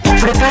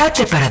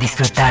Prepárate para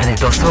disfrutar de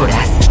 2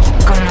 horas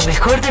con lo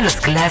mejor de los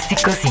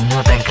clásicos y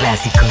no tan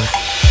clásicos.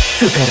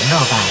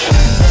 Supernova.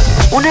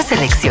 Una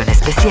selección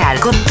especial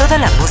con toda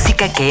la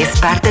música que es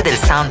parte del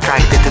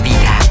soundtrack de tu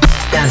vida.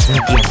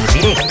 Transmitiendo en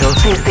directo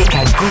desde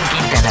Cancún,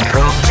 Quintana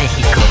Roo,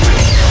 México.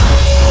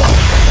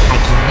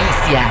 Aquí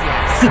inicia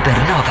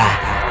Supernova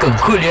con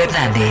Julio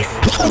Hernández.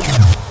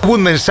 Hubo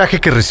un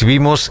mensaje que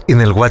recibimos en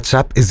el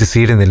WhatsApp, es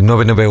decir, en el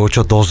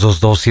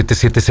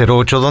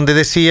 998-222-7708, donde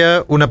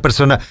decía una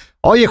persona: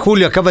 oye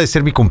Julio, acaba de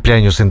ser mi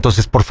cumpleaños,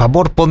 entonces por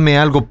favor ponme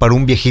algo para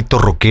un viejito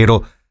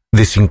rockero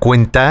de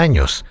 50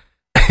 años.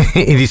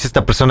 Y dice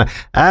esta persona: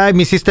 ay,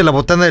 me hiciste la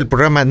botana del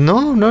programa.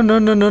 No.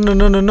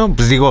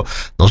 Pues digo,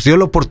 nos dio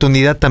la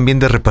oportunidad también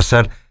de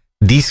repasar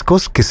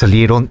discos que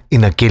salieron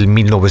en aquel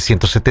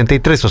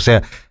 1973, o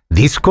sea,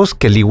 discos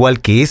que al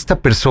igual que esta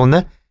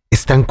persona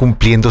están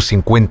cumpliendo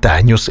 50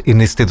 años en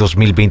este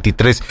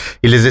 2023.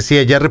 Y les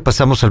decía, ya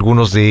repasamos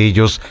algunos de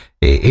ellos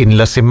en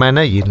la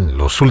semana y en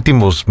los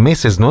últimos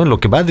meses, ¿no? En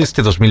lo que va de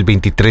este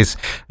 2023.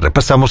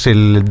 Repasamos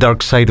el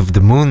Dark Side of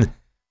the Moon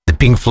de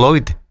Pink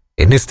Floyd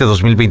en este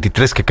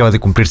 2023 que acaba de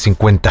cumplir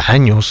 50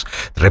 años.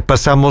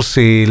 Repasamos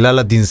el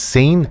Aladdin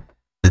Sane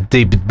de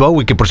David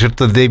Bowie, que por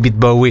cierto David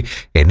Bowie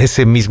en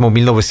ese mismo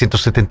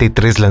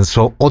 1973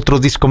 lanzó otro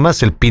disco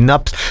más, el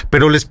Pin-Ups.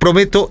 Pero les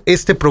prometo,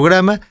 este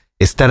programa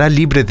estará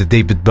libre de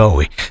David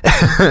Bowie.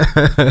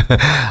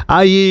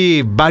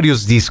 Hay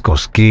varios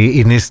discos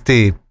que en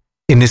este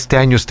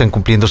año están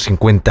cumpliendo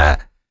 50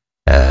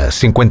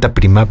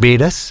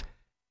 primaveras.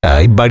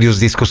 Hay varios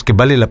discos que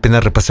vale la pena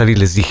repasar y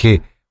les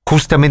dije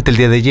justamente el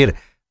día de ayer,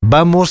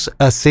 vamos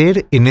a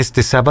hacer en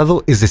este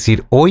sábado, es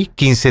decir, hoy,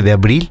 15 de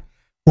abril,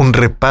 un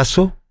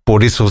repaso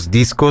por esos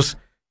discos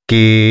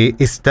que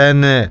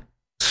están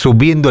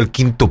subiendo al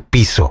 5º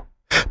piso.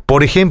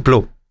 Por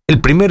ejemplo,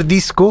 el primer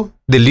disco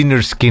de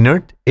Lynyrd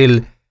Skynyrd,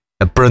 el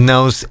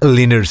Pronounced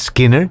Lynyrd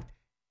Skynyrd,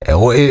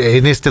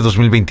 en este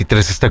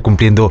 2023 está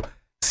cumpliendo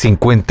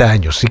 50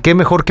 años. Y qué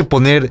mejor que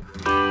poner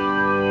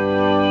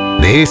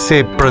de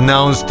ese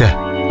Pronounced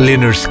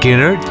Lynyrd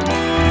Skynyrd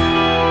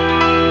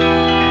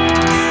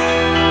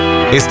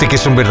este que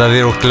es un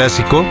verdadero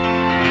clásico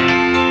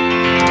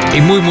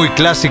y muy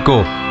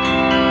clásico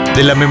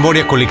de la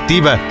memoria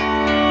colectiva,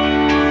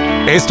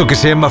 esto que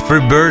se llama Free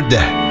Bird.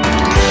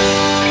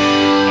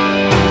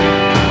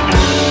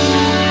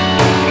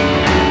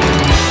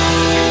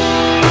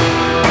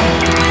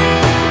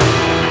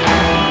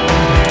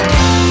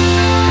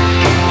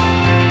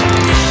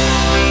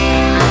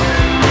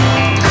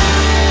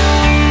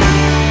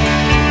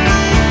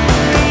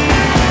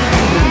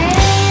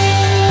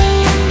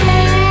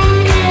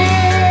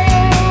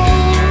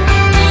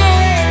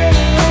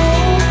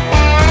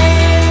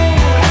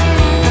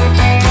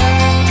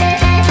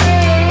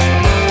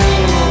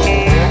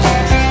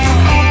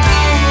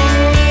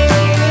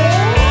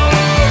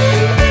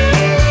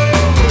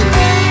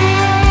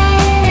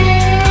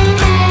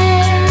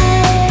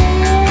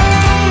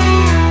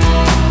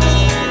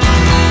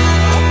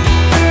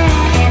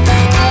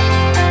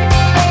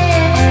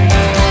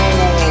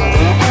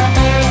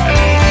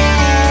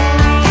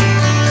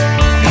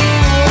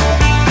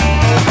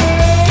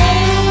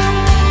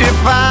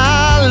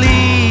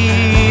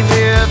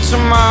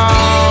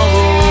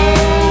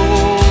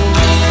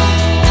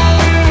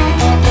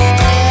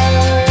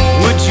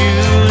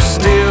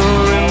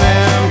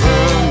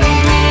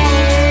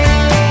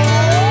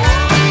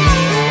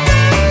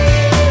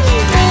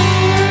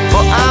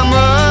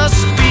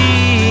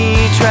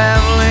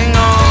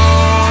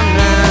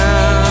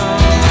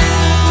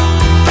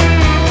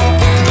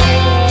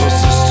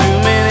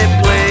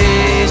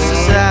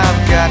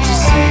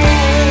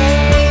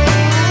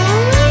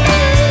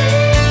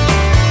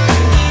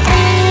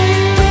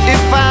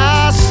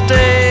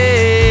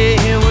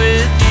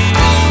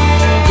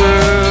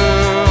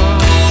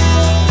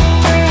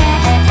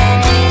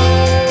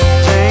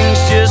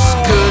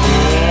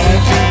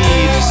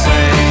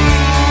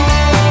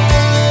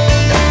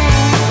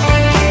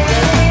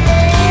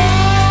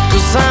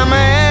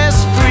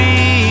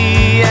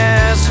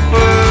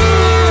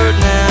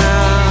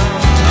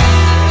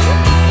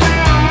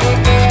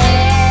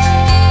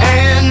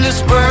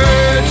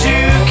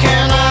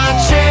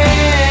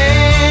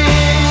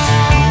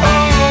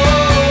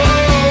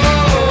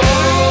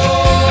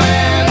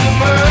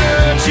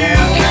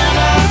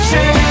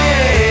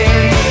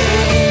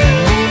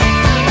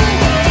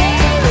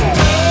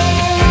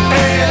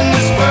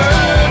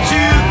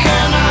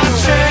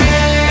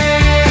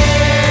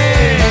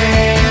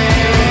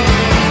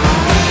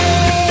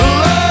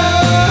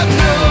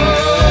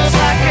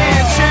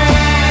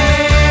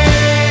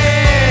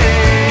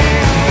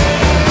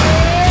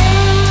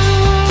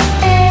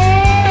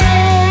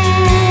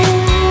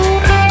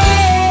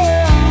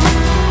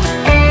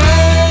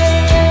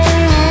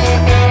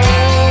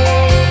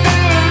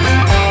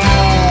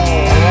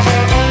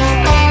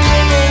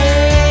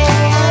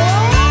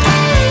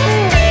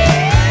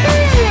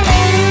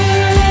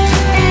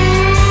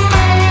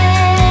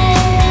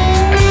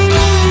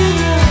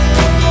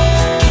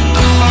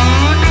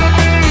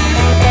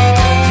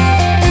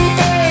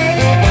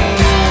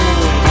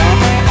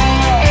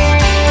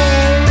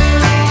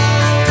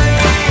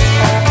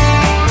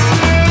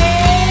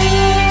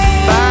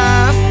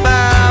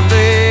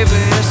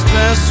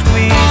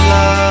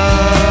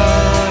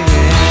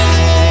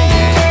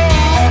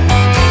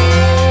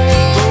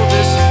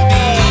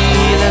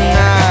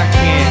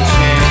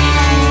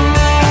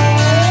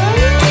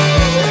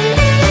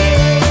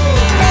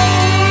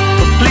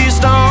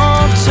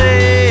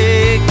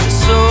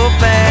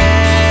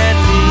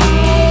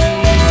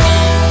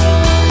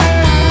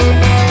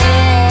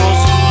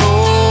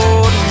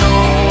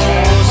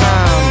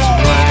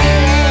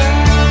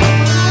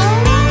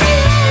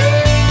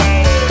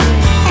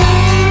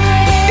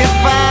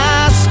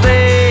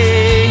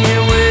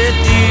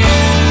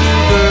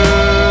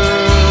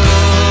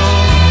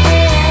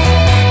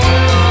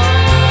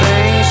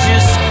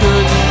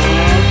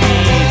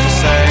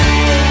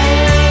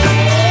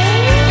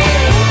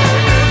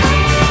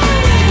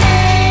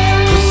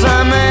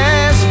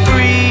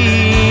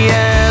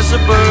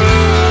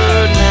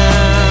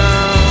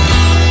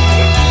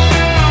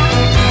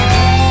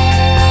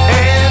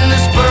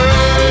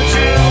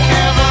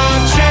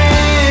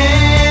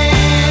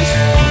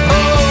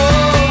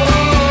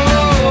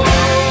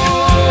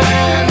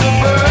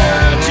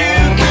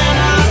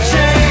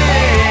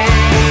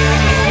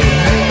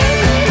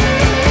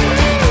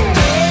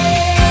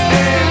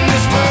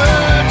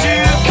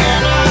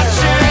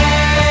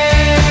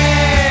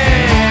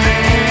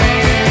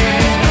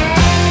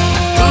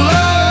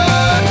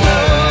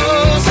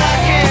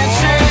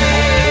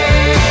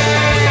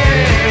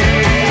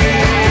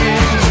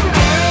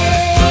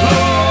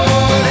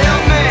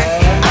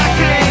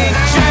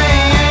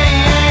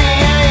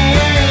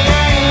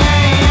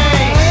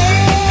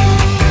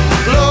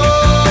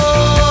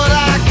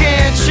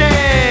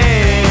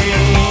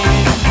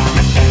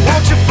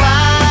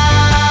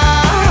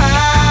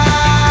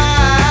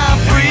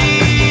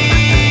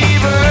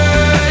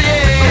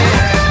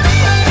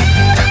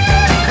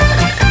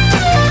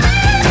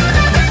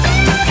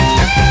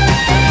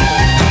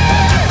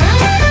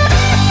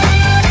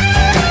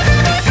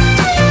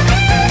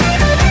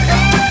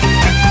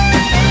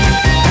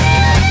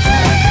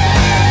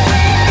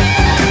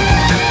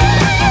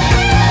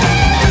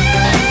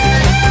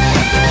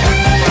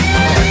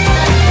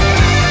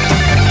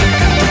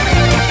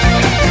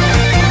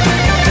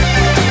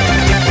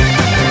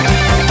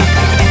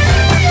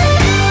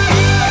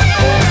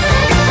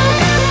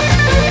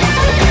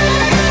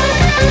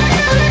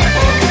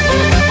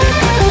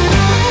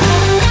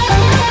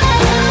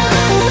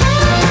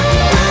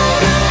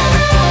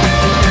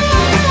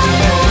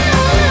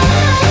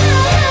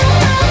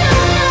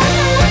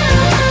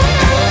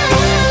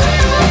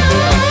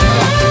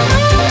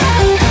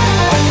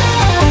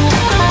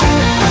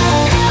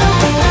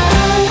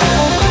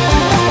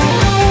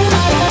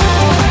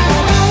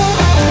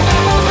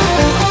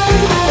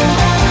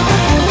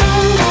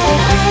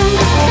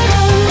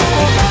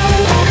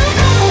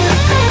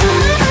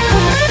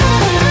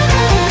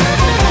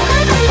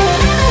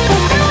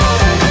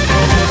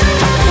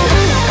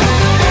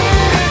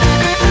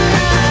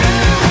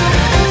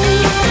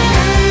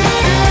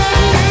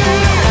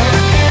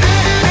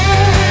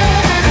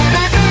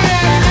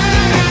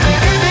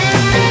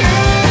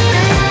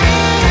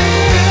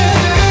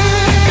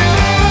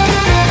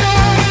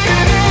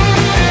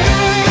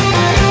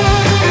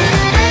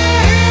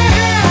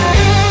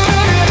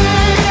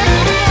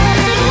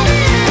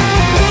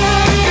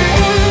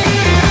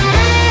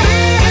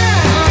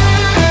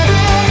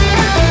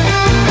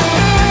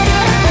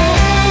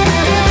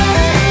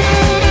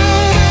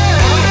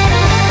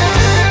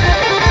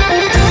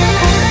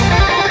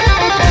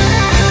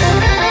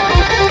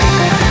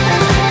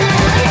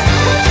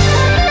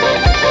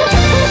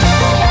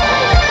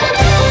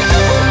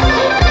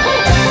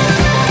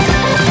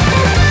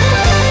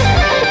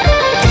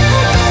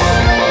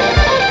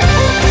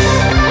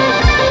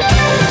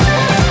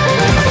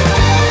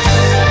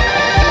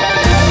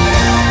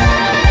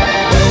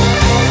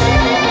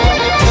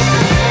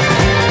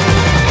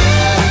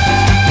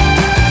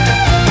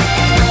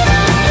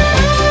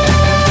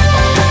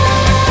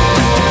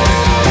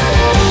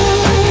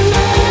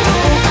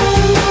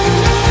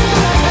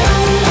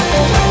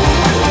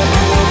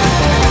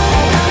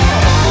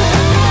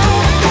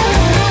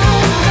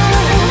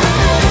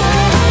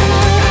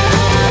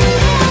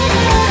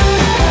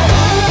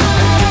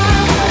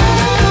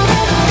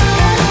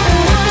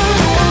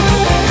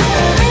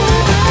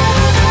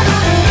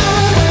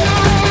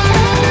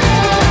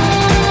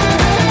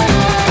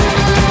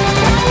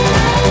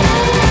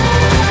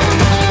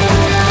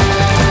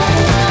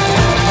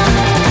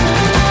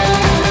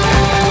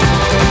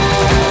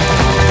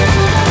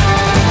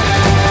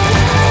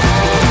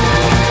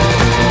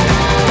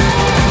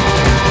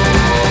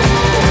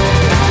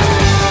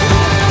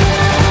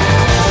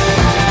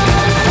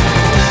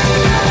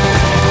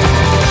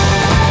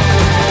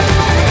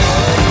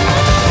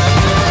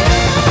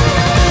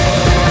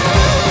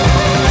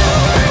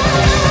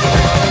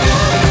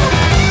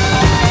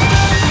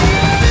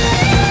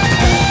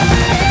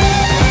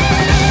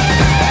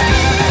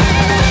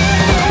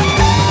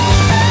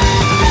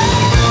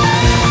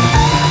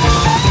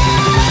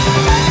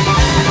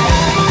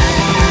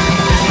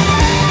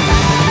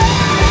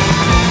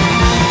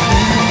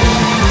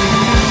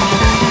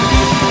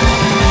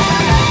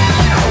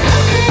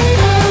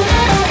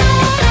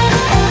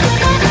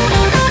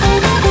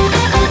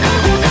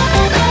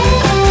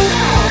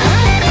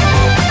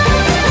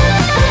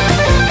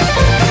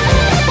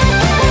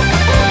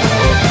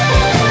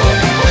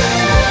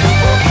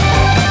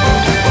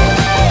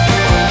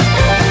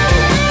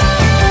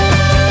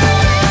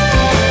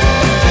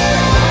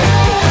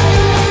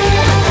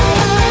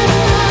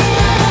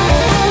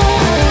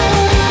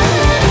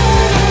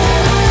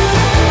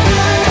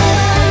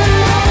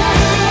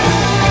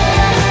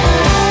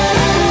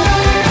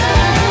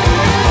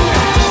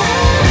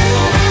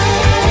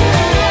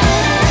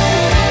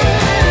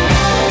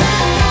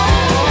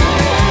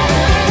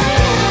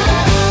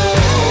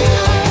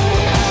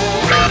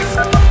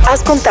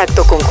 Haz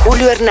contacto con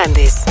Julio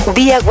Hernández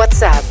vía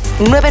WhatsApp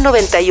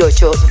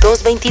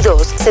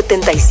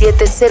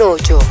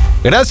 998-222-7708.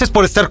 Gracias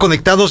por estar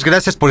conectados,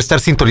 gracias por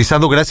estar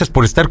sintonizando, gracias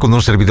por estar con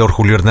un servidor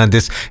Julio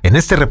Hernández en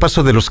este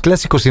repaso de los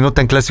clásicos y no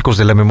tan clásicos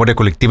de la memoria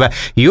colectiva.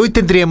 Y hoy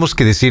tendríamos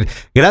que decir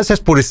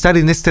gracias por estar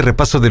en este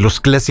repaso de los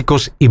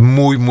clásicos y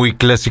muy, muy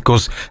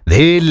clásicos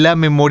de la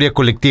memoria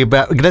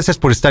colectiva. Gracias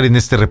por estar en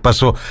este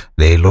repaso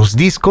de los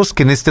discos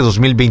que en este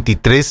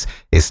 2023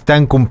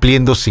 están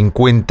cumpliendo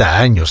 50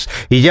 años.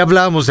 Y ya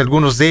hablábamos de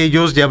algunos de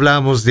ellos, ya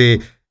hablábamos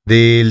del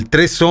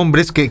Tres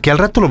Hombres, que al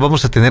rato lo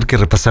vamos a tener que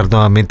repasar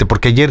nuevamente,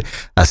 porque ayer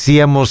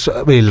hacíamos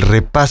el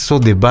repaso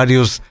de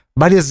varias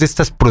de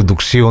estas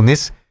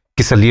producciones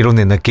que salieron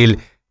en aquel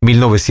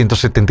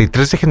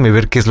 1973. Déjenme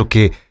ver qué es lo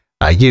que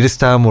ayer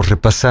estábamos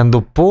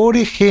repasando. Por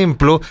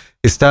ejemplo,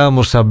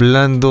 estábamos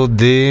hablando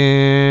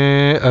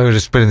de... A ver,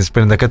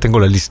 esperen, acá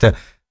tengo la lista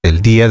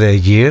del día de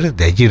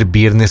ayer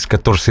viernes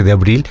 14 de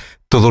abril,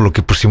 todo lo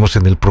que pusimos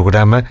en el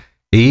programa.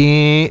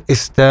 Y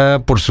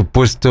está, por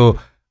supuesto,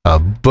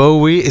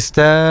 Bowie,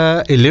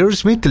 está el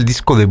Aerosmith, el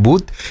disco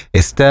debut,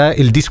 está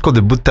el disco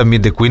debut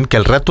también de Queen, que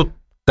al rato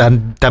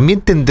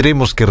también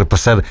tendremos que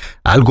repasar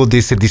algo de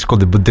ese disco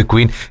debut de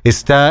Queen.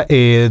 Está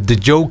The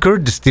Joker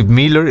de Steve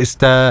Miller,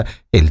 está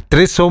el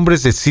Tres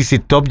Hombres de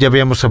ZZ Top, ya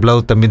habíamos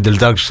hablado también del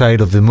Dark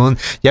Side of the Moon,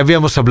 ya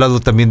habíamos hablado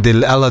también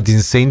del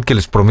Aladdin Sane, que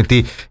les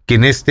prometí que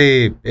en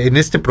este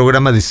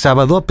programa de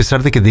sábado, a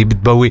pesar de que David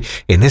Bowie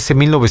en ese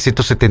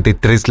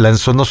 1973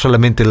 lanzó no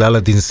solamente el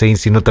Aladdin Sane,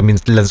 sino también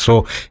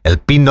lanzó el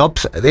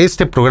Pin-Ups,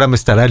 este programa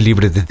estará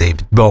libre de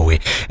David Bowie.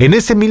 En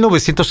ese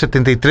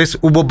 1973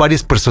 hubo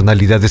varias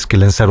personalidades que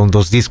lanzaron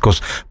dos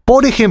discos.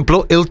 Por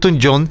ejemplo, Elton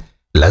John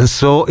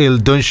lanzó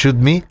el Don't Shoot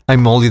Me,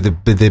 I'm Only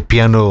the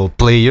Piano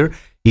Player,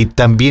 y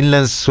también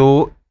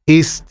lanzó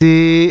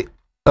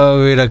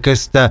acá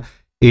está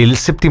el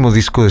séptimo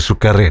disco de su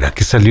carrera,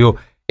 que salió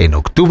en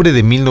octubre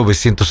de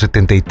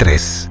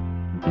 1973.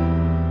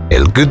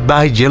 El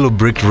Goodbye Yellow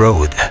Brick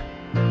Road.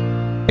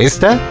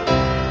 Esta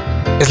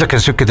es la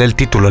canción que da el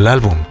título al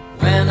álbum.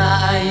 When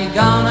are you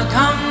gonna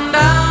come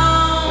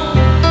down?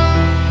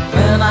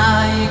 When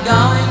are you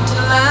going to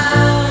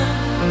land?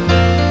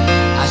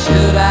 I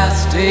should have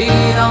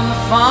stayed on the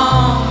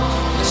phone.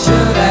 I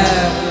should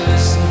have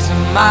listened to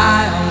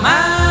my own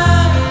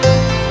mind.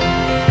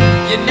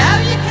 You know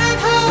you can't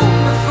hold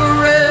me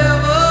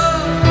forever.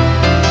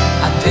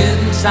 I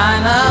didn't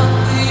sign up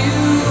with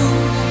you.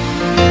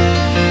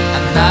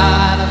 I'm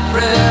not a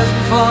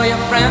present for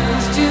your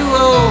friends to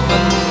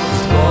open.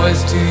 This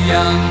boy's too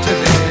young to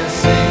be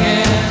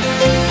singing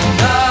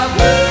the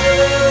blues.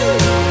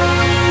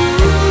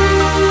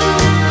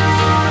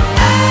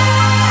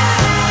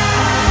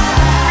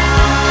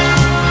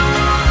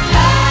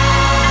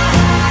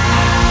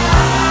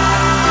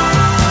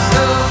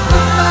 So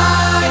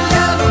goodbye,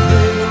 yellow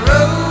brick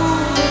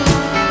road,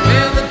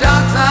 where the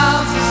dogs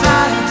of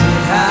society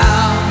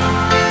howl.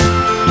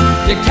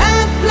 You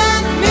can't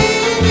plant me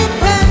in your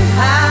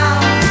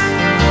penthouse.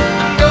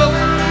 I'm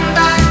going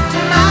back to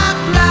my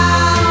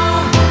plow,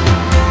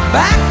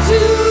 back to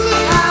the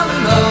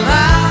howling old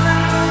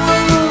island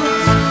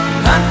woods,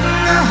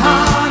 hunting a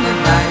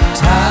hornet-like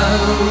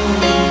toad.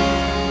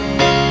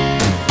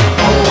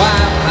 Oh, I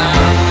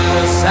found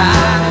the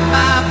side of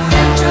my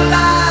future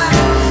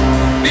lies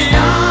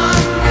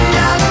beyond the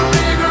yellow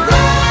brick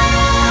road.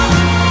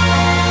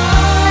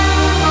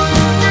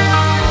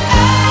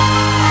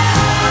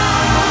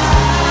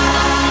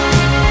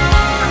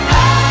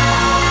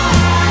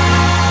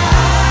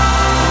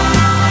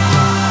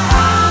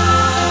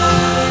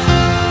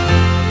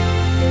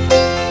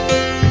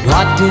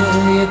 What do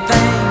you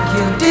think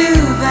you'll do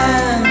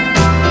then?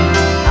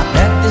 I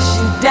bet they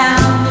shoot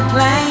down the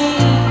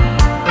plane.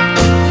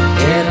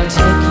 It'll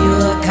take you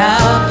a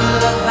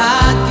couple of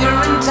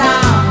Accurate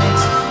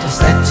tonics to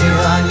set you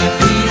on your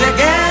feet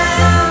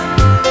again.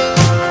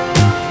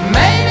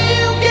 Maybe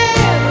you'll get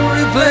a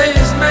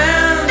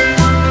replacement.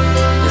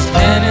 There's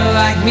plenty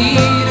like me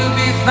to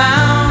be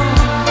found.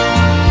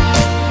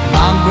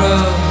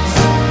 Mongrels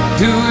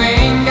who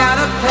ain't got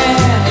a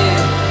penny,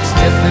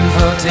 sniffing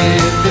for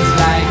tidbits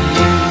like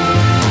you.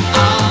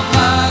 On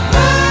the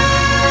ground.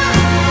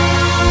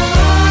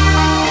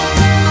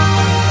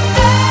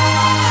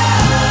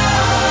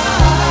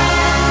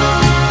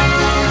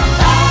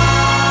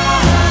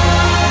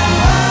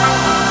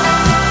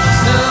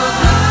 So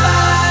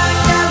goodbye,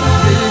 yellow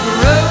brick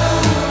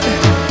road,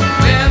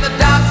 where the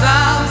dogs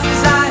of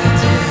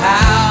society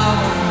howl.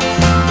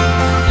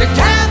 You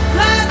can't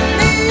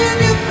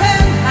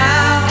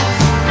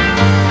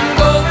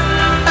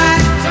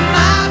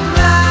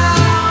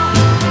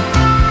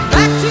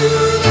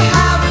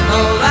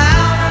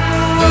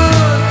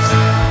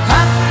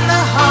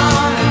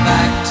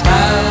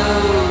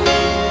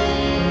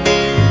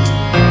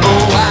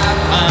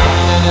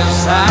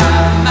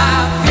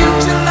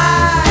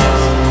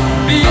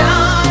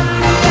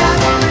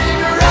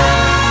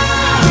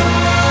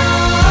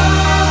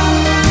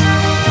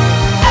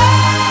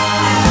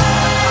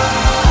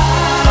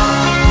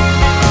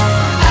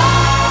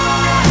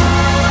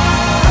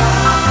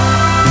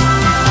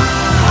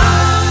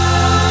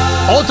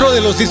Otro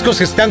de los discos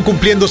que están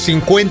cumpliendo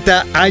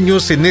 50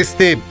 años en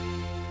este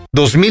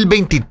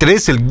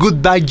 2023, el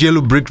Goodbye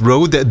Yellow Brick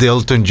Road de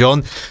Elton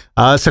John.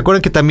 ¿Se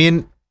acuerdan que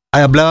también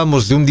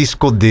hablábamos de un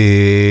disco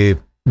de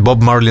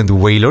Bob Marley and the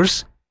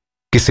Wailers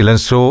que se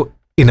lanzó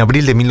en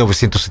abril de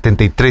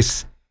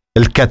 1973,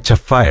 el Catch a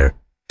Fire?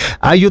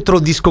 Hay otro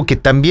disco que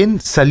también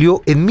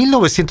salió en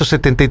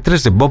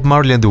 1973 de Bob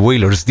Marley and the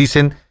Wailers.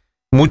 Dicen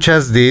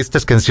muchas de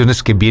estas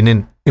canciones que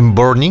vienen en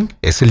Burning,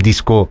 es el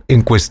disco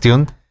en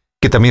cuestión,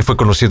 que también fue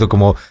conocido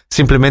como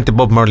simplemente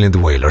Bob Marley and the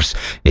Wailers.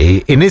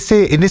 En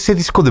ese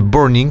disco de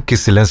Burning, que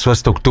se lanzó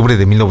hasta octubre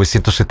de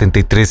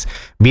 1973,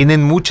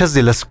 vienen muchas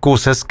de las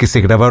cosas que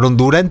se grabaron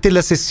durante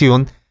la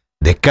sesión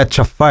de Catch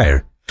a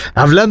Fire.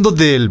 Hablando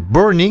del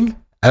Burning,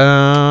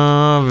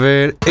 a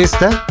ver,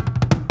 esta,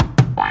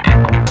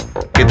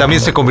 que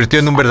también se convirtió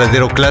en un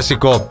verdadero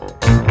clásico,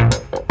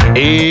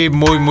 y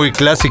muy, muy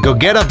clásico.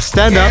 Get Up,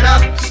 Stand Up. Get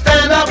up,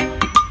 stand up.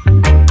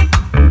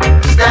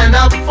 Stand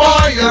up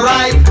for your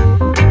right.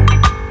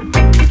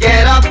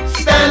 Get up,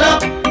 stand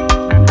up.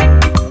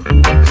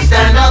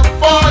 Stand up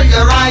for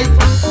your right.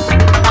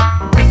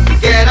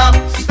 Get up,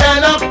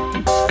 stand up.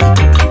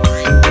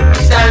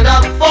 Stand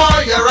up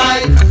for your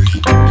right.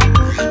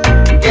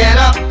 Get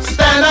up,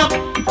 stand up.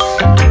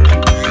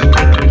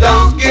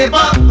 Don't give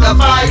up the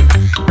fight.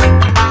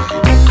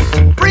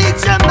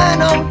 Preacher man,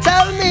 don't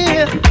tell me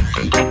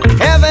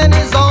heaven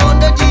is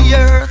under the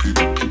earth.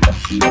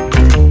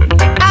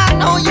 I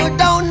know you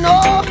don't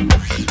know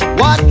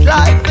what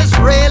life is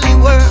really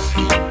worth.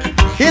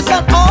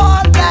 Isn't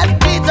all that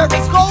glitter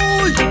is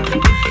gold?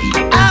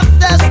 Half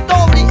the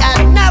story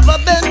had never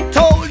been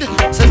told.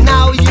 So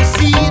now you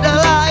see the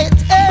light.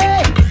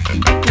 Hey,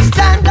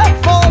 stand up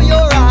for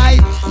your right.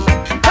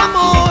 Come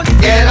on,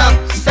 get up,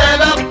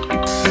 stand up.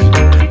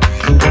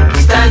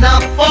 Stand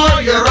up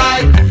for your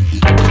right.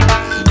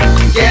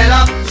 Get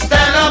up,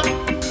 stand up.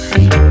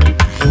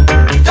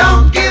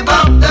 Don't give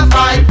up the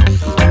fight.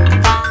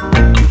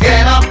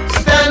 Get up,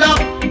 stand up.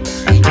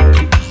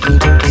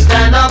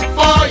 Stand up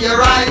for your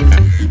right.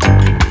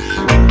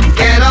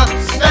 Get up,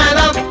 stand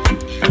up.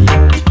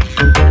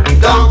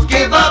 Don't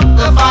give up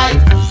the fight.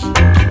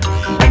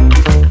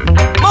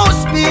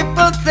 Most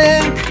people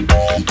think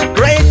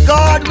great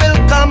God will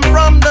come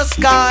from the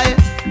sky,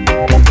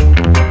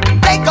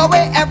 take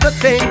away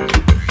everything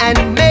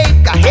and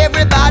make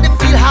everybody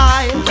feel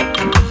high.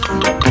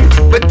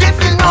 But if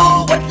you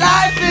know what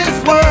life is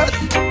worth,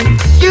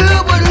 you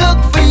would look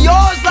for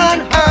yours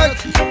on earth.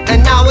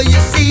 And now you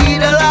see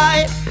the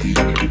light,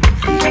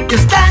 you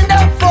stand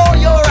up for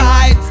your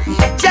rights.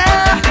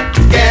 Yeah.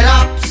 Get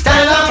up,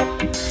 stand up.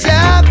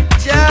 Yeah,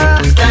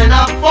 yeah. Stand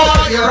up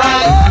for your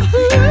rights.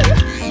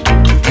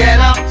 Get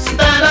up,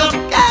 stand up.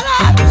 Get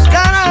up,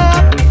 stand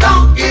up.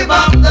 Don't give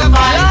up the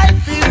fight.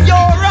 Life is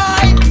your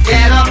right.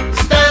 Get up,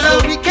 stand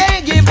up. So we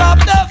can't give up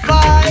the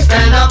fight.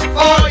 Stand up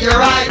for your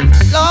right.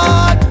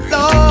 Lord,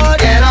 Lord.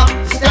 Get up,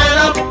 stand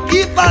up.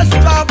 Keep us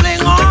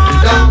traveling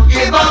on. Don't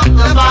give up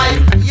the fight.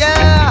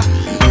 Yeah.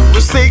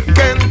 We're sick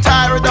and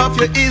tired of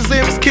your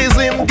ism,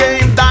 schism,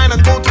 game, dine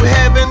and go to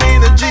heaven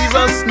in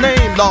Jesus'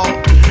 name, Lord.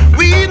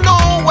 We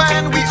know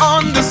and we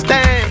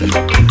understand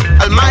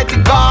Almighty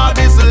God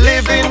is a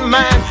living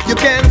man. You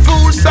can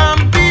fool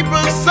some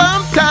people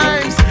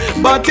sometimes,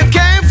 but you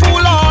can't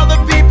fool all the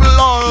people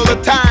all the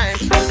time.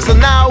 So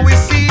now we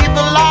see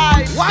the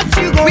light. What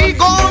you gonna We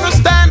gonna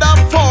stand up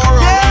for our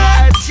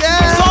rights.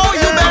 yeah. So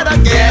you better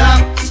Get get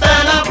up. up,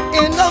 stand up.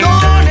 In the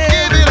Don't morning,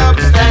 give it up.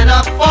 Stand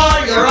up for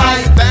your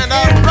right. Stand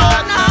up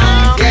right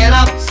now. Get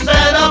up,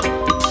 stand up.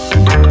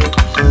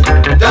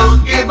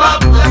 Don't give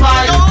up the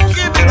fight. Don't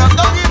give it up,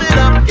 don't give it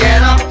up.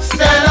 Get up,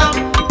 stand up.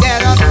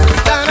 Get up,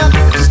 stand up.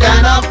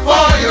 Stand up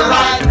for your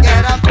right.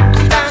 Get up,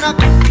 stand up.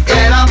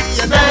 Get up,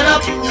 stand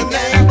up. In your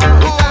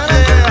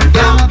neighborhood.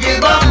 Don't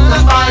give up the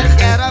fight.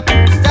 Get up,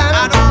 stand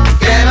up.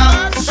 Get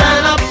up,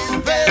 stand up.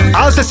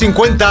 Hace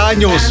 50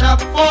 años, Stand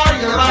up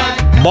for your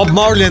right. Bob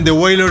Marley and the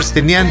Wailers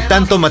tenían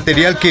tanto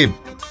material que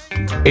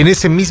en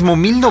ese mismo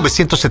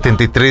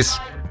 1973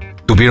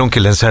 tuvieron que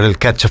lanzar el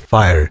Catch a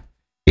Fire.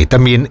 Y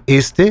también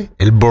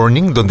el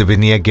Burning, donde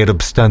venía Get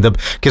Up, Stand Up,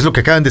 que es lo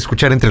que acaban de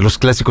escuchar entre los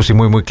clásicos y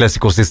muy, muy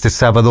clásicos de este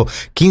sábado,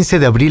 15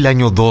 de abril,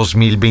 año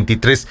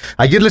 2023.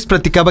 Ayer les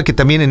platicaba que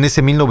también en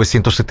ese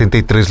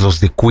 1973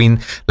 los de Queen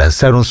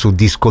lanzaron su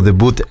disco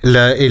debut.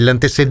 El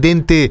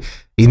antecedente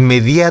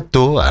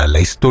inmediato a la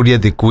historia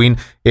de Queen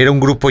era un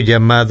grupo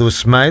llamado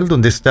Smile,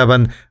 donde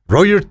estaban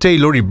Roger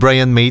Taylor y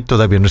Brian May.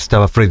 Todavía no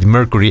estaba Freddie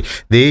Mercury.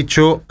 De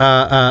hecho,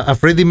 a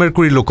Freddie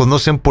Mercury lo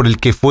conocen por el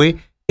que fue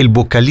el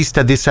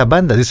vocalista de esa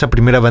banda, de esa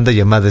primera banda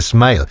llamada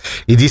Smile.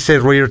 Y dice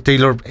Roger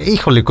Taylor,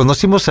 híjole,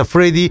 conocimos a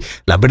Freddie,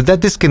 la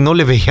verdad es que no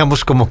le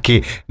veíamos como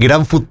que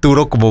gran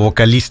futuro como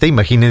vocalista,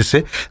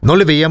 imagínense, no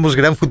le veíamos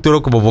gran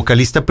futuro como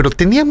vocalista, pero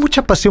tenía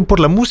mucha pasión por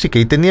la música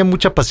y tenía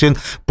mucha pasión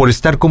por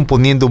estar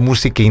componiendo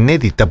música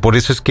inédita. Por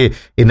eso es que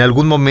en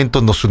algún momento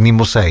nos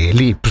unimos a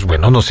él y pues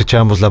bueno, nos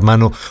echábamos la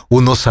mano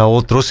unos a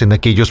otros en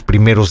aquellos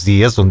primeros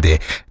días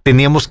donde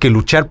teníamos que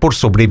luchar por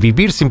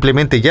sobrevivir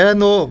simplemente. Ya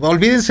no,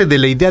 olvídense de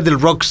la idea del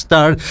rock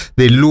rockstar,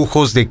 de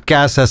lujos, de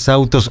casas,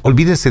 autos.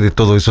 Olvídense de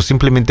todo eso.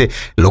 Simplemente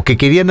lo que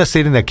querían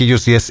hacer en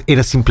aquellos días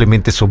era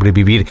simplemente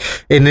sobrevivir.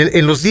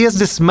 En los días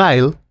de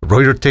Smile,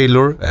 Roger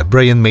Taylor,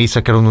 Brian May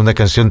sacaron una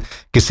canción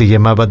que se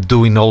llamaba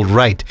Doing All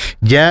Right.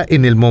 Ya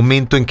en el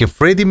momento en que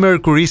Freddie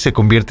Mercury se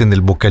convierte en el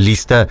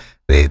vocalista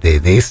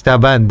de esta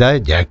banda,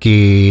 ya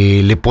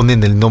que le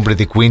ponen el nombre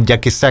de Queen,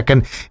 ya que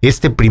sacan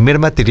este primer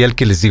material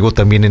que les digo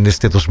también en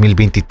este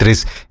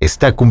 2023,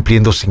 está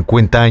cumpliendo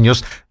 50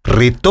 años,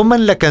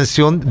 retoman la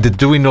canción de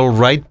Doing All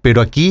Right, pero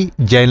aquí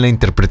ya en la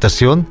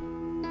interpretación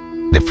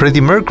de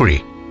Freddie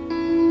Mercury.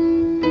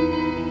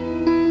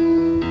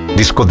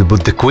 Disco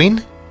debut de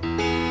Queen,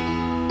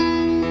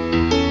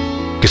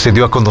 que se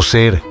dio a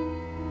conocer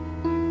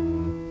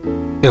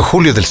en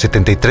julio del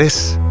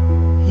 73.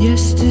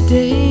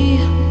 Yesterday,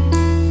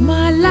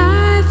 my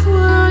life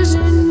was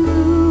in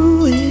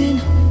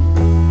ruin.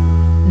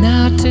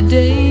 Now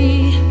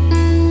today,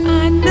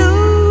 I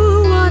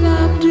know what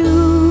I'm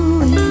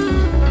doing.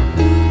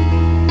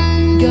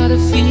 Got a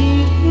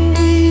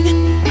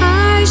feeling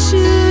I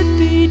should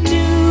be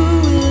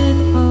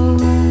doing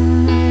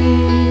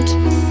alright.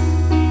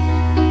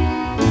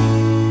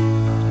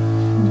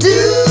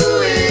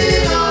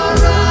 Doing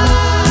alright.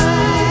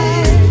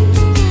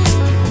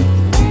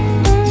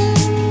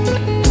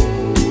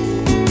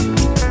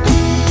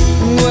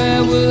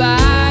 Where will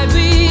I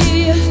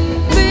be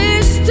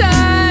this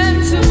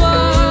time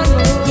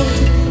tomorrow?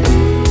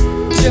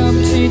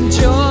 Jumped in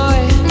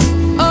joy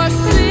or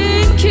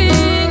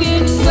sinking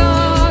in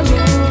sorrow.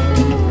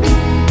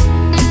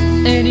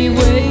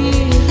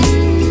 Anyway,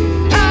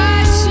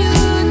 I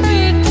should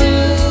be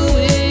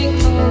doing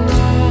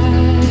alright.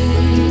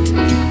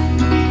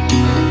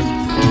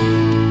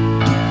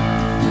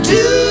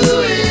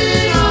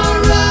 Doing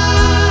alright.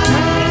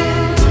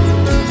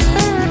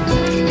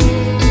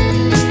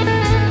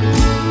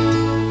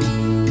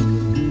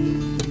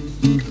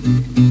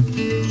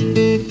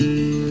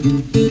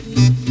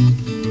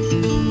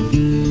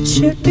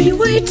 Should be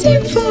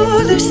waiting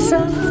for the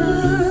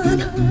sun,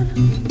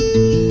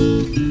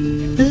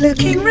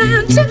 looking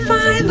round to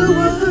find the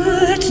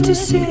words to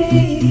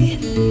say.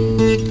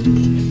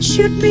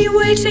 Should be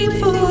waiting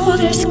for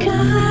the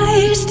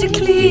skies to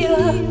clear,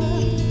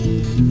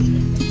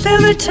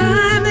 feel the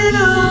time in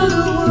all the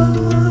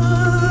world.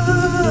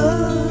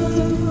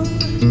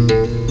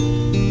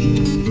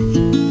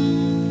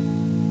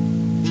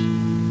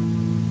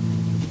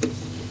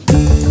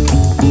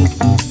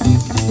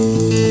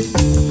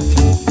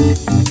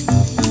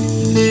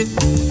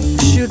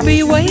 Should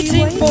be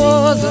waiting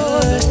for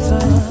the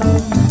sun.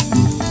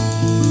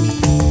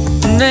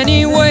 And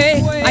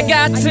anyway, I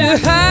got to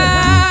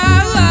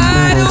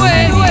hide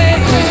away.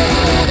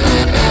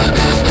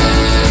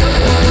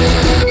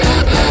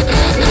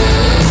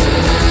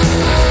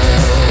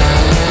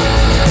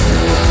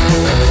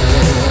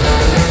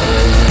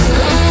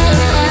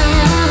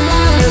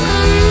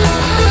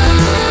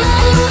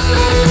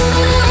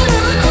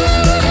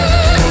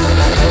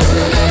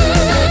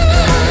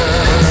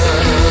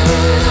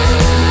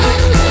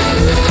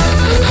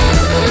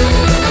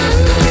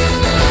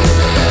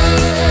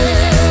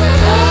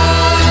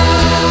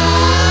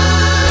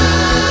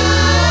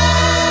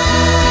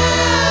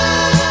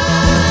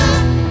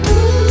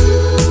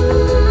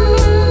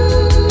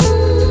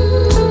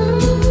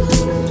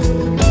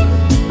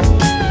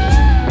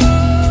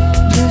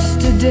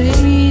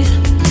 Yesterday,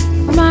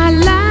 my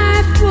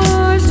life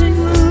was in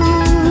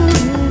ruin.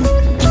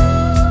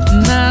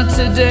 Now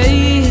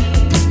today,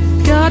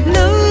 God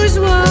knows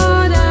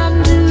what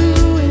I'm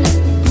doing.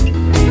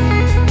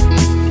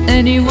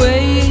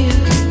 Anyway,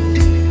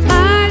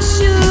 I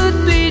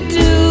should be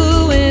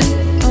doing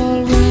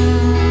alright.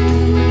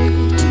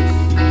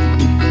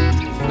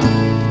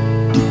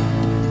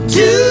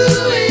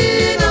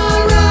 Doing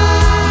alright.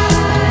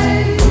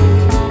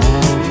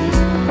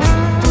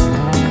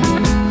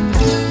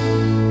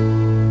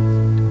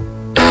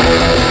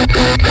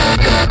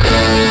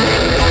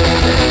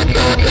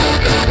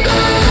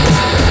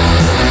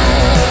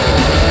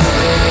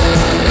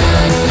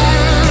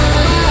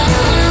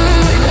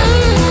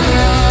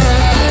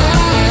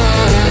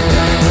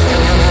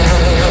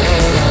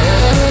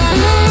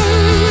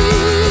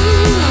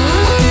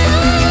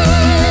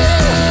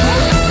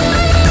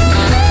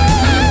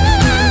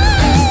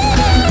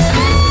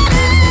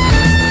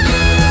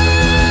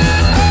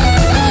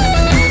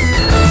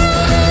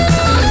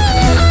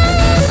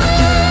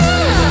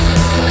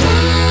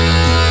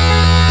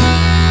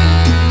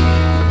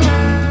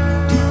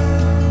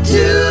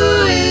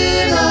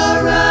 Doing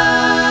alright.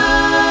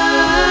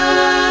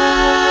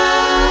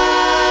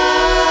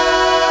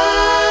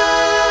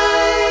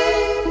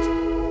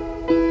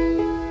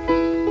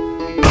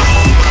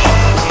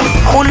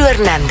 Julio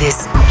Hernández,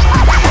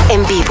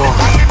 en vivo.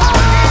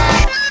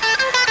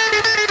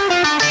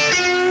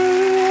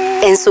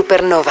 En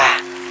Supernova.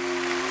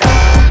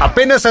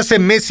 Apenas hace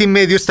mes y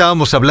medio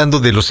estábamos hablando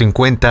de los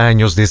 50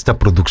 años de esta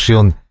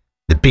producción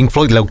de Pink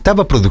Floyd, la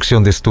octava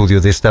producción de estudio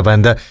de esta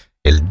banda,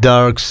 el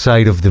Dark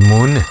Side of the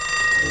Moon.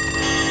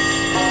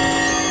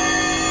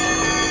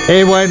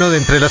 Bueno, de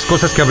entre las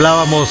cosas que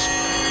hablábamos,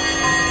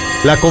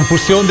 la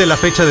confusión de la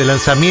fecha de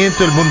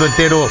lanzamiento, el mundo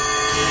entero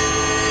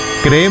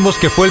creemos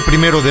que fue el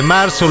 1 de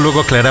marzo, luego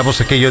aclaramos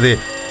aquello de,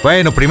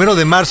 bueno, 1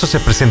 de marzo se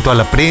presentó a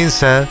la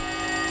prensa,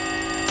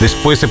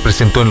 después se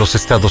presentó en los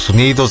Estados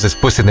Unidos,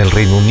 después en el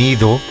Reino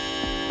Unido.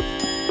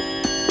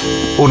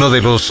 Uno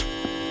de los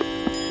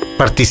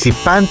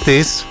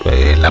participantes,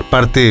 la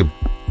parte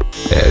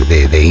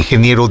de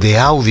ingeniero de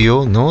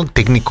audio, ¿no?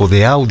 Técnico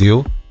de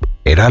audio,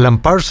 era Alan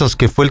Parsons,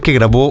 que fue el que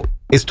grabó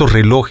estos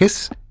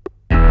relojes,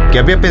 que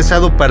había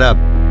pensado para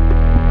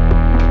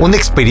un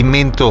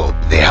experimento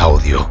de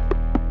audio.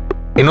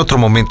 En otro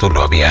momento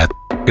lo había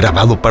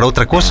grabado para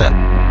otra cosa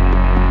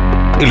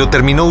y lo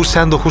terminó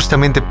usando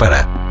justamente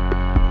para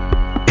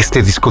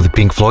este disco de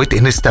Pink Floyd.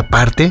 En esta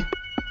parte,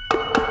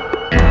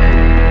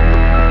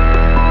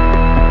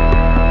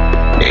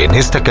 en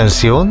esta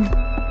canción,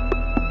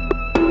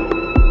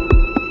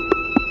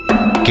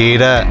 que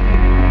era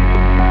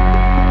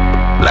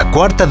la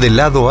cuarta del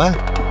lado A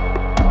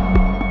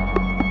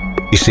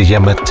y se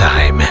llama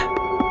Time.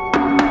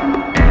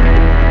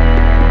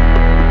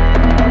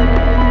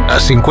 A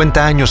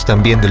 50 años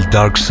también del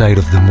Dark Side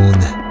of the Moon,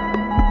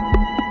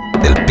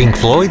 del Pink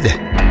Floyd.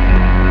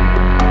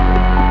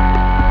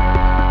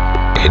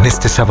 En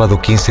este sábado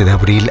 15 de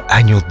abril,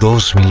 año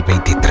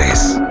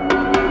 2023.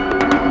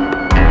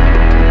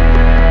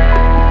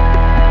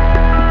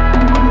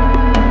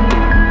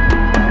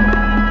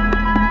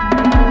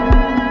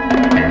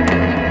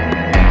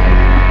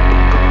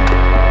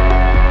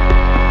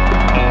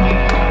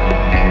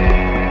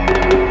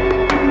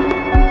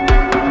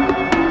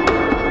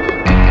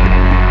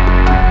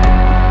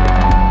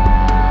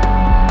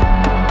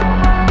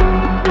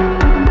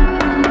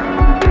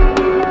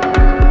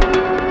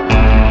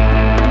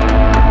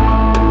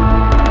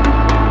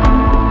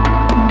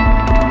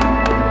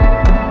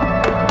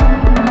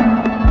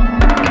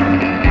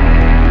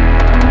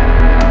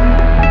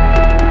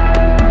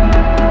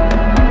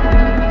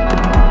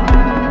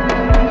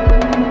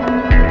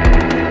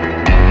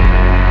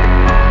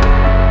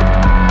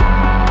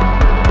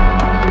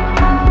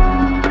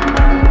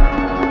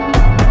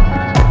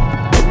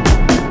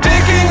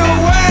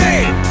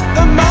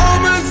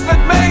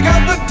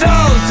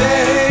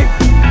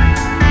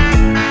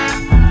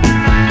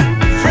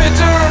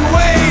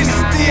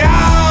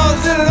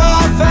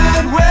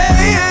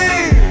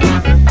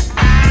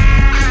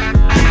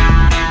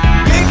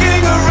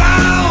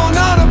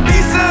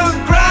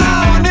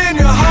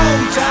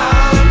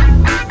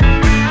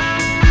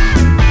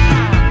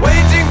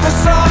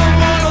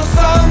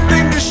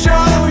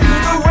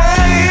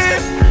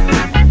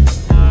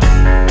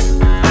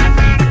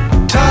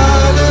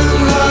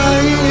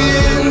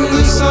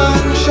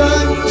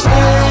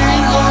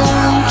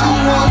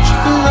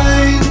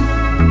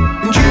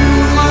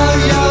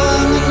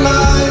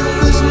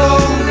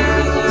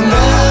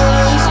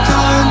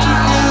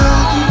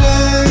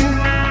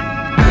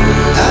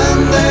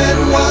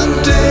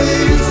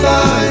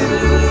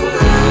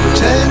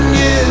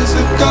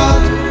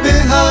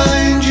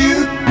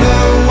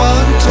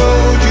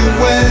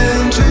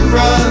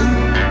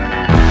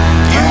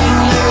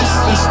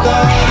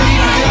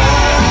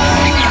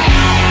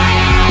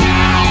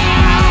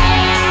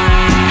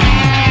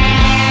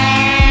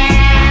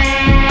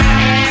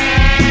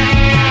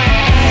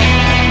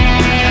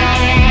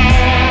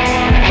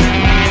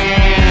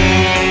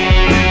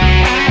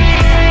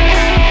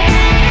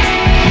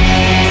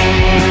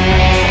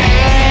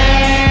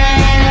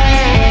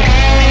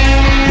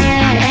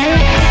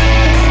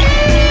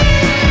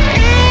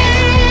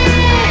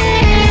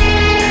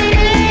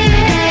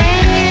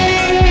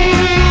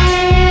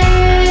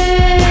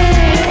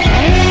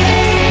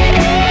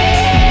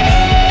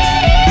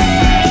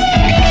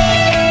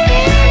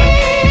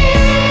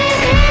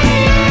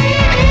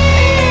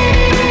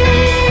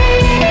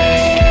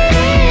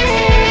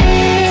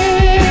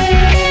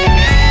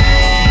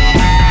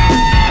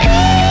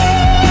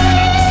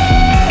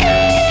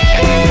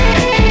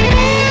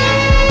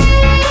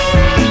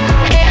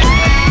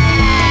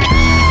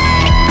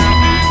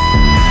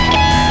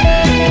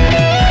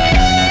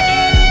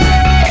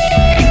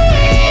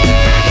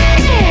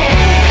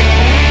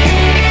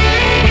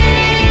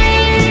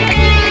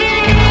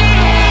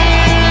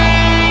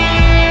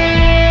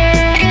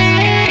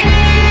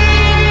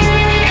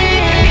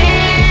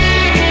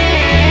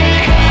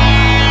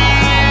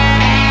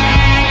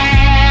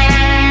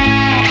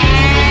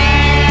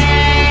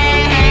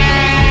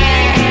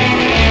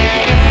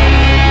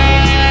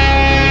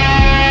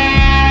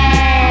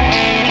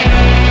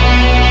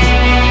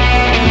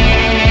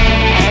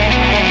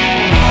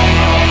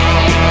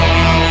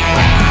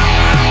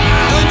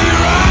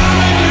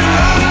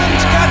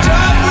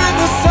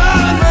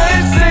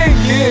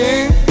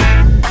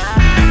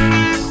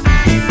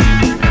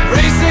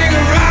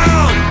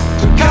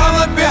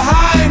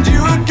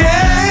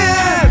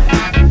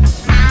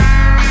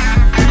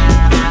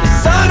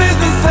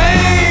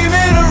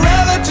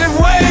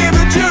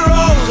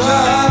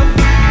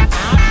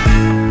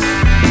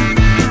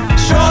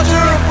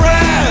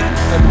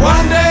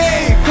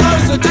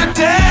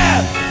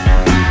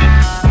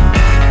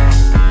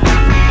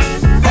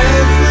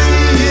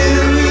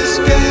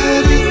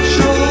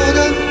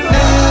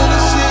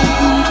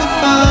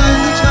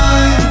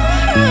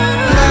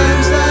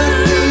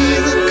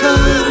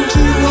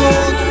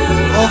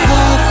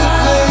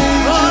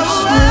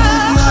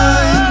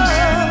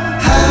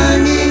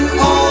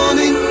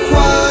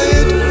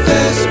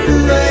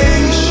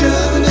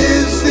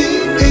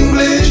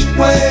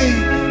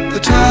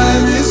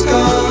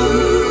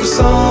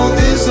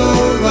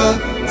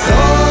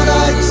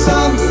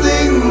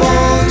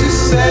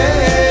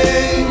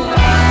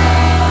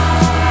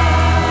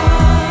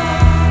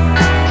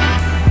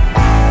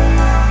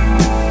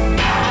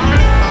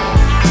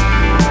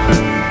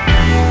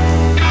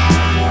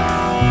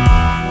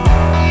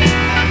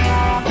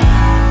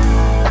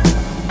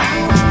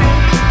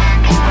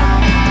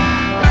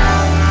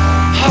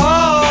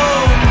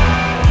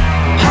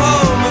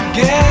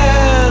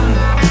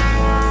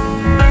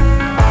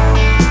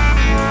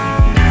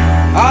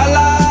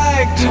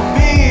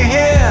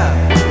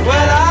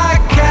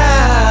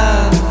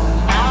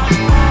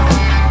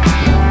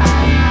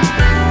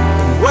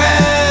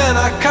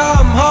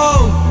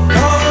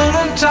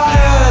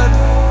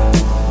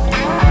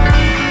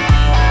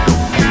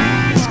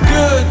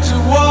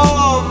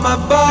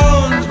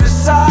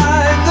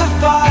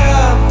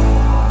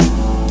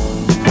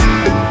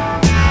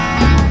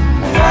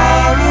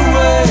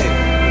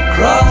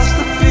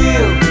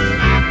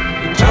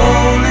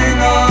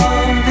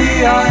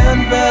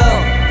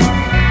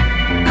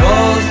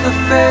 the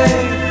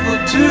faithful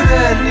to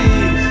their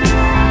knees. You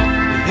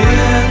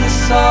hear the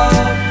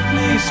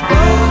softly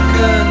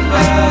spoken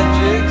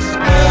magic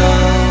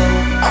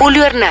spell.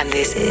 Julio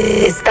Hernández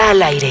está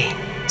al aire,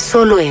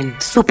 solo en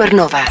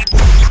Supernova.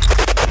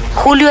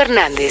 Julio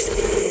Hernández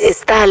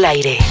está al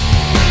aire,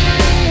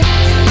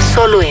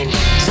 solo en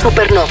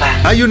Supernova.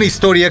 Hay una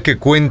historia que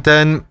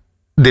cuentan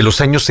de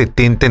los años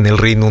 70 en el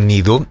Reino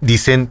Unido.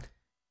 Dicen,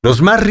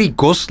 los más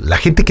ricos, la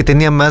gente que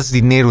tenía más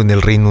dinero en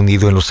el Reino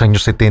Unido en los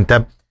años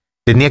 70,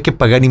 tenía que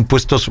pagar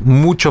impuestos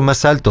mucho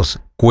más altos.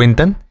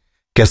 Cuentan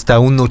que hasta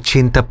un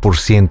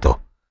 80%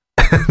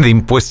 de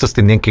impuestos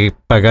tenían que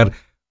pagar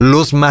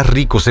los más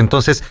ricos.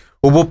 Entonces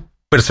hubo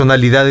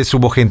personalidades,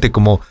 hubo gente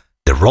como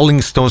The Rolling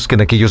Stones, que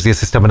en aquellos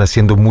días estaban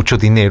haciendo mucho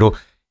dinero,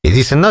 y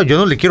dicen, no, yo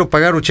no le quiero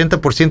pagar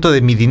 80%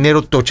 de mi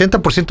dinero,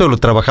 80% de lo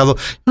trabajado,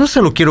 no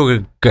se lo quiero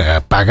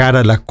pagar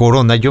a la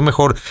corona, yo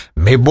mejor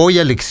me voy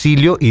al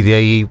exilio. Y de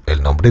ahí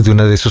el nombre de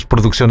una de sus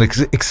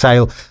producciones,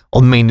 Exile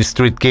on Main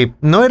Street, que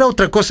no era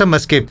otra cosa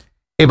más que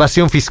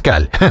evasión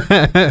fiscal.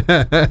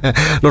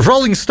 Los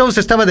Rolling Stones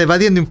estaban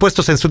evadiendo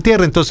impuestos en su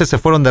tierra, entonces se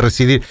fueron a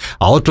residir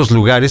a otros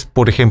lugares,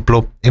 por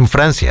ejemplo, en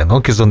Francia,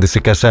 ¿no? Que es donde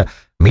se casa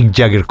Mick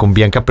Jagger con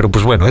Bianca, pero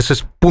pues bueno, eso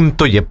es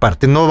punto y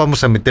aparte, no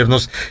vamos a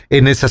meternos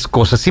en esas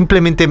cosas.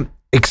 Simplemente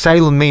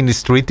Exile on Main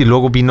Street, y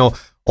luego vino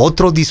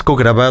otro disco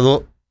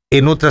grabado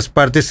en otras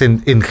partes,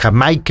 en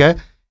Jamaica,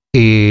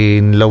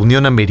 en la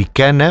Unión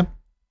Americana,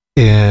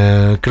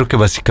 creo que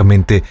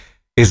básicamente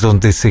es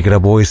donde se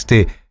grabó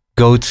este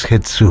Goat's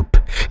Head Soup.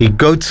 Y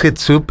Goat's Head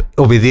Soup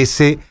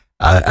obedece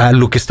a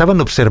lo que estaban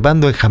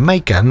observando en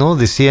Jamaica, ¿no?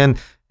 Decían,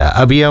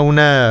 había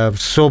una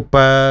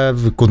sopa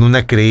con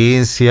una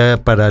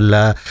creencia para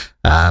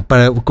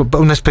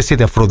una especie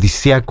de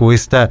afrodisíaco,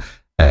 esta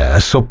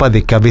sopa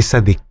de cabeza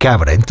de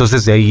cabra.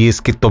 Entonces de ahí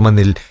es que toman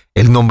el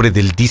nombre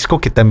del disco,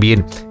 que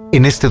también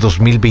en este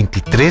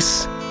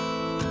 2023,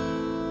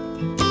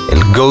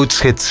 el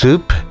Goat's Head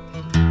Soup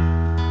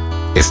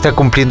está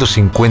cumpliendo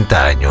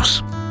 50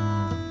 años.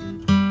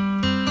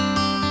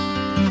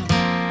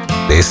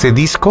 De ese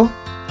disco,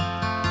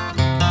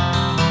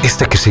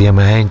 esta que se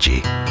llama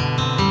Angie.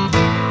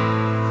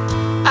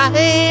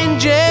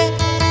 Angie,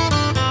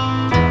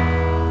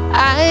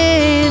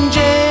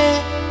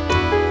 Angie,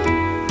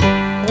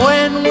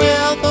 when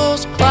will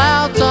those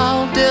clouds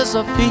all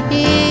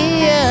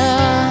disappear?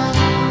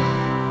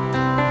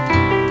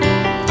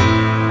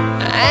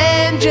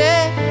 Angie,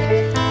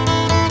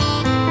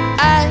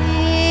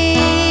 Angie,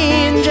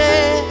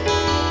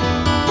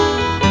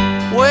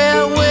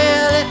 where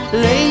will it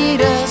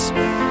lead us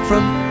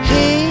from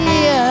here?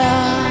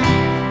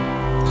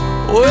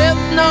 With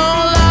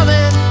no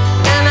loving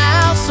in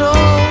our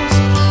souls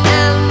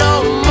and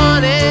no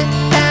money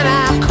in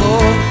our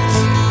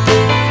coats,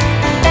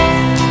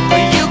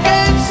 you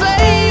can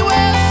say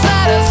we're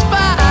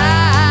satisfied.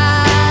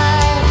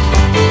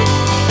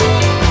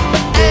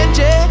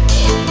 Angie,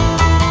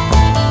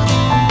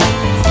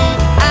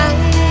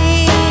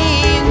 Angie,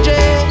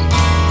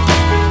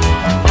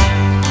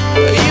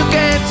 you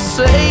can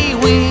say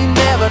we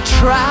never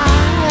tried.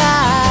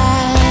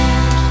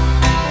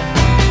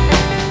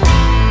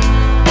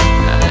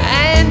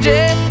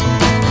 You're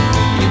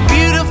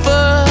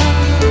beautiful,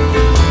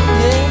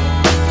 yeah,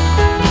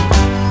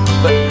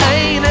 but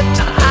ain't it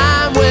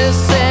time we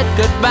said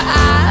goodbye?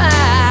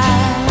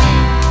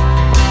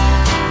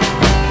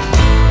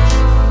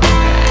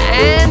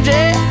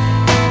 Angie,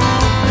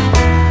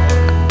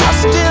 I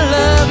still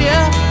love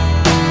you.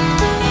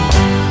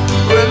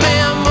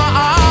 Remember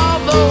all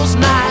those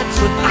nights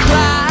we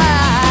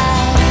cried.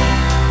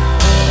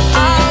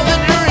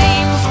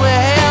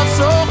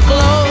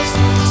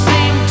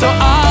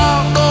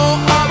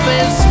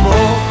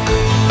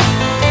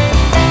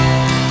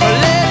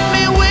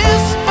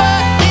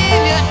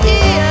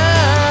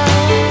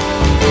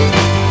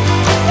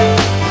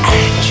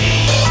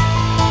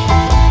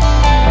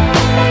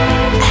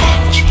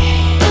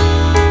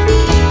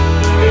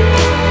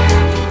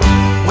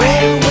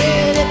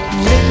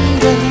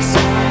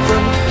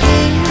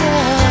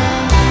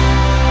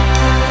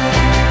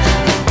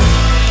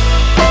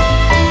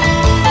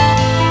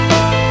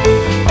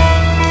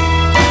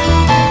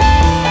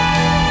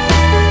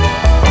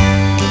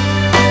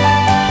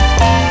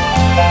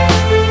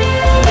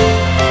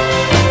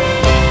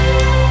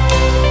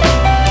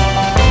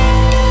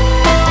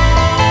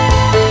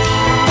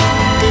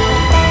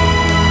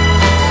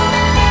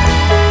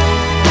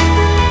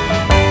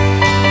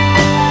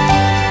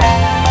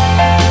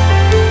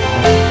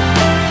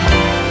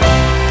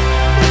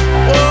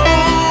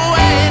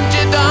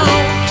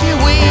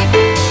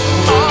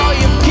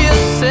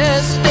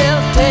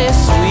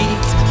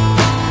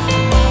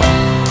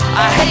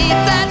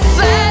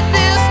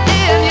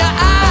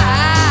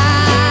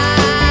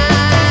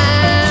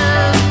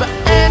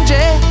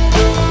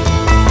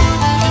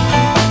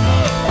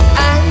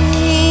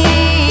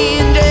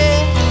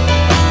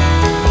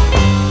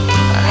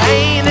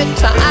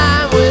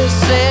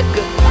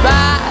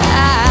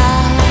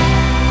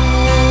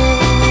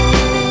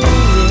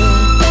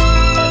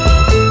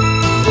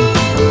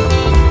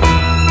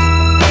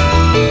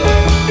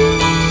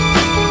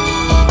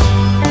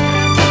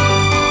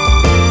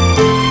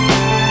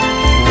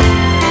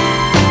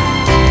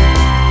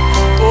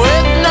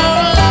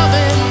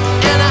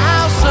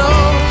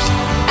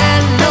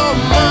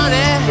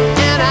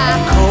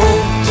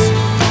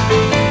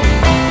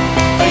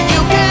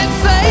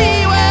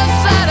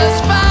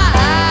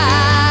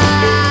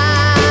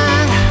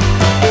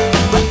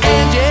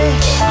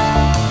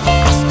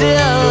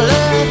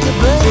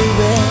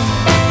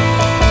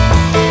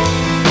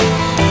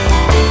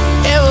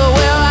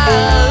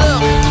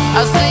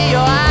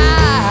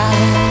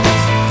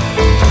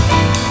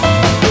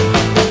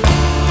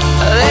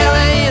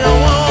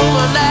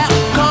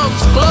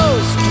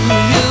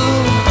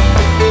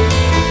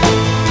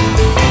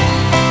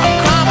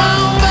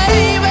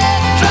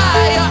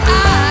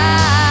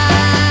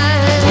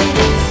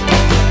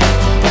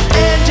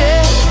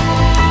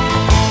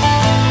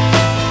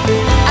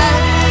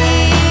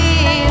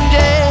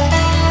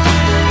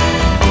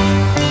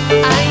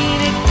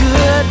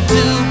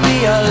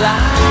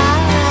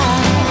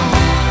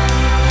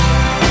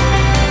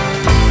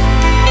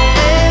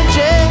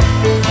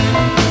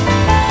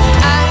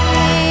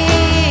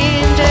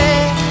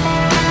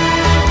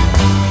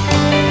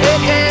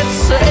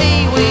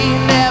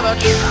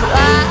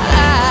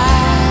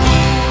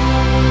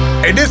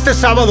 En este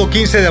sábado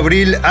 15 de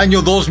abril,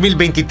 año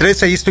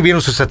 2023, ahí estuvieron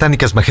sus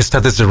satánicas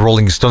majestades de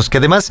Rolling Stones, que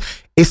además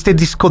este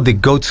disco de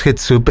Goat's Head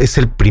Soup es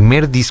el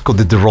primer disco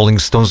de The Rolling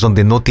Stones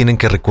donde no tienen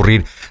que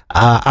recurrir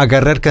a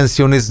agarrar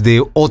canciones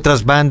de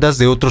otras bandas,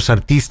 de otros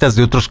artistas,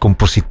 de otros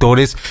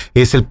compositores.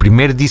 Es el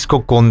primer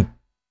disco con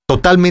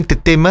totalmente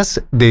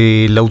temas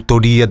de la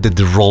autoría de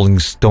The Rolling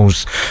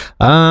Stones.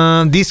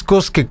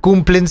 Discos que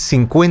cumplen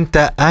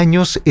 50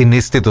 años en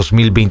este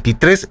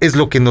 2023 es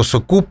lo que nos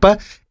ocupa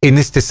en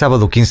este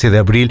sábado 15 de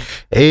abril.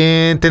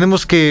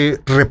 Tenemos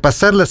que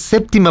repasar la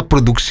séptima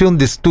producción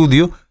de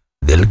estudio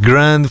del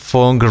Grand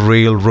Funk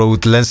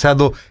Railroad,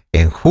 lanzado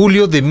en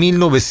julio de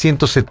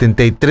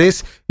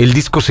 1973. El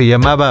disco se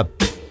llamaba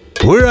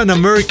We're an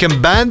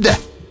American Band.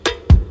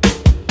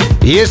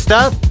 Y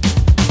esta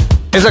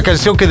es la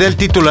canción que da el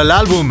título al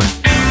álbum.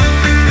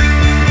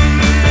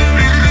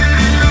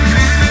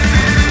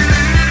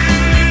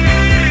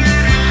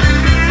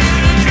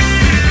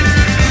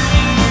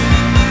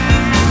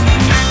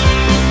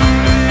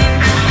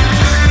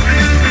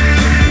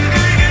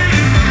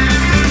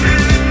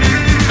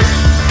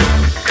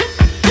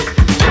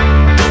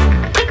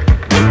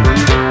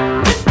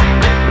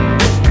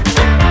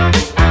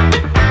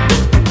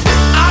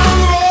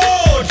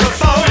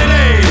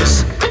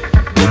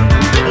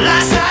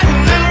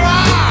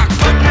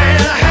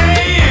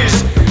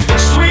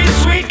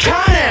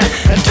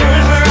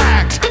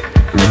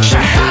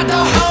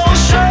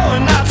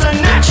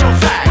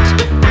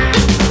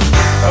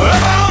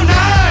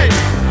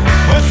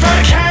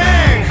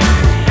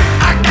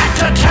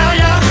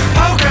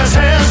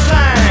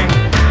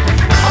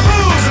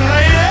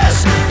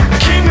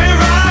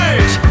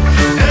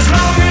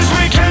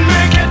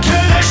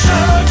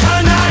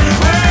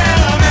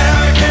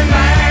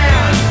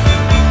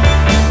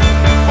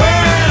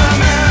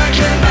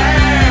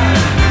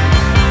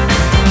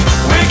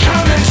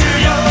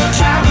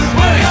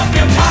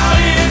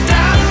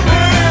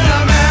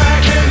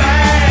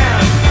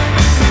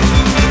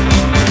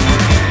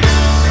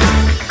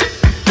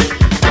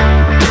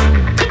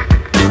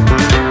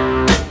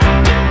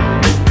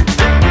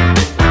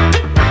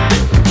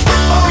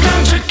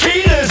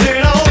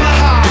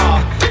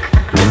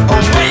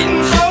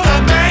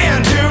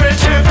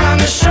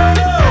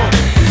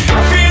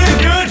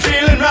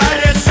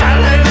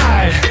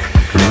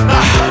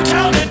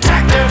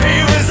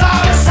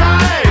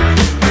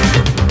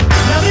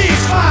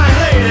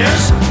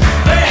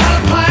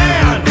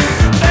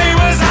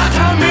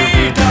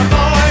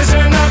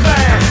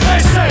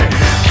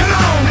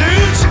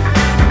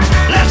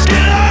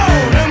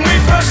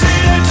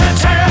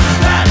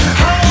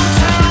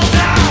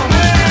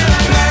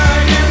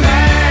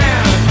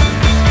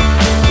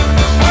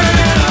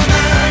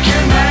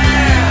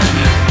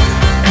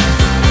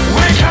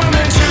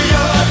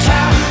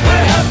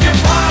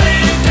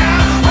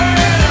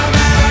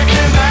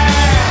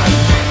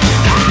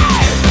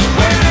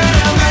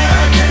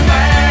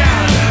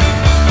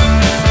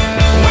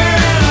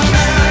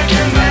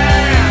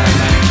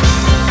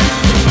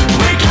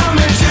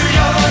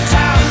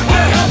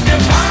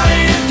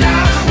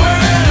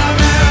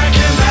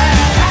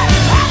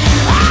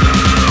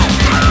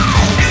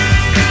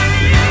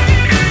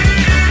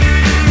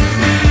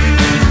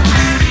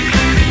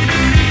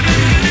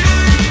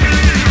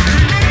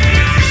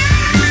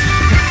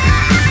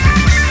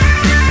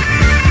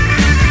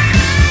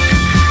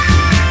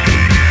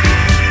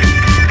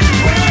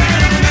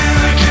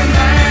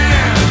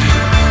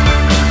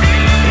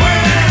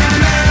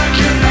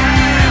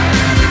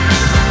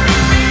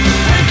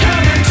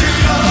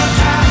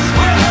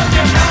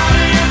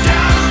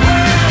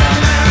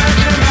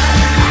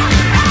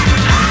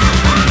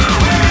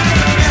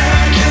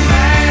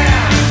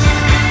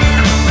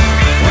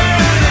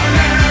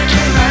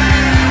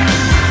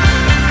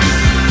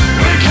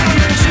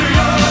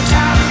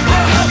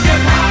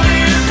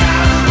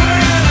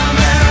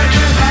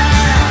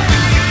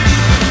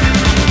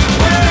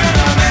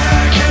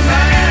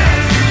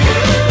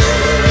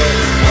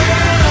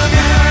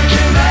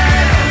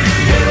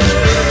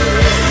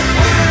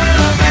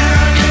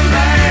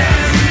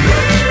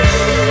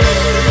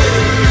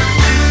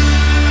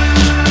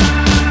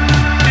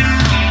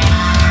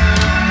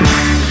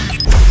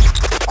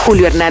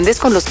 Julio Hernández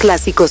con los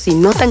clásicos y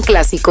no tan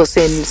clásicos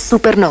en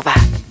Supernova.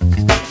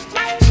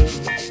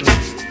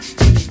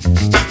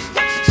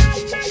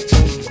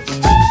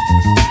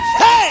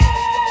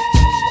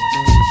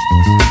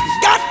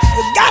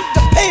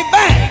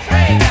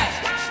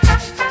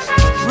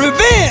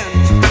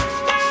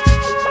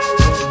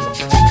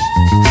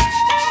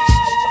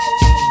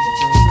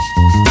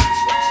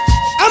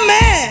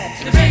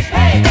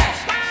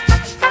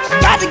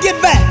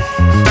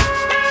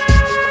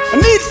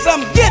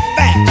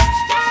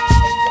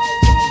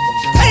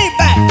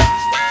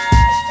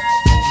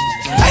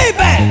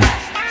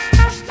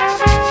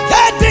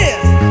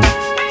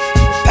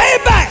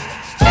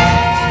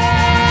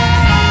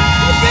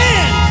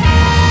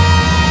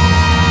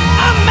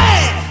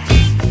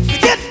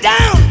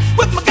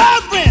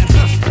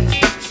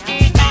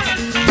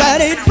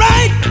 That ain't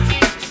right.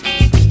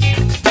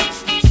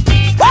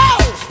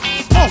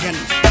 Whoa!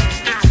 Morgan.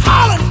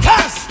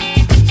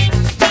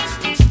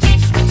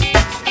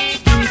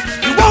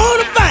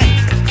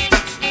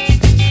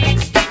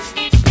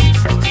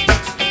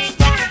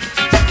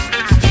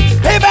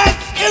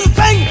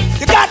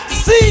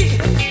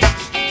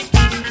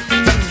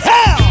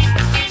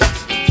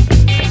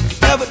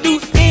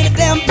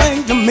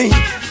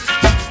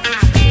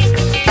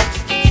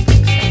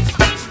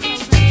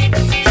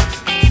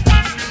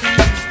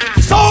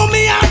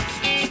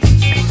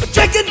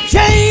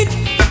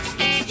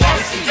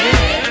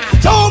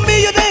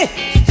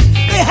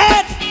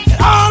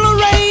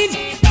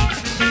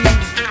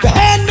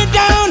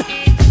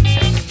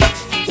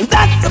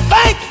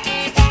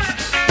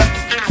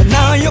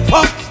 you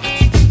pump.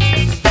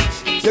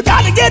 You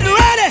got to get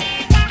ready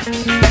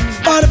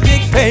for the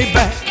big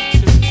payback.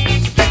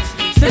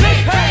 The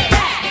big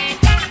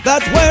payback.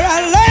 That's where I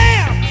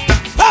land.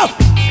 Oh,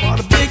 for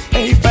the big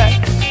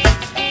payback.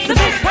 The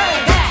big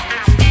payback.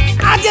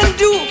 I can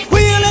do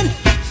wheeling.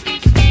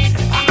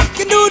 I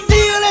can do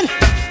dealing.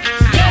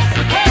 Yes,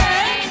 you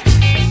can.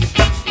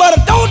 But I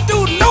don't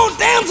do no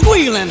damn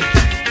squealing.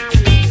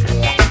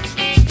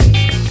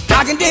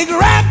 I can dig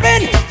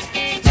rapping.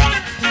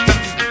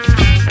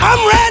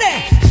 I'm ready.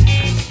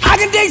 I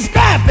can dig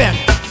scrapping.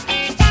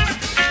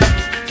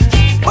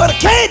 But I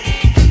can't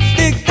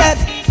dig that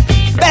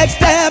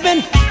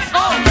backstabbing.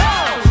 Oh no.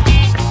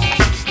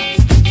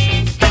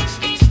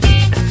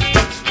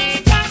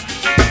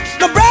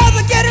 The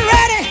brother, get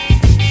ready.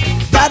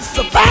 That's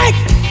the fact.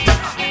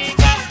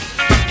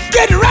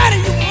 Get ready,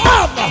 you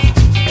mother,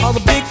 for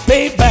the big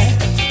payback.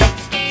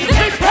 The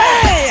big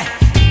payback.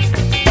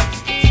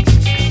 Hey,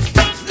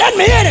 let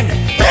me hit him.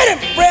 Hit him,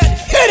 Fred.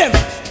 Hit him.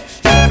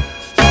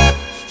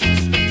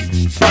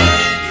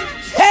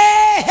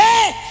 Hey,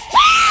 hey,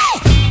 hey!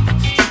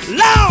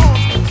 Loud.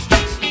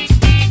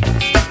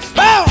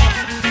 Bow.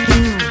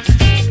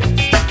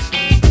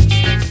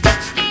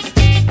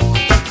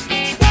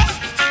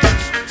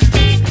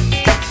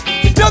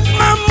 You took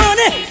my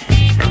money.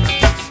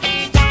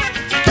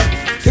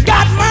 You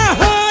got my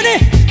honey.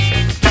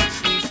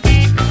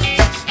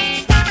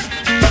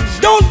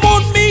 Don't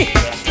want me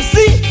to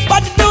see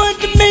what you're doing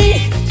to me.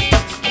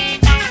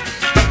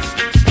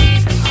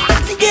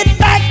 I can get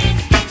back.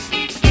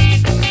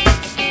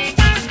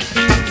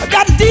 I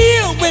gotta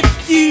deal with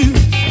you.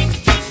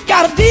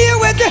 Gotta deal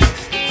with you.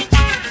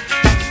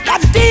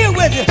 Gotta deal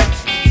with you.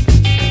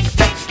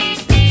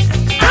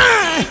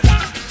 I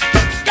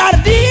gotta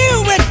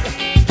deal with you.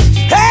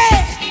 Hey,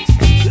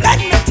 let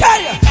me tell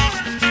you.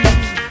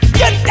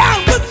 Get down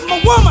with my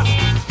woman.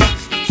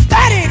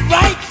 That ain't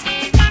right.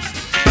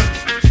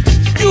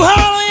 You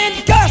holler and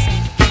cuss.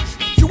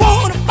 You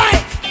wanna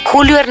fight.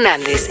 Julio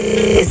Hernández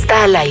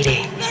está al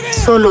aire,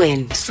 solo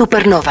en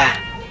Supernova.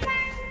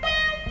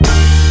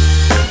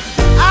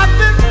 I've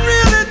been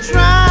really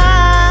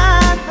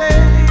trying,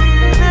 baby,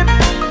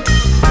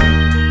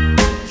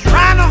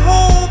 trying to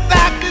hold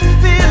back this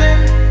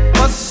feeling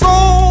for so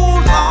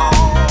long.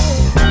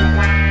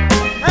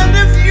 And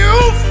if you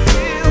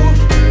feel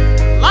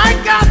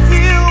like I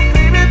feel,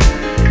 baby,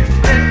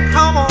 then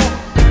come on.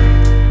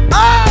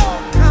 Oh,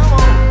 come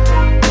on.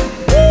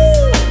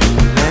 Woo.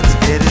 Let's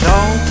get it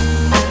on.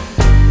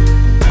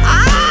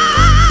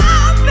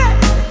 Ah,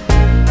 baby.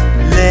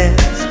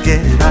 Let's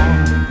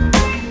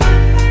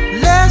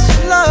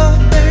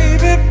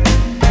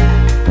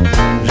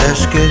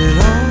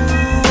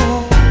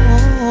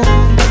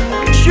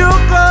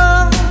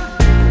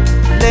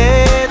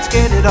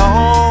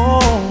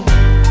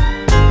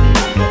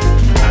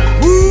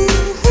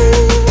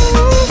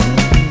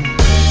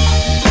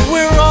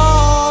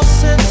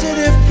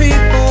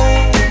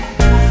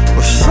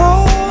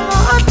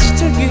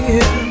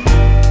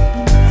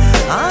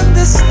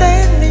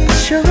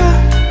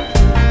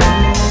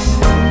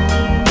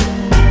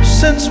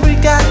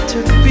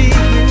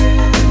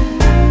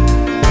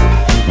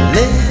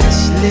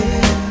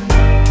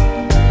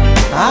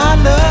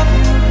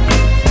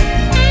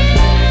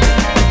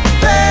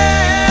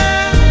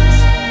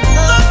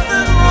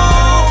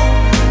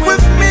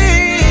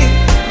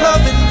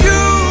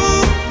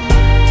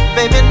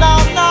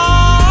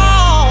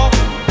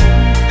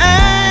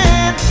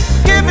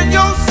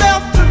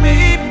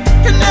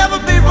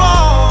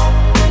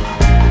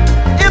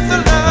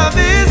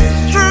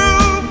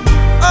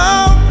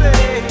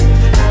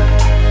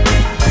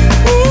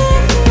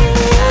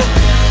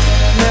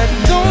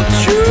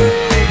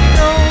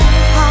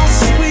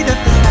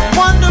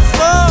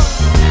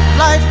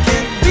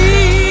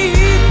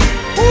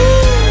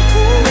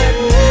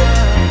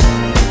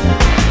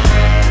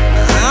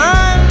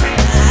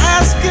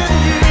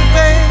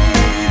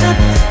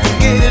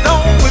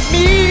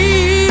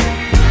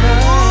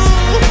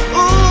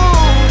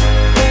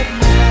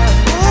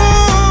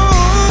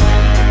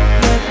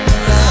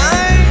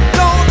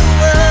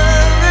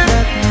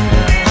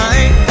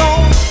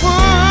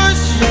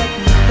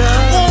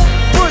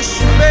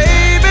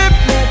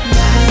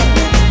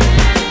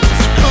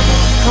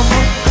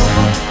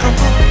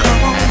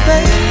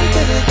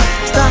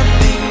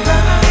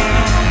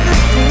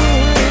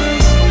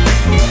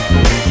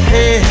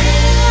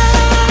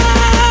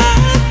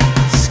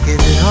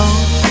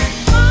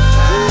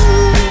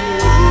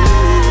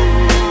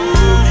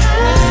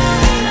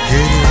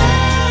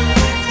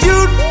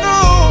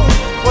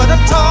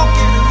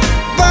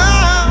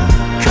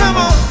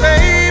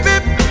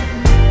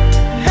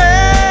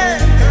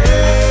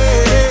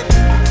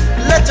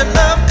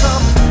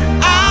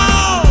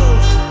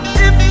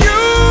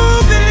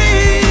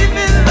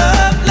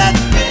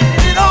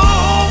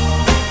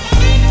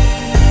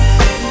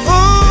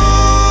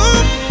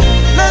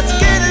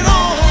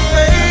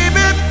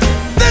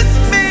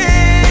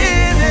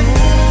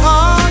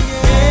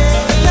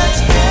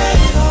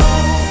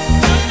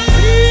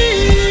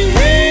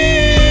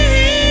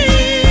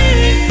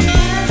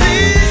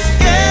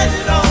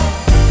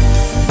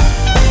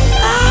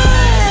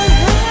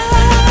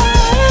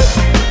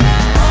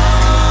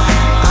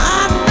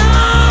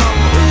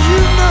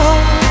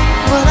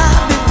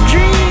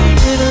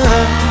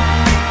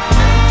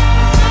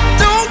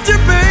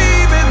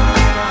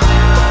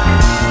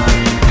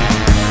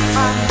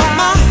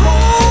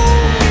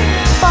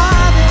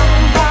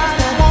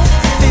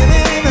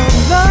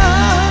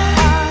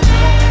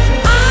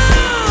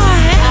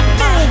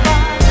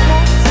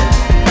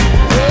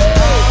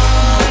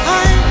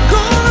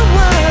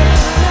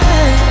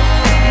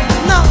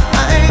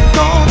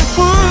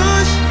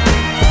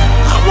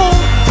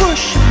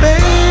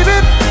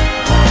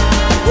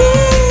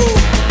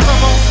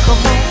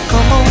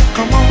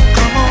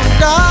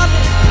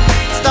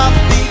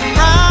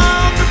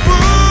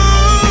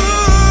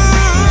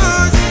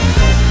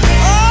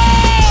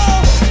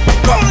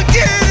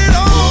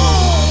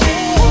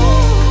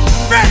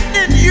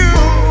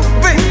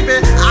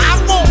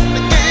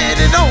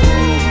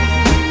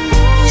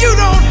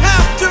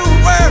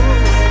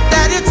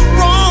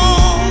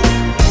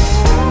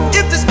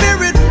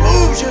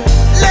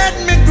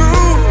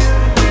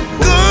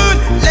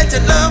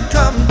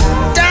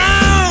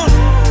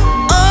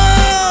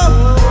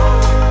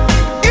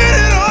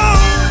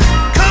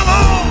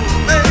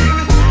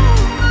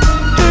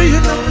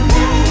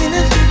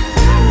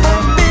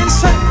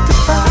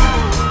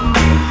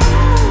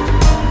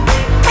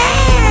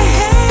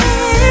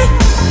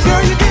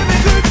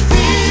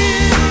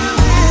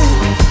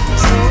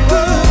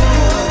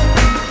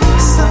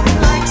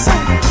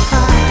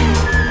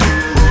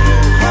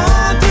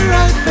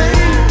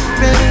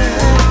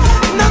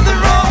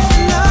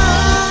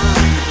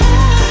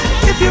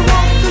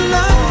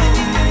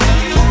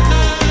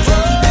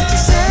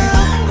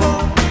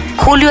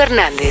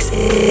Hernández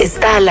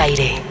está al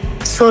aire,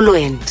 solo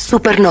en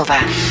Supernova.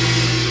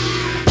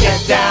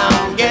 Get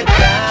down, get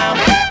down,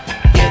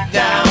 get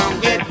down,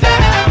 get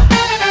down,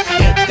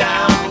 get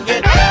down,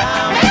 get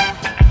down,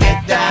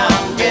 get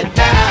down, get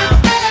down,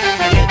 get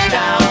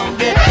down,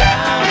 get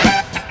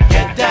down,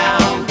 get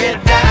down,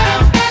 get down,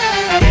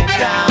 get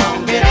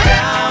down, get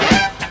down,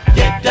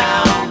 get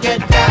down, get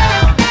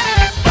down.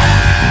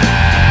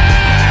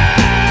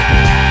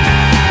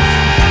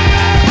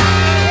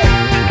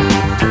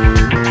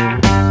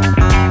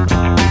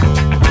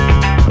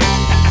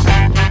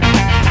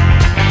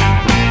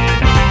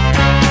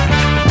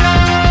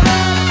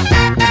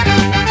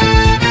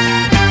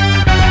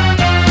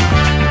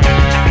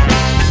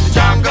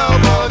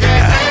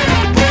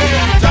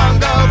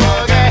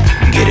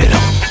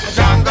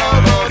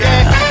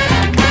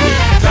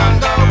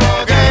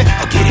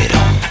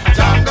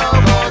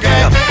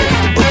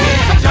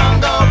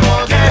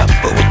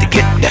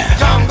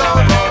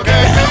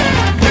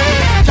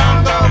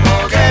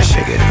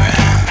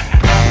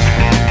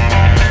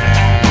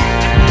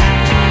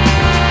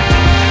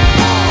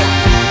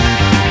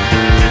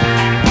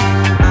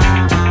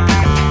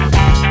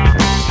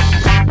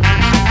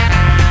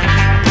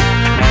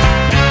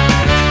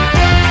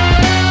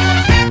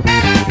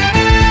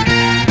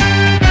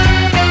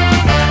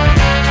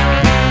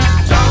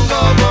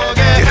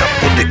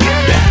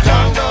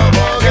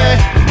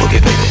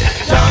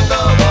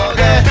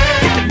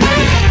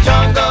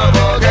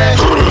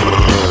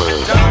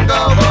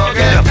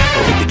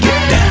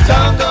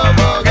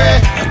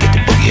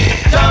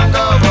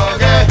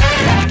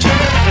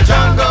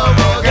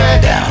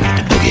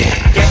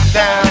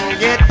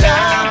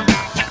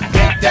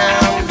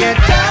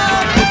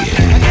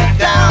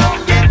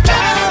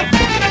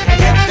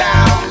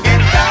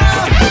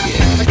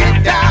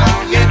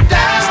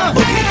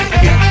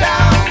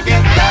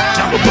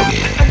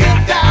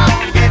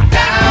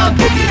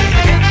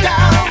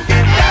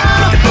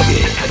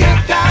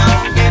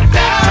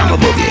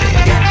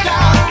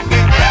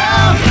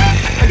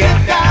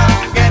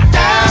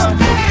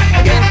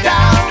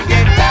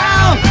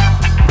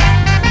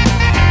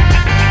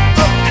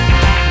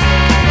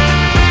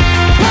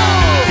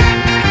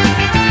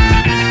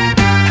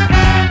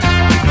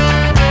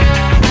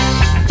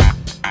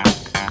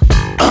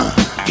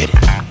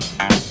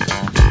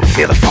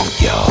 Feel the funk,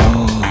 y'all.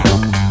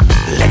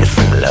 Let it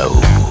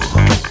flow.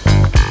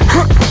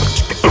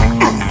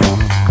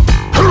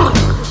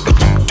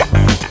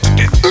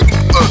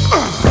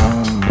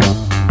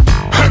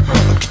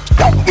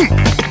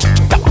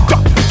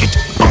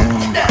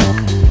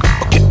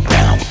 Get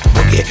down,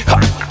 boogie.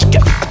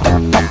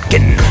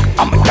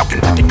 I'm talking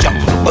about the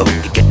jungle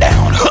boogie. Get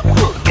down,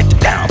 get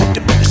down with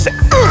the boogie. Say,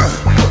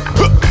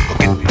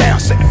 get down,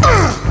 say,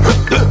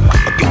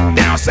 get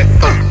down, say,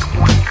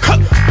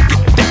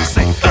 get down,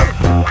 say,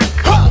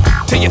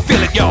 till you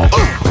feel it, y'all.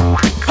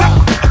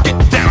 Get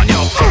down,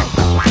 y'all.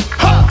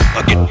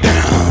 Get down.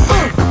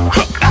 Get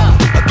up,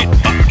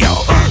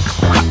 y'all.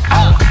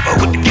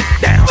 With the get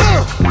down.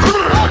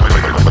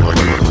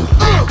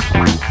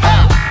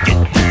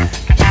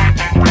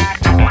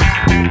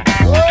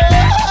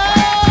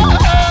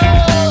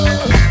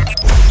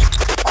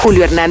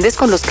 Julio Hernández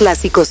con los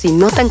clásicos y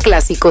no tan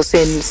clásicos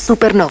en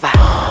Supernova.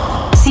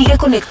 Sigue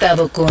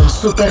conectado con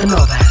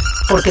Supernova,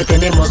 porque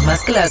tenemos más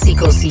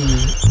clásicos y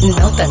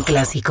no tan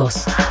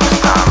clásicos.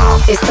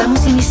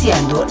 Estamos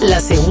iniciando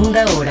la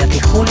segunda hora de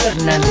Julio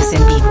Hernández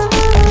en vivo.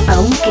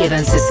 Aún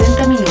quedan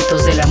 60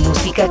 minutos de la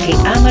música que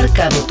ha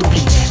marcado tu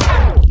vida.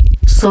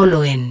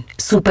 Solo en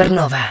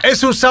Supernova.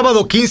 Es un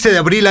sábado 15 de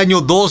abril, año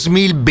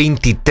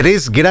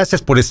 2023.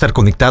 Gracias por estar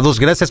conectados,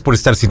 gracias por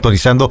estar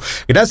sintonizando,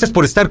 gracias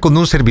por estar con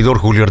un servidor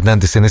Julio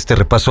Hernández en este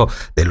repaso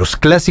de los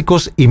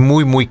clásicos y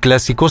muy, muy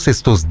clásicos,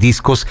 estos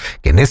discos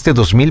que en este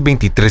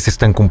 2023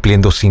 están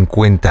cumpliendo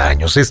 50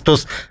 años.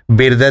 Estos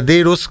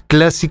verdaderos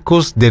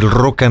clásicos del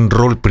rock and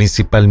roll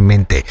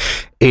principalmente.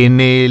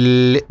 En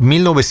el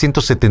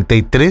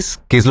 1973,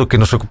 que es lo que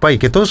nos ocupa y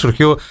que todo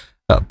surgió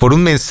por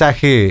un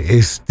mensaje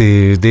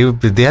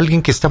de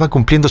alguien que estaba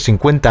cumpliendo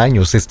 50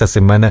 años esta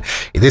semana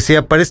y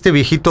decía, para este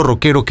viejito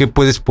rockero, ¿qué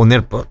puedes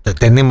poner?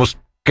 Tenemos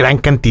gran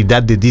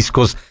cantidad de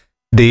discos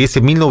de ese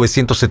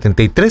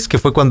 1973, que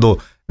fue cuando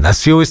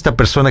nació esta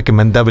persona que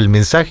mandaba el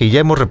mensaje, y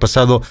ya hemos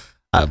repasado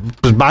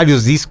pues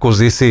varios discos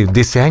de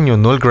ese año,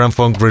 ¿no? El Grand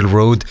Funk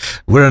Railroad,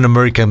 We're an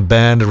American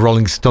Band,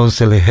 Rolling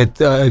Stones, el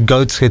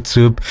God's Head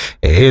Soup,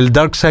 el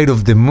Dark Side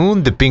of the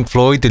Moon de Pink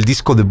Floyd, el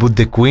disco debut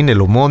de Queen, el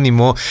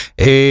homónimo,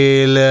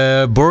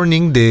 el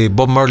Burning de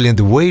Bob Marley and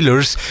the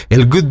Wailers,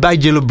 el Goodbye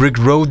Yellow Brick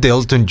Road de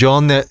Elton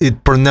John, It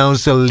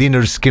Pronounced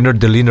Lynyrd Skynyrd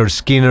de Lynyrd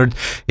Skynyrd.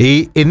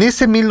 Y en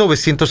ese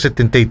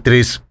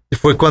 1973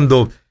 fue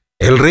cuando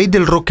el rey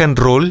del rock and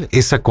roll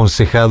es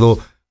aconsejado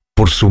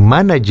por su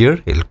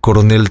manager, el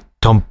coronel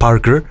Tom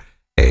Parker,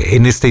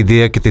 en esta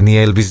idea que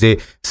tenía Elvis de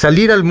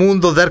salir al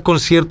mundo, dar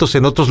conciertos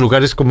en otros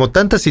lugares como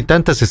tantas y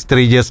tantas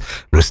estrellas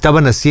lo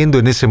estaban haciendo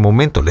en ese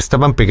momento, le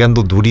estaban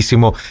pegando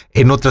durísimo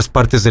en otras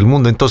partes del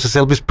mundo. Entonces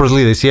Elvis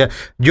Presley decía,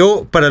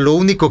 yo para lo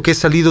único que he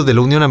salido de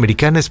la Unión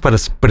Americana es para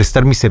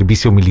prestar mi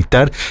servicio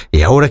militar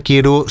y ahora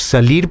quiero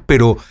salir,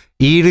 pero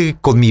ir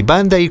con mi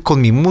banda, ir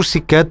con mi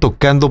música,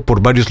 tocando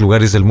por varios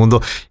lugares del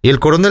mundo. Y el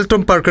coronel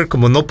Tom Parker,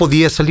 como no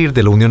podía salir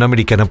de la Unión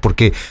Americana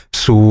porque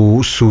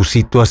su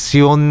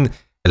situación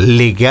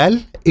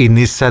legal en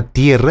esa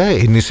tierra,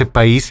 en ese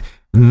país,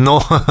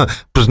 no,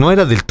 pues no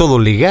era del todo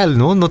legal,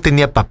 ¿no? No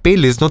tenía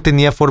papeles, no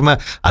tenía forma,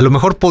 a lo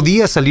mejor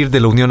podía salir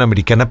de la Unión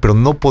Americana, pero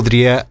no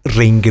podría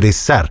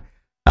reingresar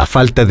a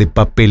falta de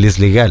papeles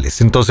legales.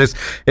 Entonces,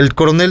 el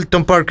coronel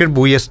Tom Parker,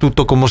 muy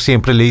astuto como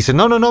siempre, le dice,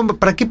 no,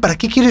 ¿para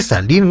qué quieres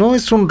salir? No,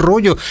 es un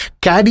rollo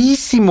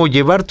carísimo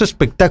llevar tu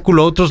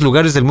espectáculo a otros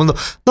lugares del mundo.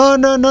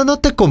 No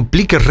te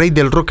compliques, rey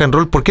del rock and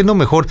roll, ¿por qué no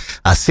mejor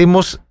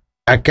hacemos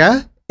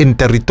acá, en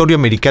territorio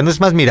americano? Es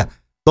más, mira,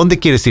 ¿dónde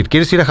quieres ir?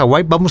 ¿Quieres ir a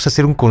Hawái? Vamos a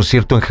hacer un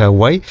concierto en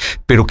Hawái,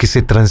 pero que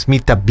se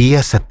transmita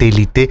vía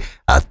satélite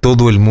a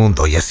todo el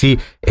mundo. Y así,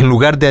 en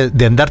lugar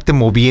de andarte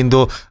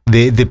moviendo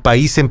de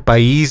país en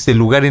país, de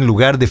lugar en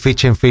lugar, de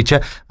fecha en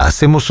fecha,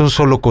 hacemos un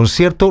solo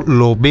concierto,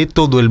 lo ve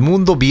todo el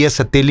mundo vía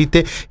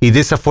satélite y de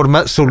esa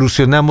forma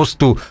solucionamos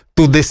tu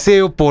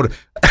deseo por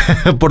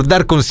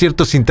dar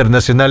conciertos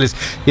internacionales.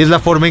 Y es la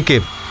forma en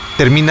que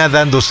termina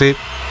dándose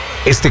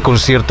este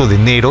concierto de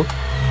enero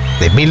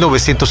de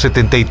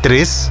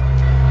 1973,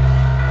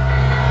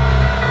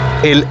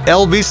 el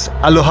Elvis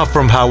Aloha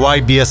from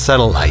Hawaii vía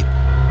satellite.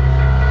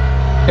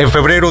 En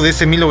febrero de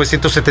ese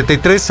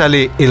 1973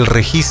 sale el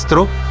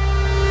registro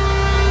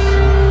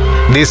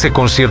de ese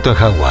concierto en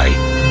Hawái.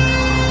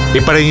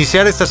 Y para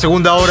iniciar esta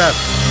segunda hora,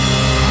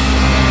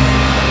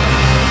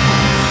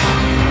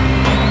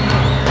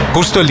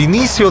 justo el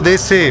inicio de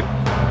ese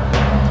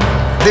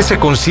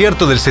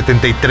concierto del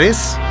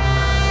 73,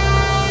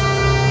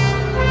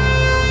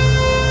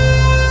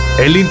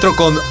 el intro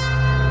con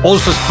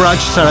Also Sprach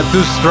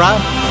Zarathustra,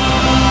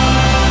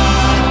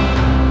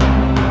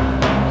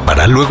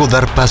 para luego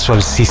dar paso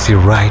al CC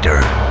Rider.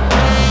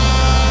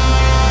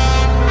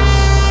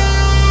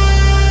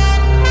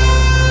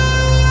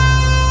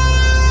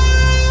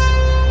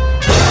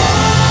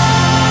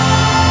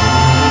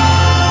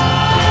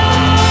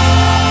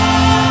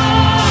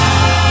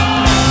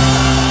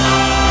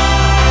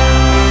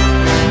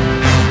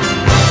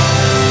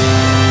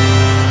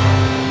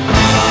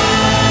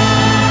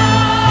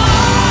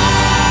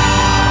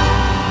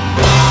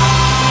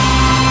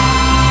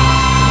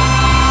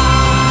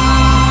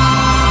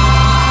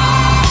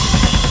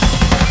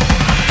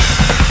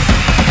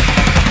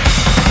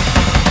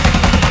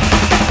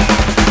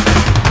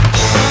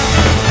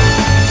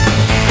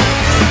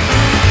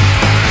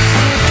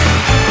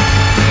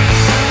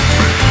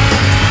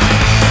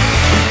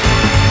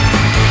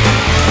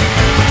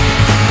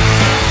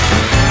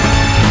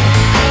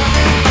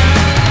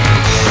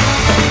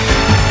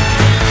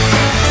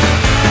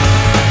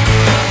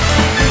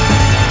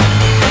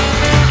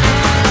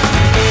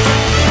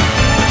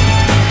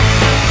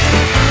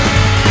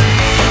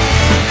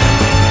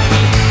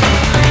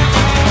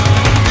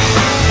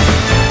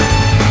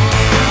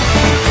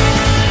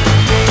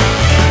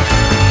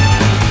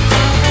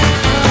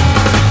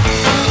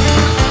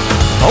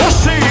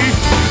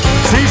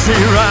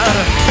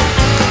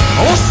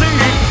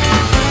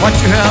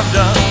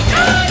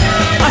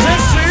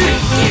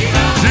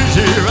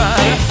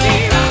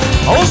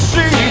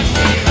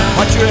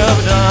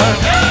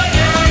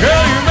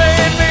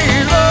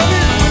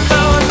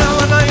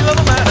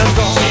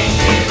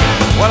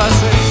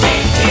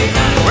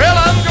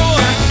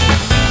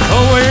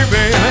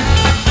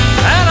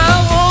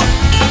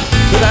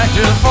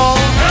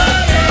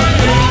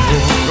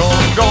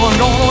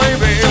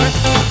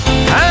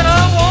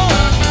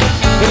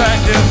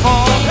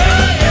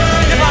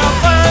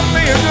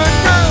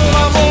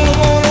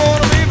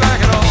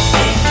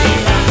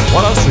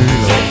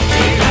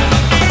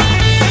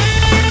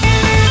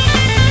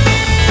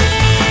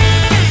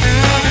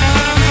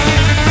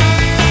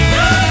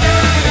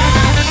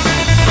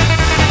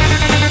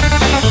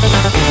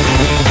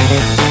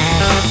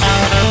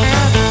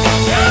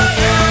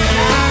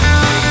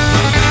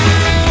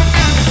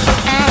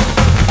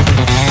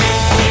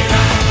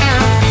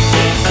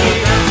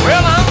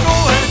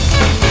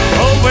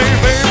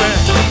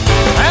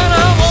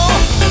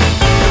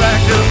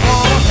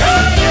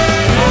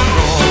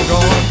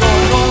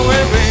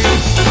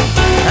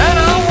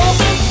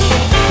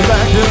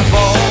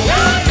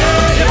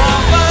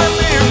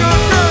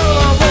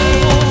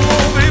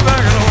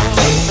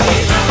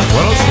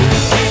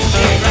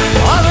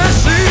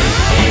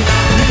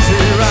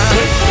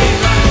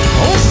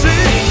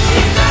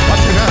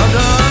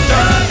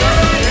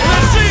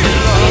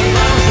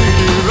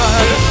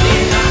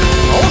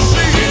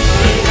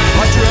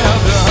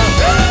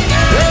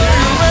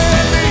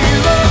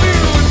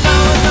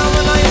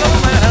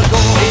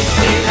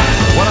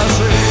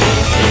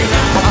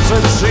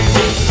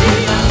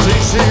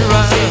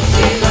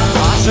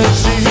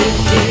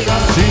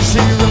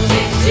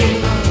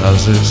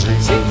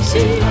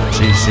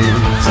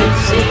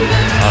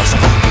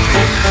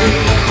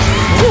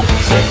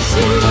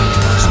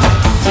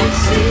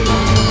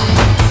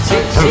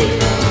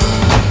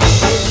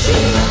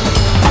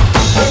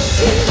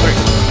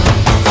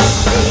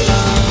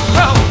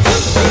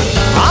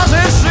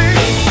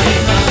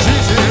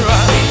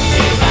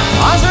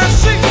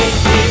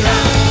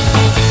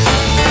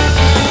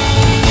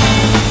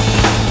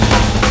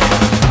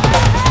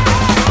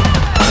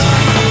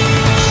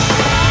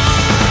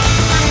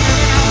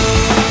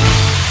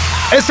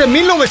 Ese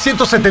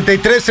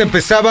 1973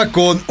 empezaba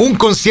con un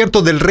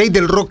concierto del rey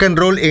del rock and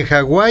roll en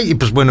Hawái y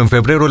pues bueno, en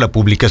febrero la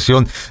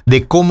publicación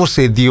de cómo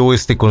se dio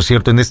este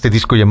concierto en este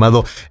disco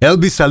llamado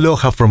Elvis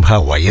Aloha from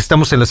Hawaii.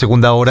 Estamos en la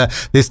segunda hora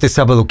de este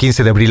sábado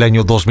 15 de abril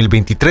año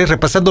 2023,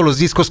 repasando los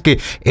discos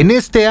que en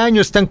este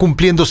año están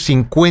cumpliendo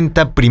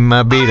 50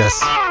 primaveras.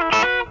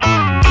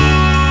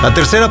 La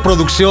tercera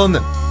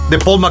producción de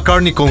Paul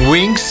McCartney con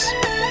Wings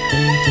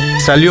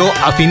salió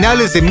a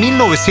finales de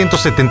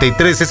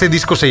 1973. Ese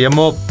disco se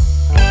llamó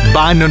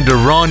Band on the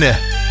Run.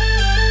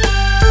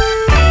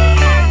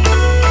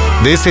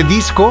 De ese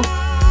disco,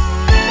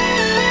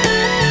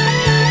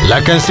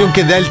 la canción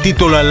que da el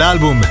título al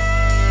álbum,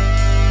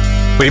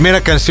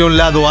 primera canción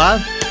lado A,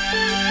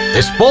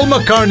 es Paul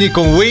McCartney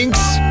con Wings,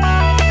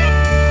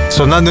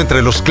 sonando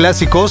entre los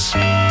clásicos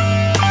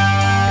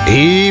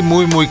y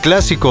muy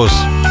clásicos.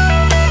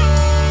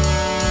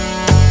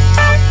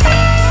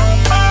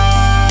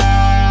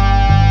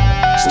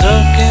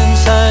 Stuck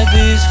inside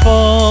these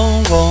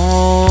four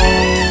walls,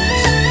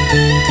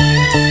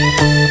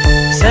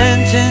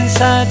 sent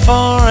inside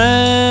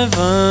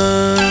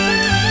forever,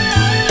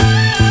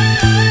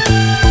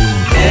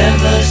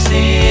 never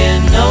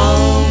seeing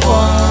no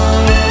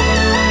one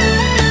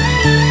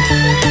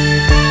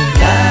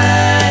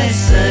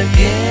nice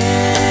again,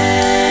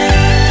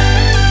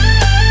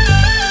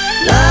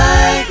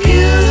 like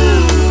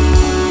you,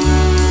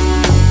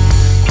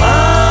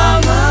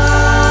 Mama.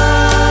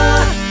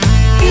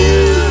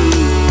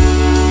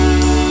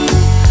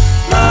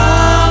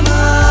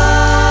 Mama,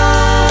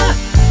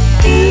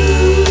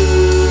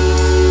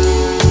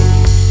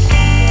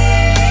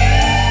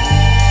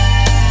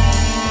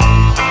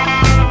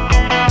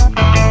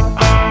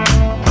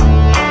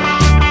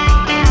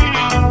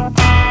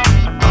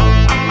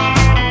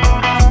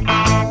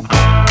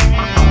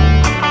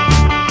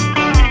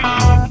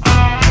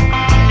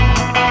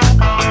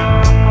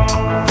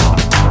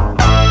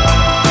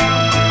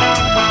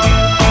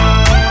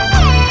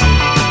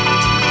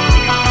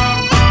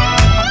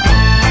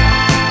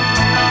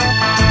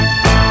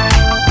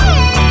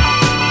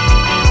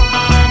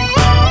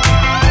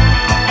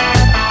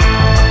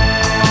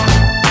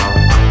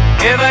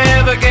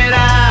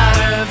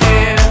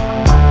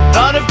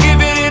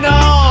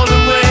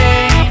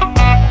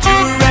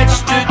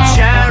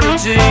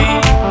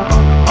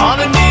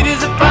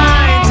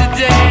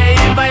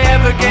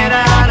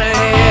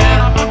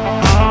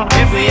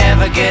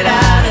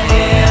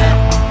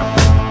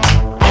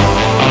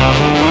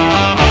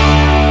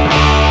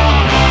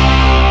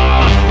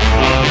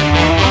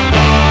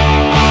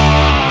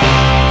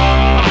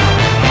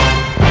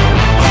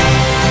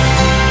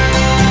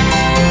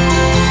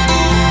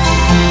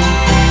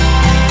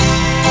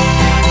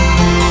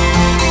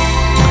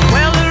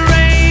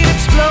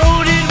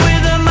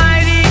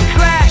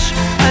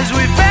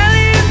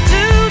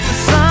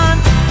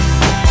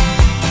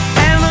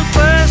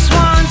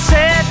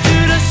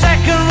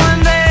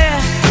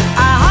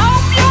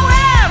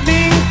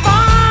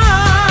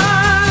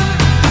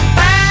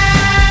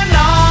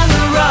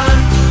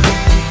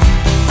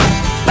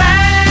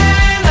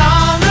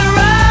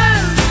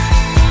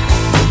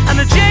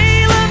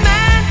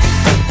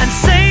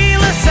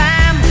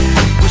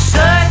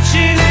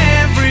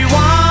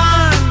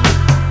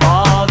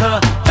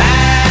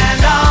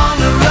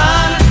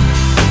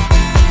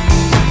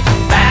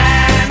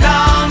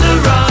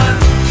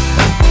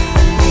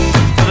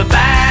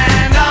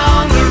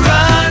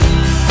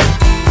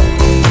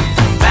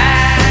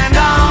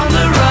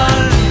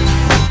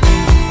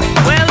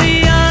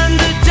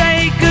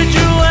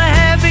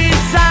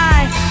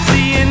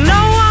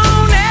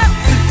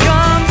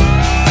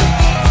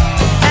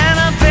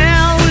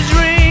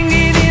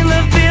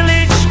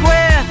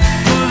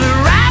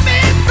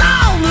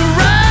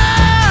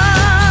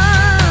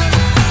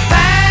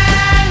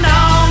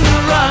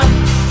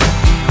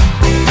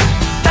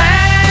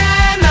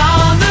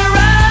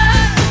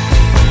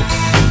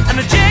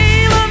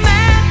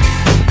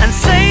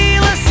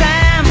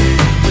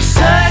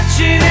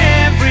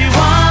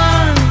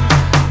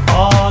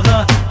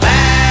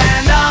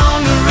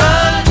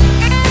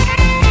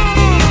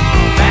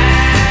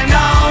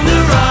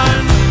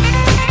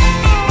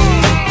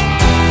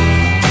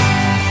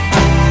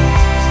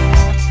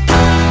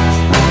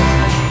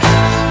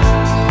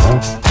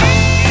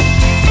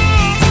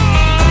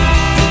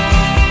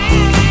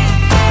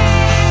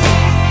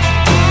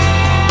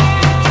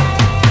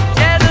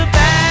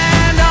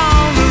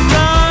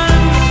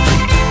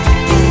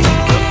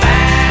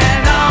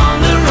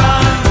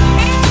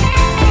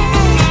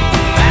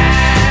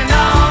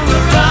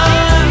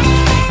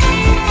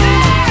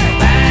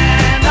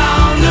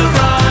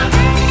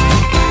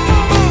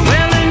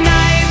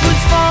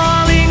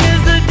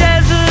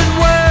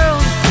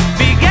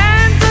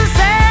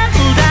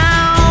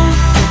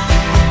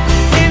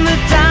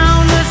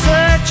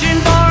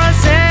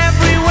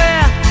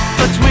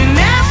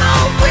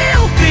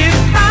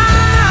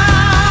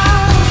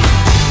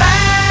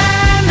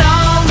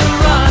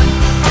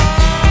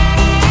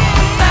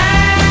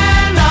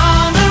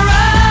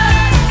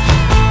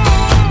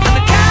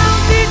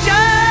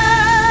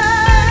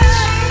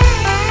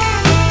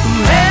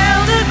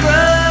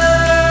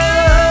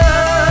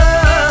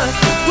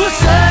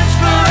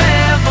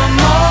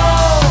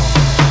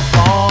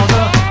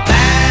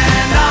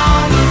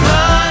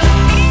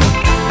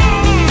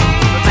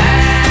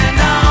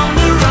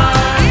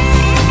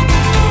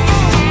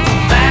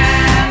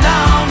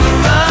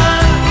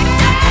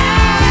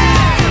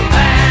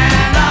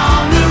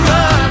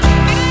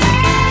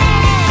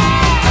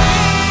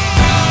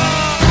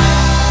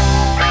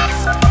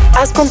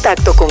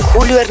 contacto con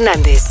Julio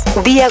Hernández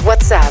vía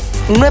WhatsApp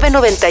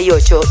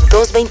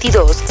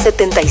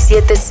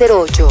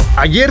 998-222-7708.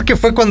 Ayer, que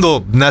fue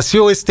cuando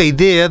nació esta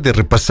idea de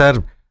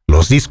repasar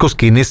los discos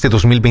que en este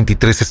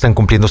 2023 están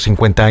cumpliendo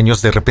 50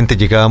 años, de repente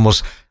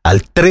llegábamos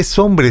al Tres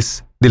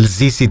Hombres del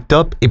ZZ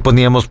Top y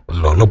poníamos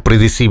lo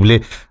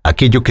predecible,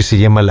 aquello que se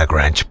llama la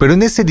grunge. Pero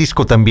en ese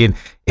disco también,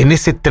 en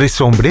ese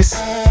Tres Hombres,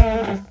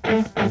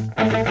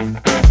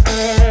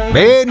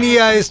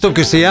 venía esto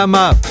que se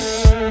llama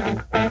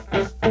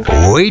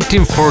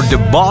Waiting for the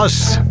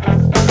Boss.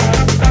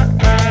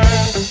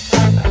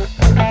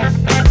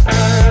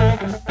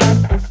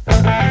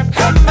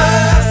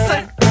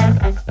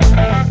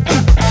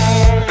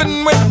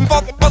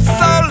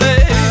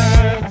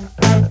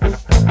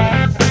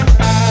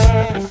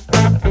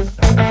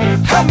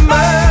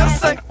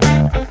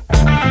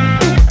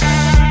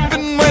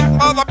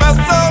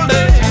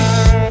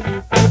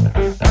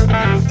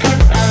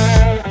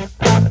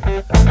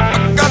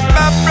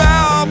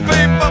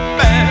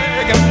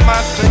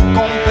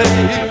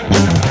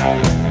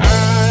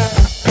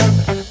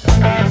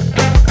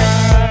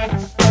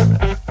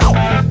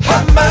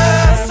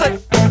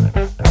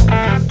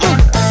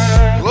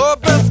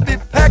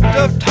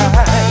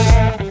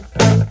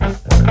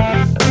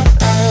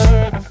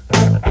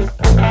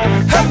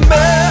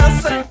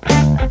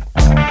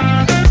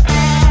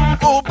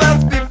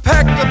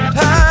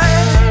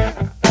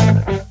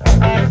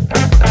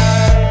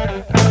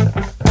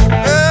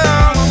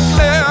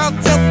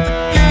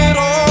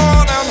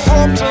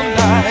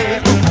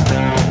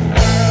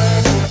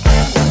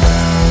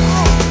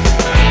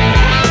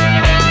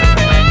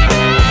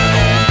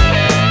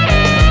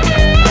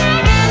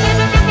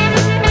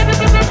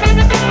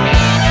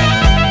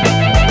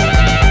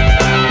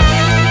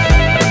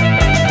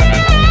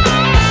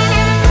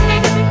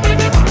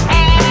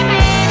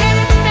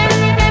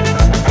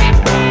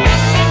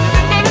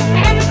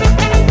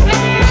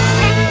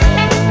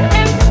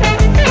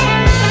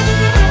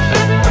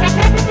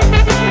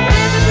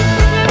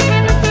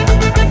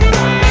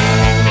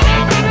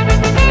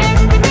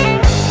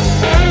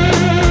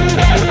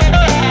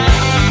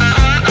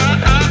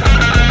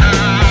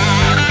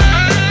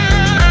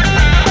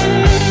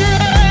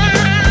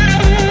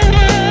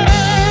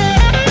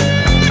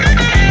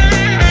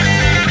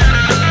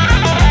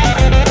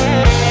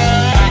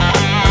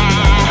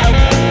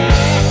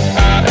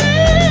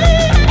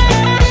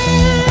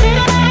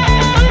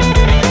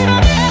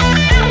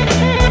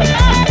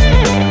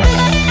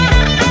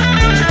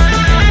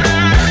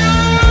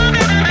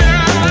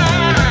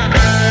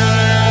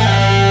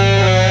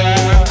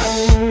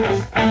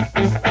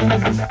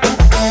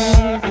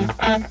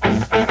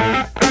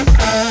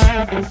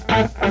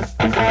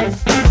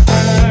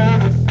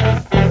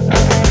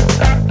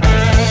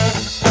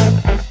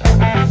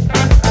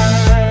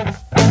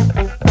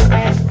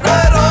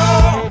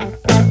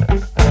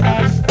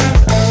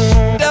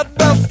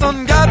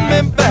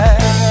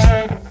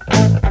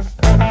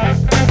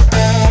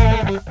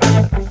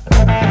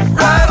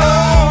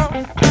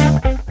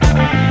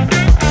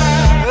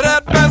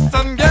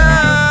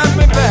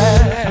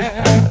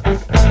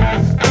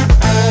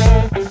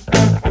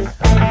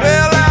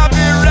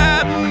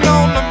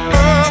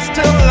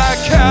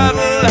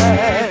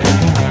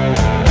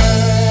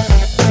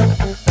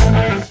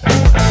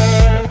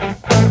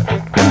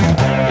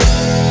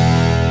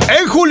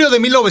 De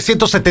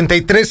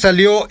 1973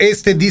 salió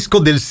este disco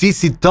del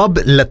ZZ Top,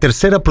 la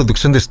tercera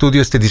producción de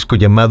estudio, este disco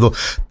llamado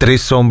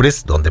Tres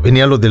Hombres, donde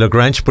venía lo de la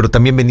grunge, pero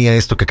también venía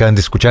esto que acaban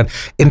de escuchar,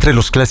 entre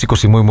los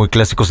clásicos y muy muy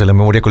clásicos de la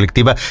memoria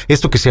colectiva,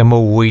 esto que se llamó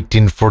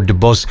Waiting for the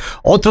Boss.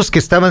 Otros que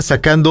estaban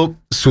sacando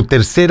su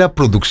tercera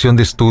producción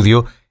de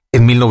estudio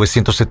en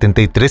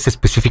 1973,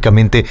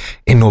 específicamente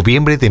en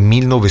noviembre de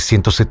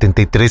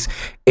 1973,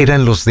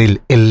 eran los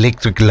del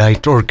Electric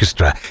Light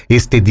Orchestra,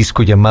 este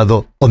disco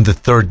llamado On the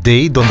Third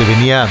Day, donde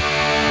venía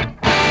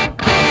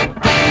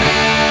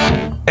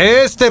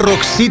este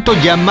rockcito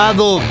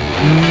llamado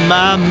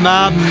Ma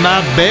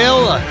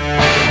Bell.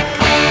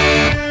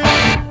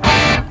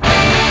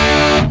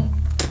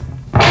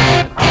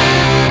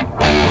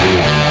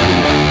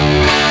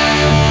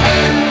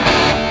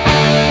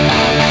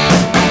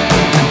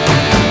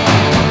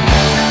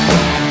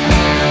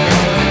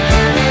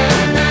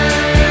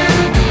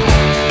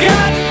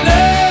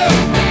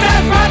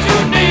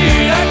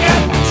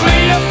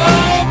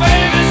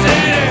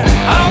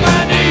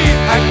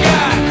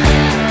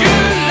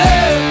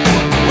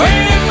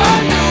 Waiting for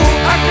you,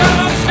 I got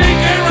a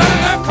sneaking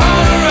round the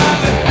corner of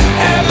it.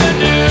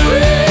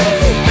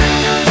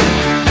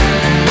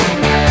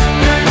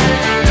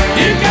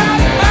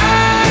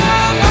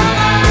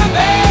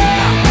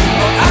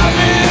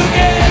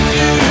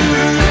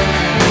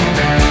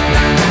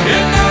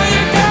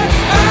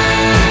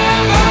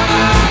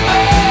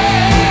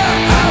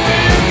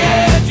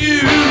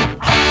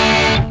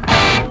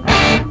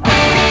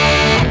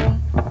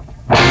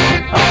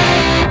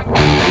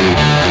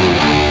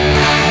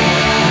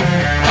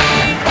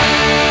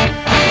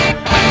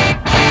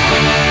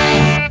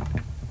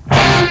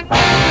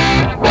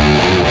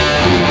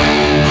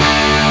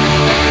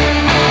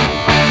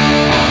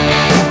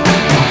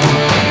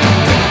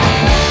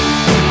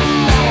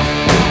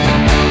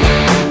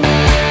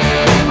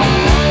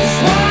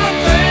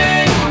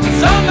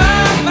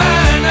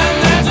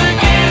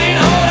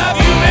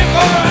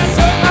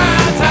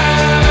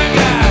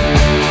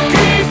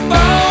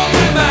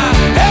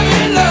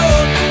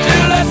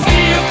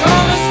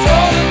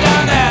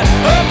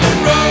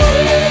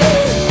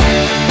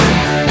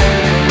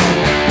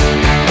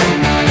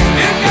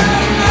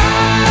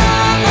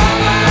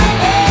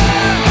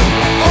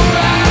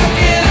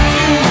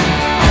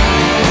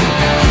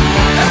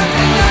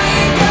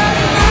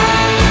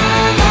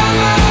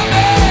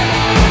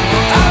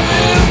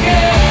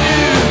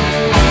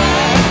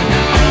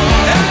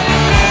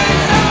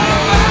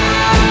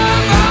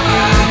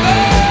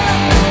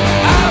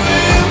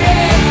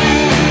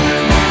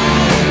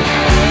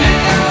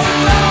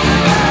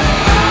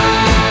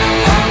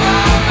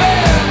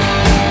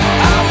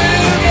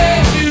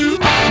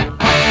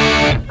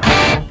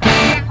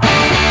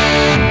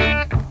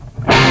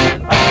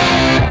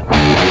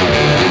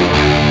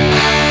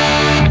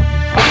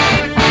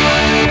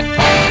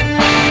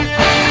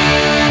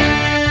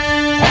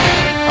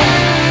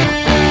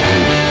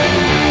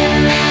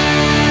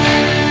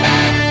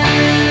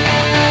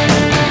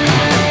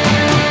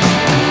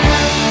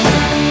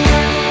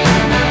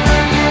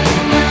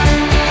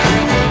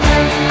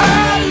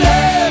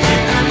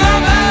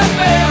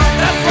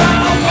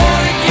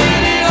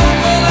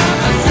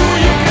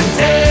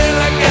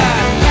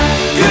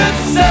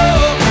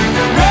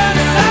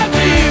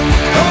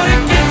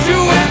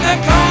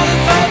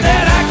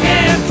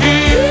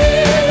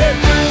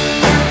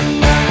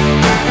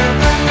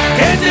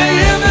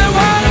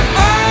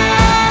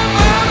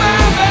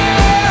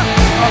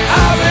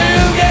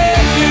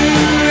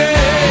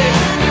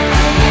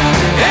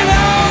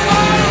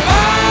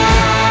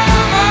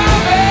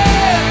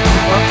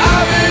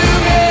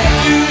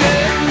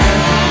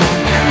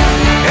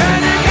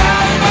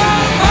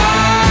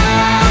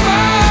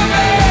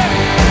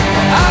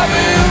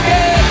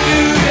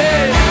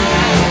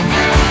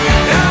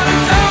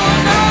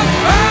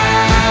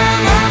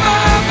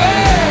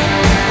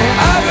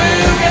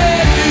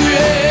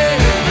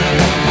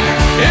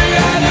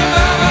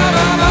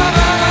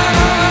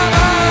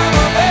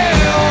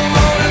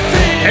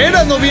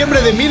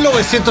 noviembre de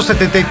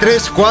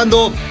 1973,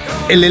 cuando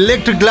el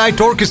Electric Light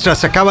Orchestra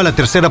sacaba la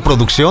tercera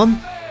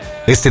producción,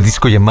 este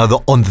disco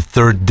llamado On the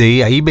Third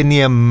Day. Ahí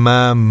venía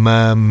Ma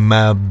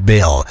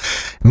Bell.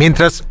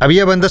 Mientras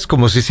había bandas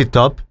como ZZ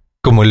Top,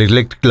 como el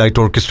Electric Light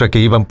Orchestra, que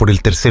iban por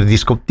el tercer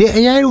disco.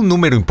 Ya era un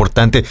número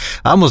importante.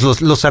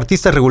 Vamos, los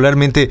artistas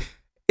regularmente,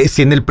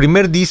 si en el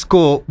primer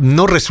disco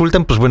no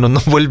resultan, pues bueno,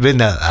 no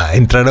vuelven a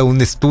entrar a un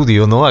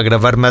estudio, ¿no? A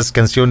grabar más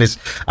canciones,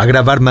 a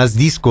grabar más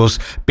discos.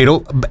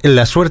 Pero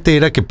la suerte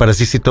era que para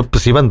ZZ Top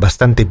pues iban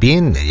bastante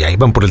bien. Ya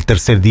iban por el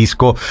tercer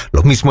disco.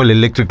 Lo mismo el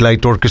Electric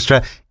Light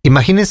Orchestra.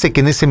 Imagínense que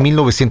en ese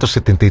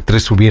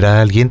 1973 hubiera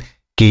alguien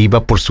que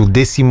iba por su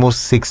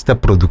 16ª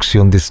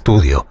producción de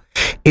estudio.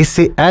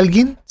 Ese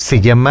alguien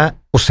se llama,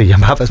 o se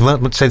llamaba,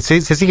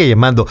 se sigue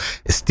llamando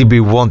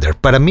Stevie Wonder.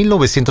 Para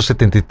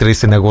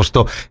 1973, en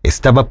agosto,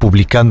 estaba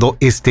publicando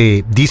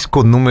este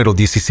disco número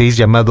 16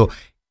 llamado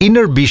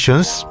Inner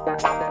Visions,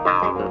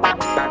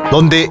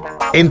 donde,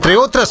 entre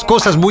otras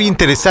cosas muy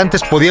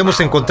interesantes, podíamos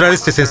encontrar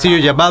este sencillo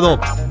llamado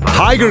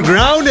Higher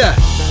Ground.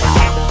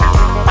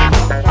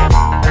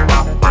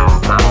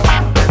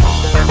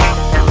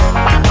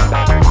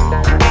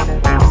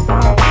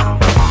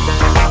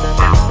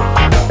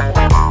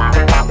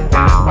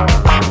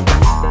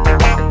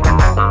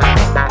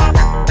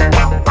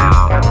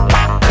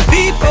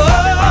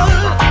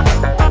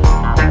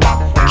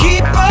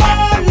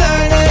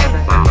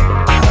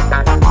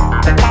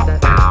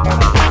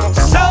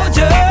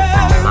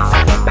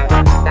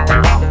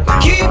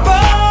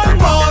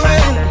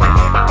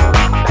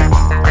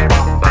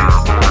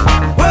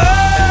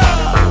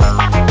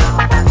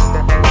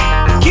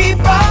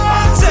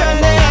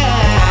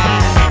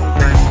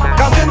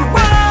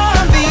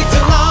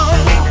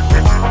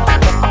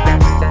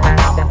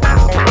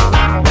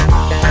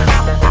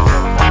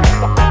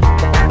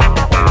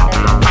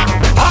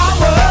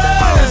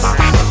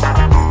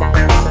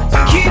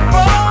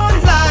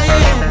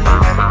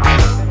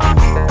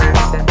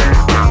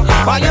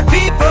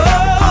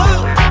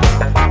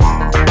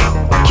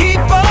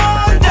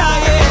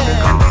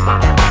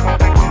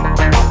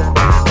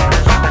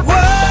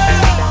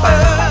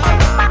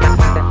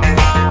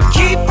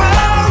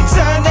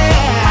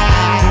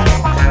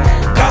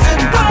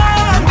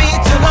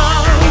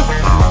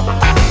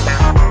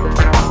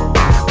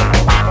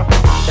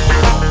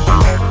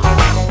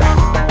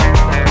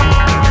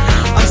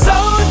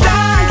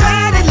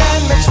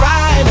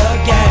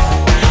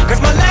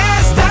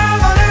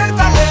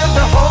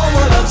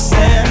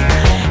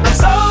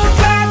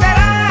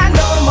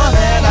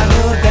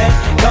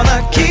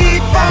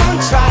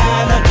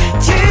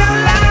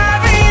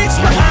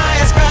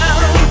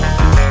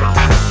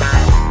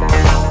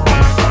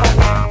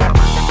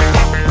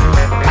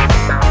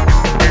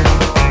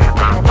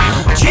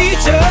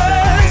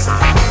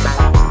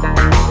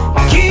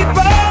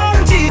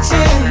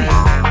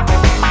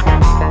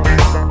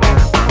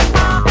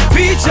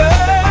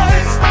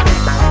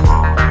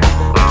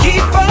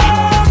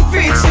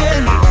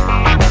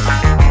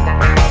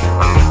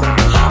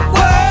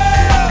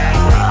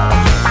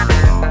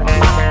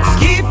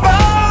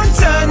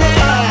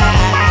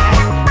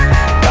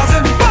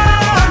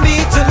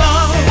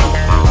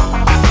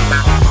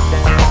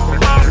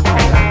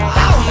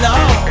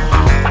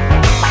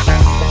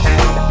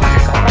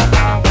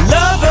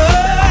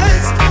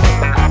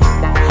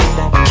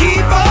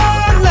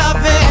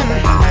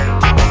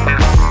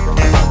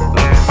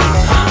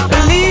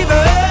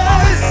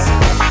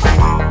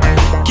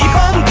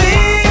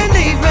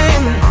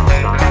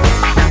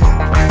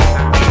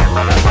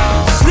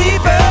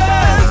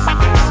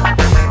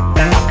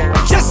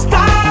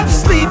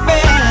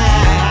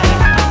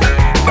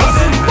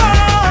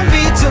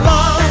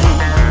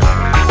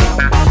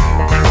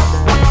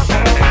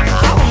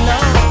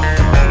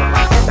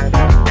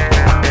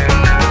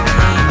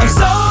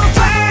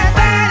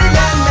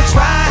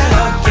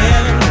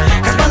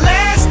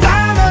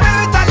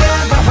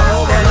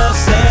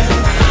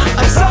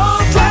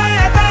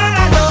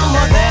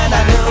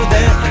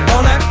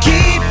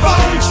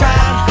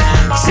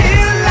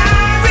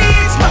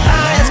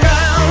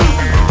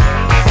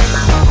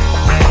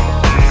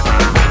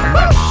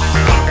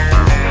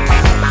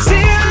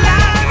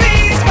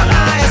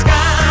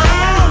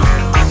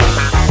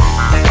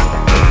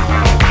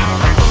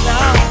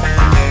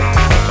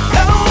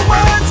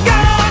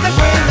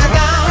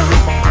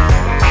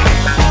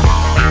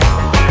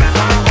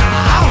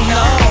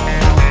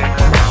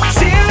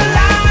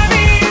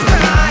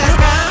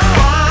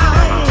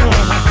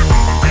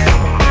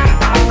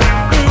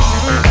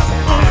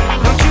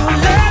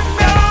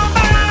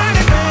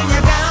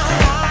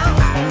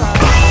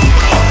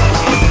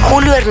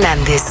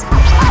 Hernández,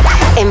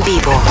 en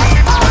vivo,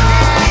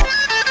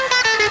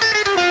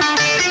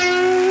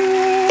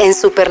 en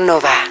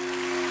Supernova.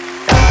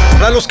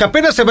 Para los que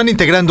apenas se van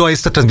integrando a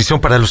esta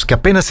transmisión, para los que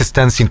apenas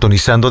están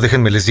sintonizando,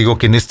 déjenme les digo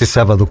que en este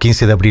sábado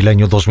 15 de abril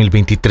año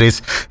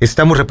 2023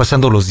 estamos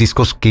repasando los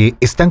discos que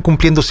están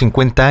cumpliendo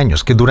 50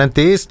 años, que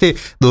durante este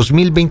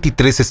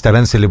 2023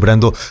 estarán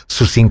celebrando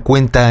sus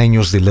 50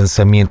 años de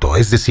lanzamiento,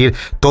 es decir,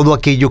 todo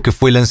aquello que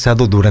fue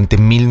lanzado durante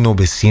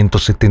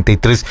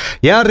 1973.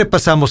 Ya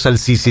repasamos al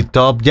ZZ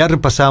Top, ya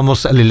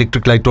repasamos al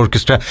Electric Light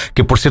Orchestra,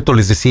 que por cierto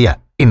les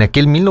decía, en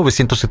aquel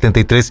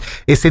 1973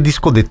 ese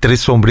disco de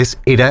 3 hombres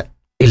era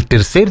el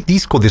tercer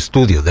disco de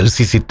estudio del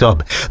ZZ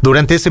Top.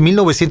 Durante ese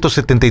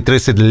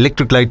 1973, el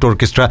Electric Light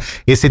Orchestra,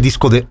 ese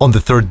disco de On the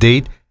Third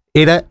Date,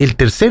 era el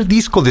tercer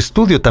disco de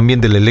estudio también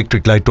del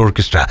Electric Light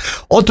Orchestra.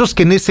 Otros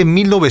que en ese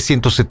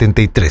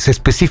 1973,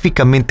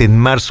 específicamente en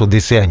marzo de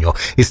ese año,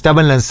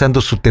 estaban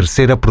lanzando su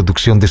tercera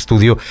producción de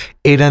estudio,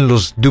 eran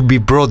los Doobie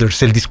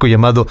Brothers, el disco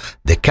llamado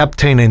The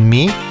Captain and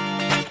Me,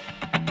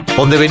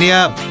 donde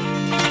venía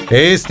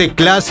este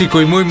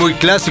clásico y muy muy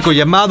clásico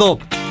llamado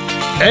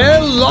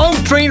El Long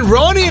Train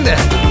Running.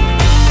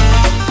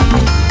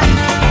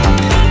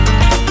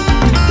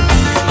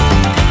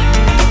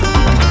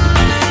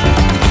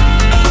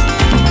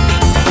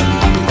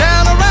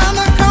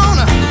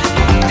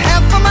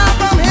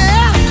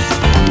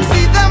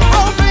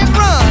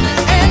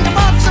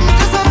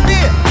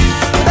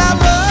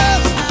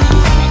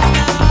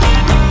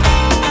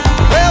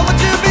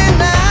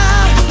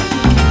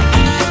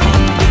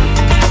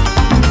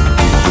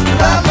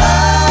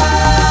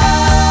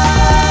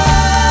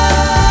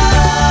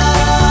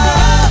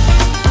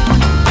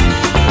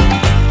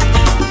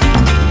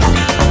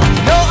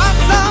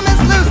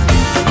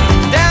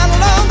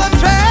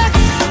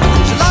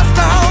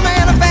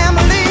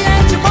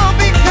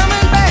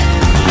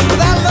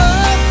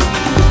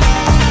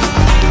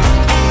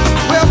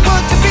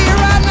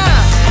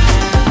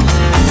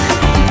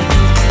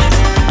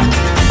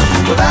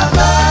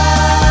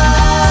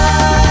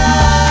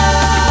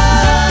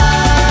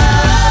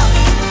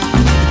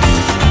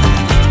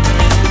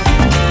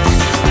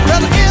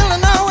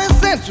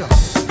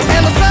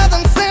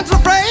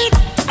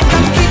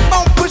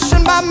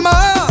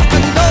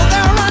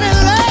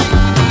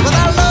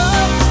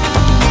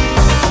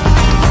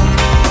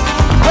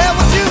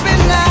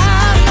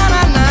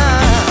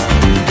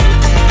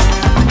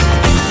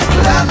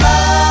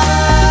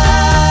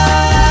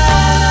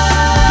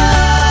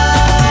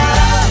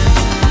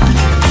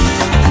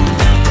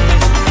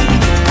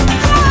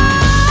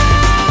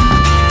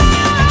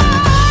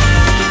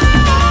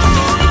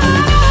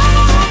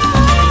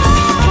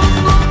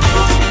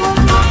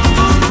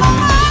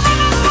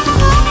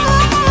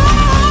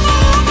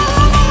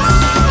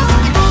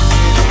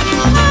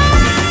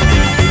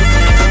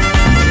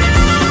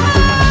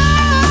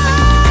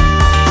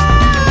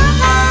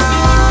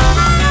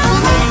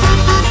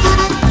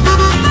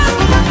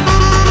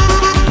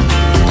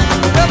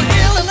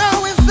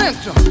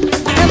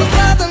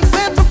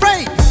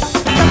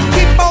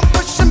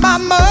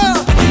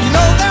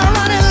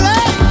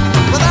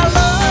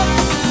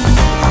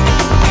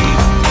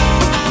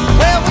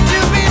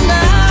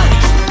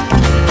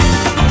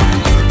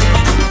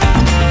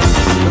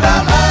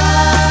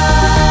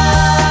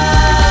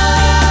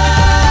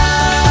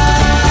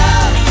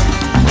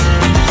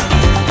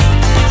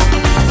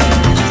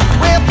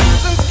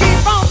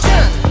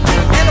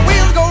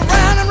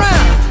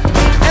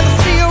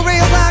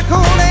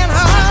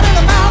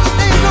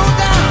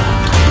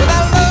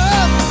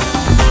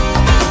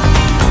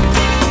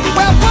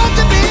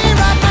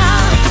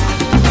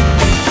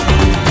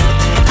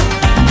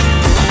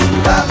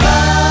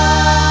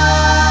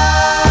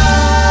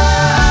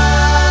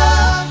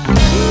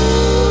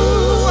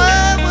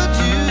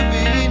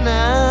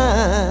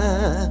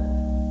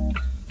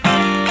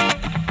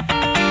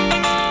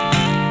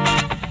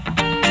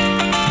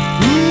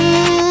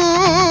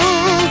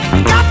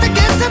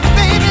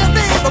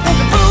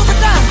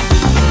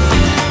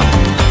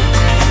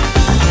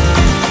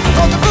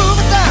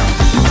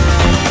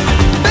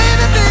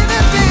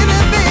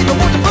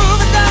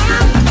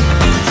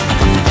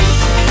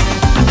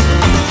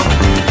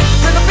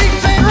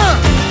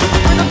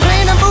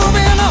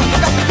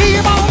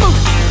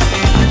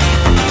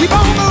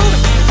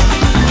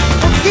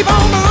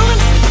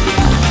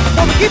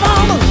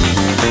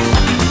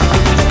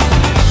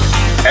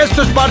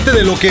 Esto es parte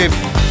de lo que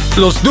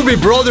los Doobie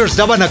Brothers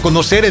daban a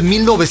conocer en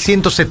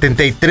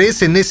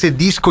 1973 en ese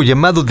disco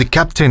llamado The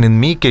Captain and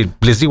Me, que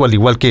les digo, al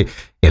igual que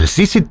el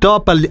ZZ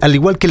Top, al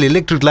igual que el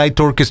Electric Light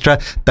Orchestra,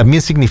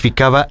 también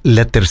significaba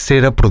la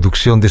tercera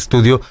producción de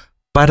estudio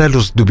para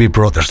los Doobie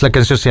Brothers. La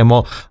canción se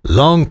llamó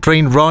Long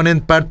Train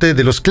Running, parte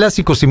de los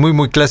clásicos y muy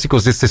muy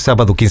clásicos de este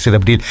sábado 15 de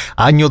abril,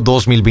 año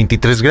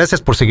 2023.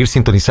 Gracias por seguir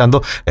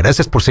sintonizando,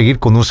 gracias por seguir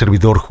con un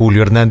servidor,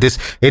 Julio Hernández,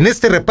 en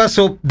este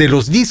repaso de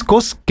los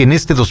discos que en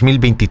este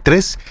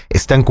 2023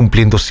 están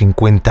cumpliendo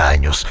 50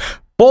 años.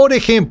 Por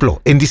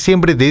ejemplo, en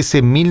diciembre de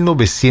ese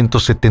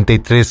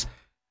 1973,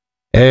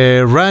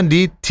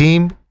 Randy,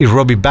 Tim y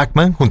Robbie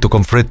Bachman, junto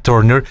con Fred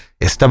Turner,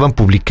 estaban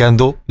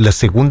publicando la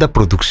segunda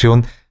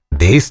producción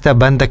de esta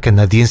banda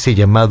canadiense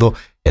llamado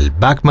el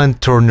Bachman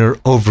Turner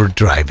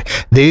Overdrive,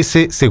 de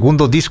ese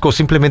segundo disco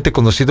simplemente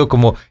conocido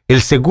como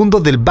el segundo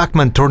del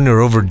Bachman Turner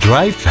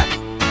Overdrive.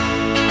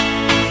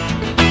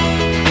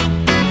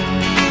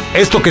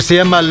 Esto que se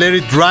llama Let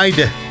It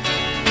Ride,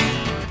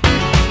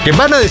 que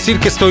van a decir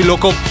que estoy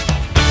loco,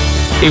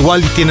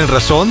 igual tienen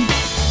razón,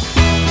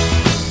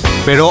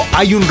 pero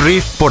hay un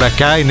riff por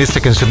acá en esta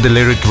canción de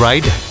Let It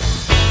Ride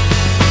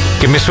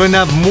que me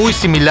suena muy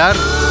similar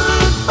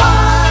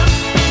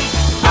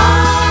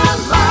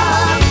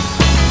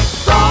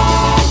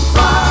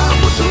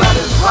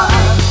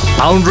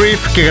a un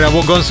riff que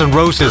grabó Guns N'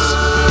 Roses.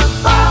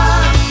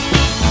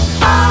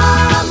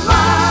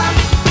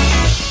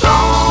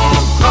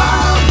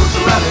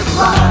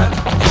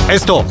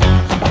 Esto.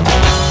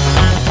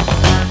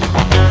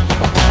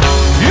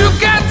 You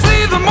can't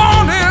see the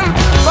morning,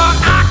 but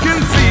I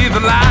can see the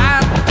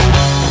light.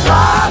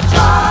 Try,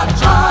 try,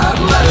 try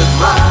to let it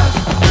ride.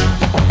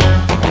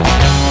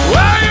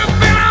 Well, you've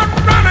been out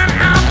running,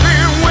 I've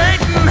been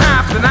waiting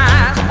half the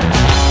night.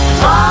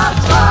 Try,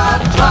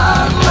 try,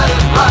 try to let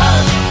it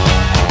ride.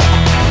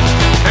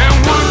 And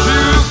would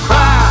you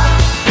cry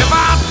if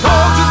I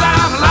told you that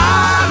I'm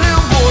lying? And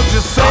would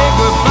you say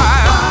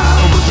goodbye,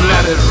 or would you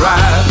let it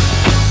ride?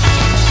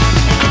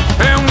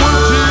 And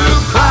would you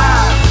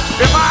cry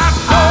if I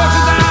told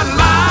you that I'm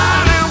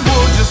lying? And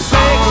would you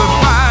say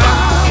goodbye,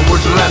 or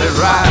would you let it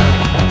ride?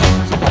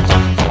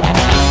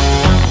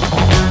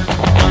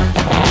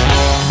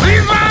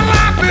 Seems my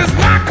life is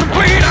not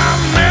complete,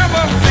 I'll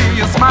never see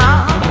you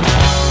smile.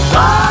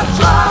 Try,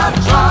 try,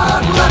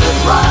 try to let it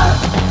ride.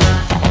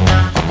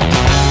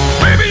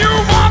 Maybe you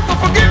want the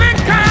forgiving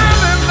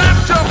kind, and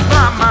that's just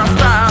not my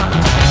style.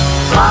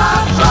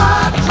 Try,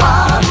 try,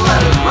 try to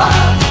let it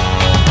ride.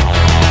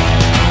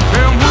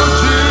 And would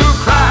you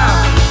cry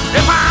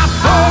if I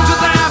told you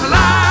that I'm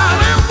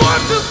lying? And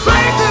would you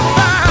say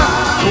goodbye,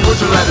 or would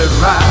you let it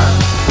ride?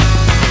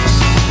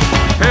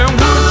 And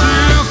would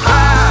you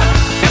cry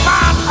if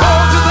I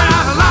told you that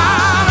I'm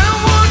lying? And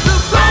would you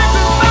say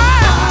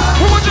goodbye,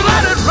 or would you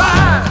let it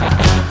ride?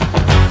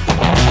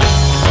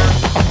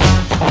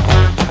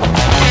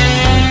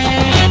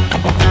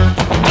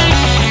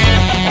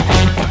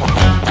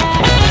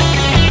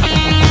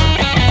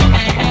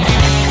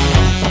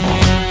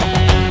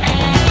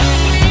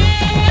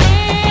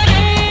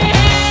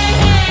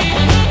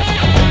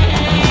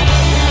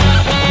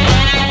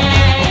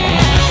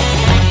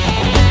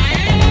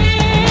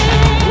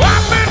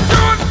 I've been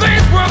doing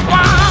things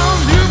worthwhile,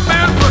 you've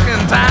been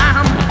looking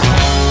time.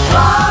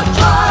 Try,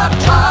 try,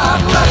 try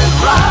to let it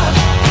ride.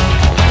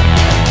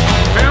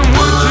 And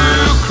would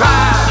you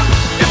cry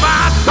if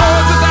I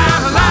told you that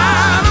I'm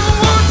lying? And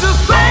would you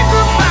say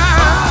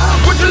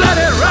goodbye? Would you let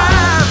it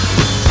ride?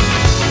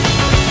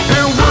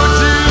 And would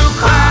you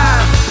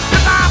cry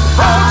if I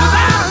told you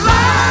that I'm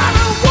lying?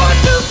 And would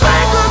you say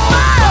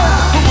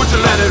goodbye? Or would you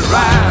let it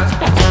ride?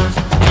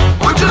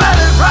 Would you let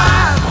it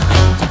ride?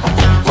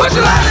 Would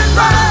you let it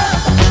ride?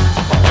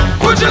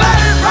 Would you let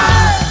it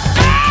ride?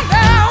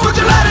 Would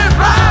you let it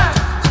ride?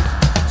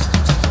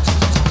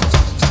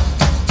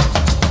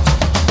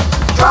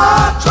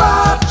 Try,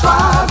 try,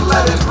 try to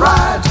let it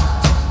ride.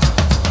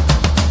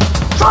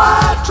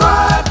 Try,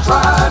 try,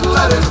 try to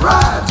let it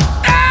ride.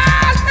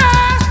 Try,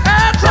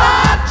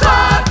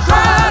 try,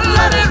 try to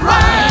let it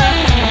ride.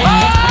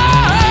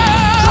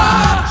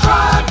 Try,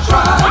 try,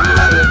 try to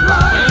let it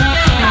ride.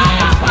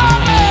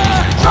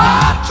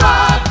 Try,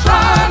 try,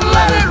 try to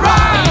let it ride. Try, try, try to let it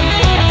ride.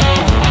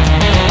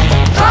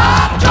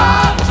 Try,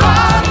 try, try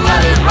to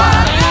let it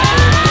ride.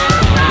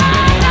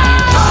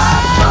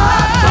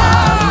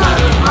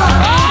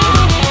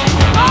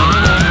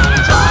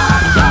 Try,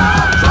 try,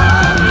 try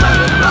to let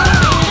it ride.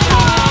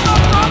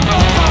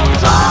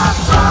 Try,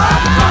 try,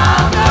 try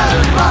to let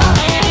it ride.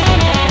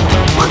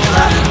 Would you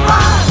let it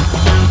ride?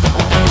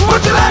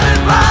 Would you let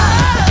it ride?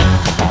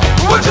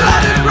 Would you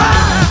let it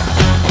ride?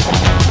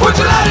 Would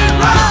you let it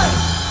ride?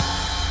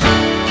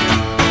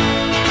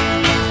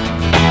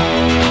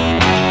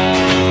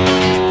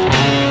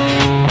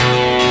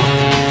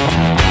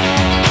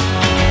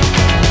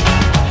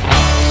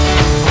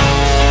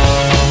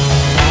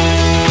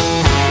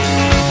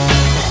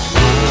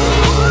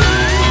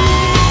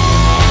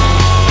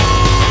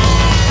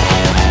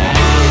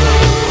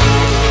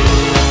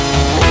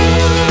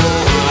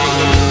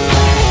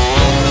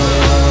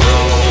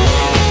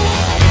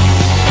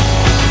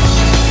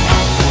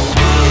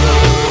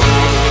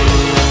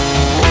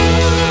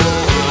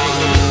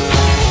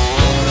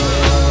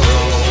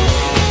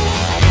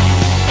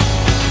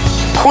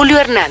 Julio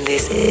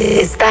Hernández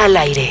está al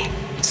aire,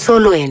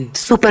 solo en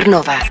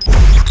Supernova.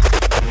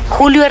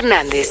 Julio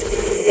Hernández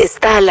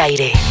está al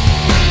aire,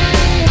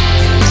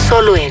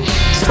 solo en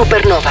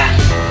Supernova.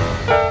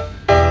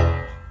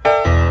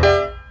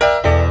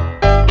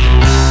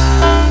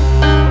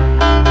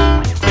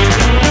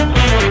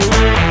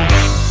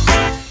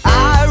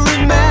 I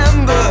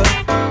remember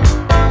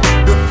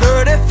the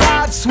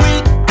 35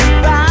 sweet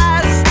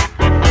goodbyes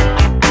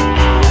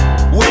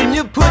when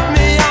you put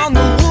me on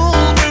the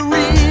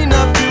Wolverine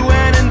of to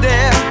and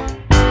there.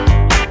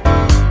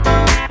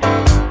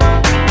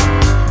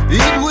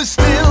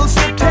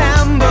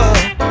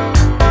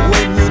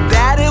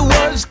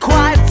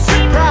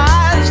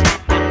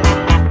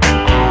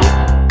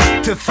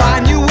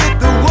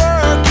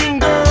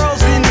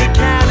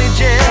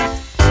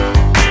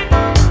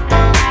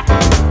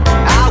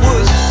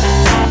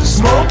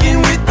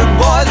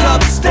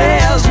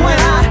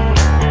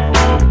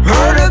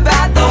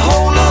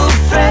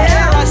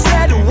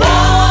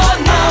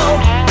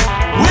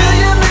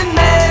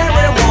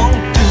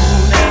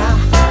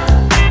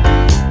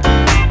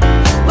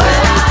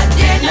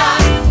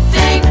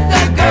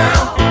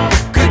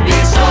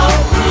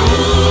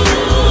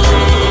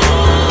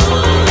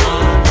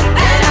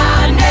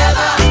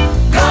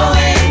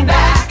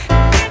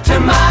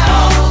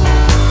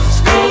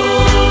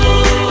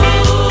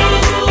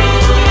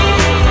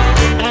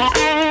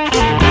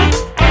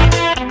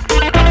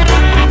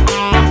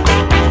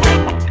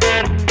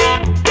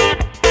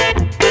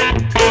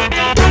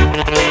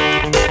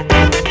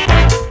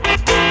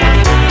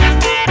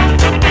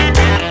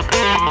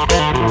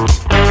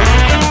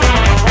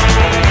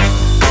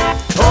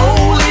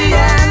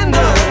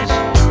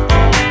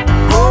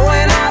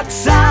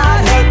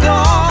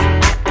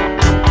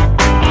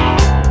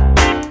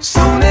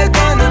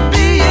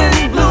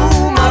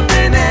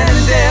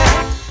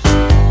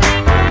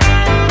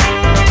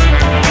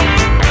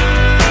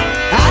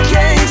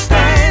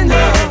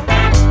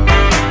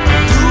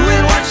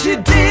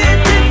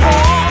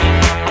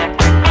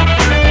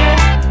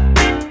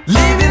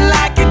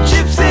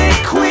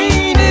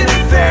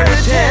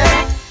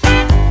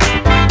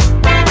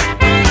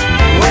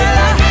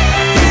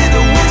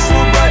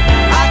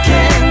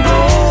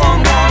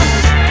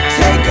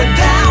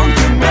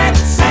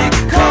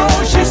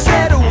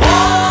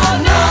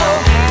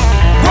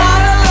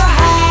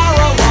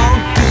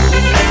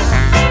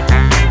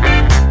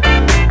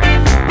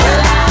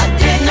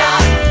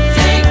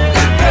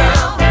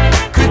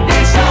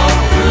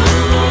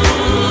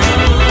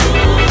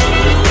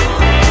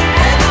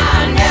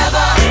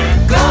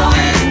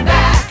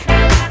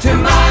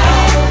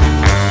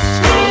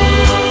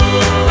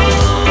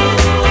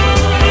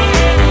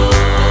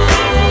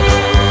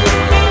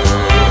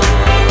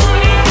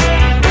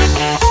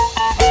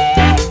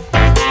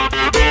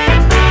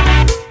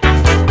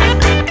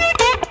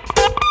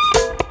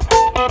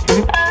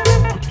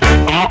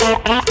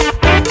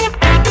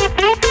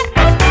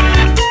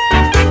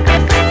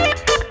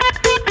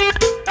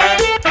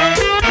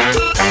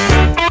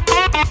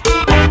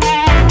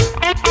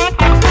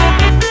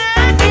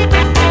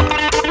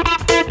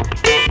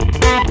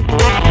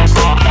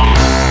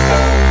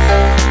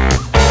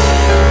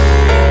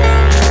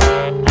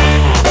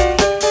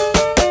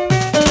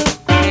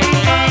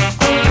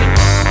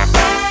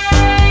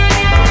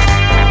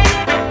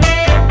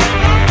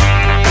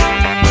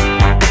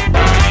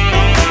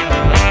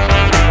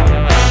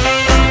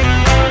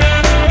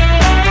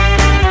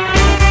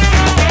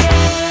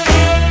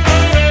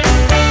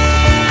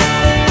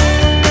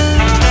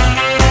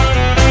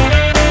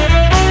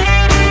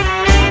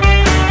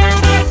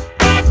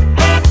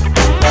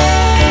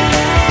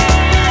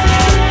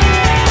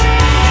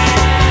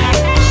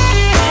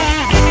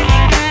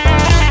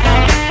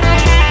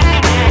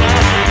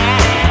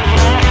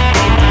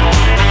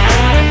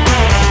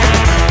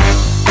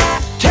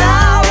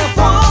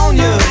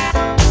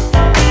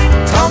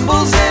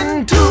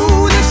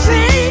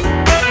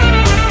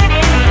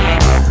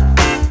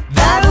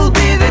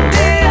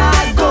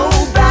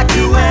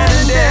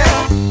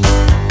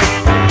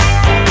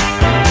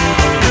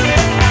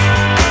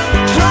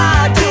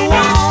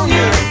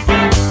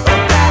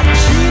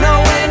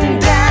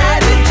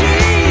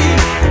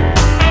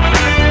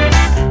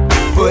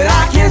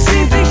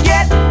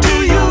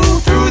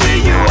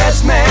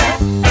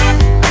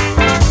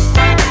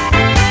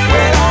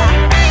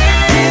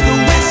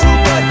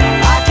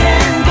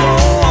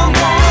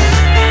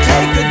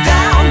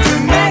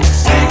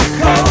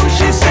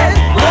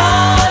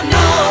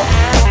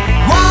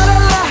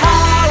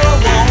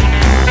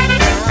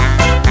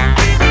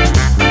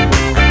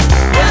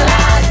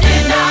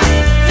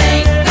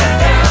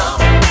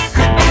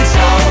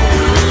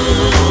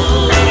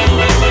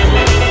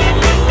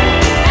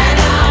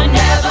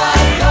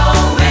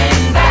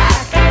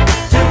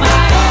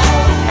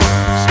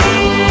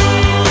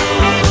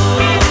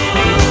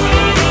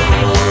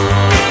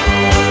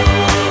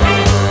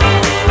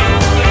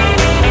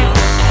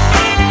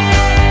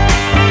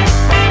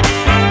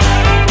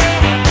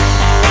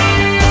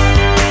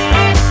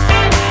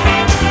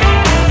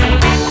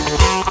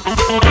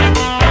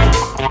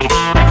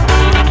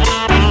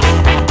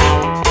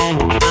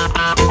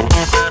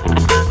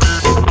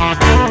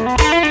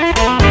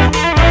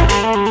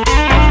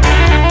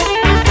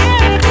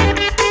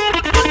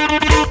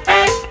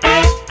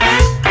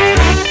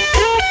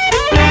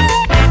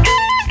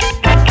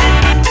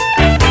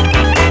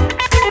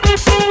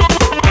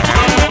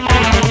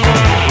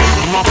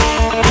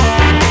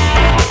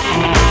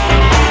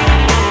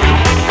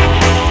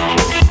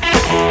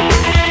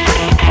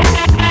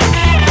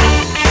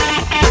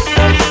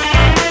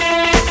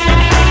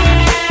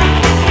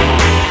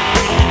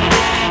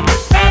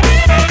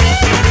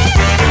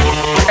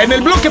 En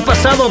el bloque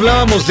pasado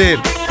hablábamos de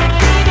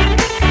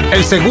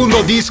el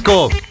segundo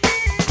disco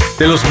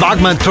de los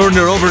Bachman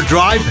Turner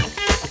Overdrive.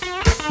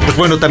 Pues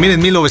bueno, también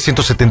en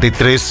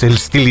 1973 el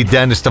Steely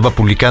Dan estaba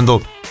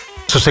publicando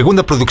su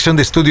segunda producción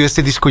de estudio,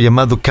 este disco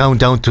llamado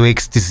Countdown to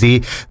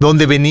Ecstasy,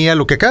 donde venía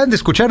lo que acaban de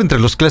escuchar entre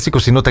los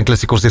clásicos y no tan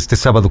clásicos de este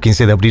sábado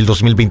 15 de abril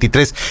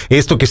 2023,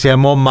 esto que se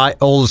llamó My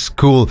Old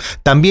School.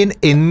 También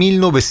en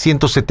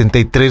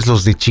 1973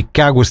 los de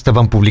Chicago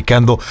estaban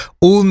publicando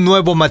un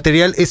nuevo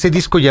material, ese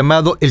disco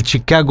llamado el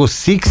Chicago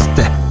Sixth.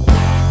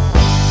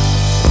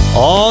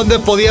 ¿Dónde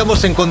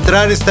podíamos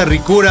encontrar esta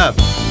ricura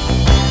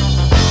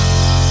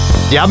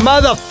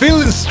llamada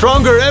Feeling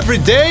Stronger Every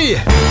Day?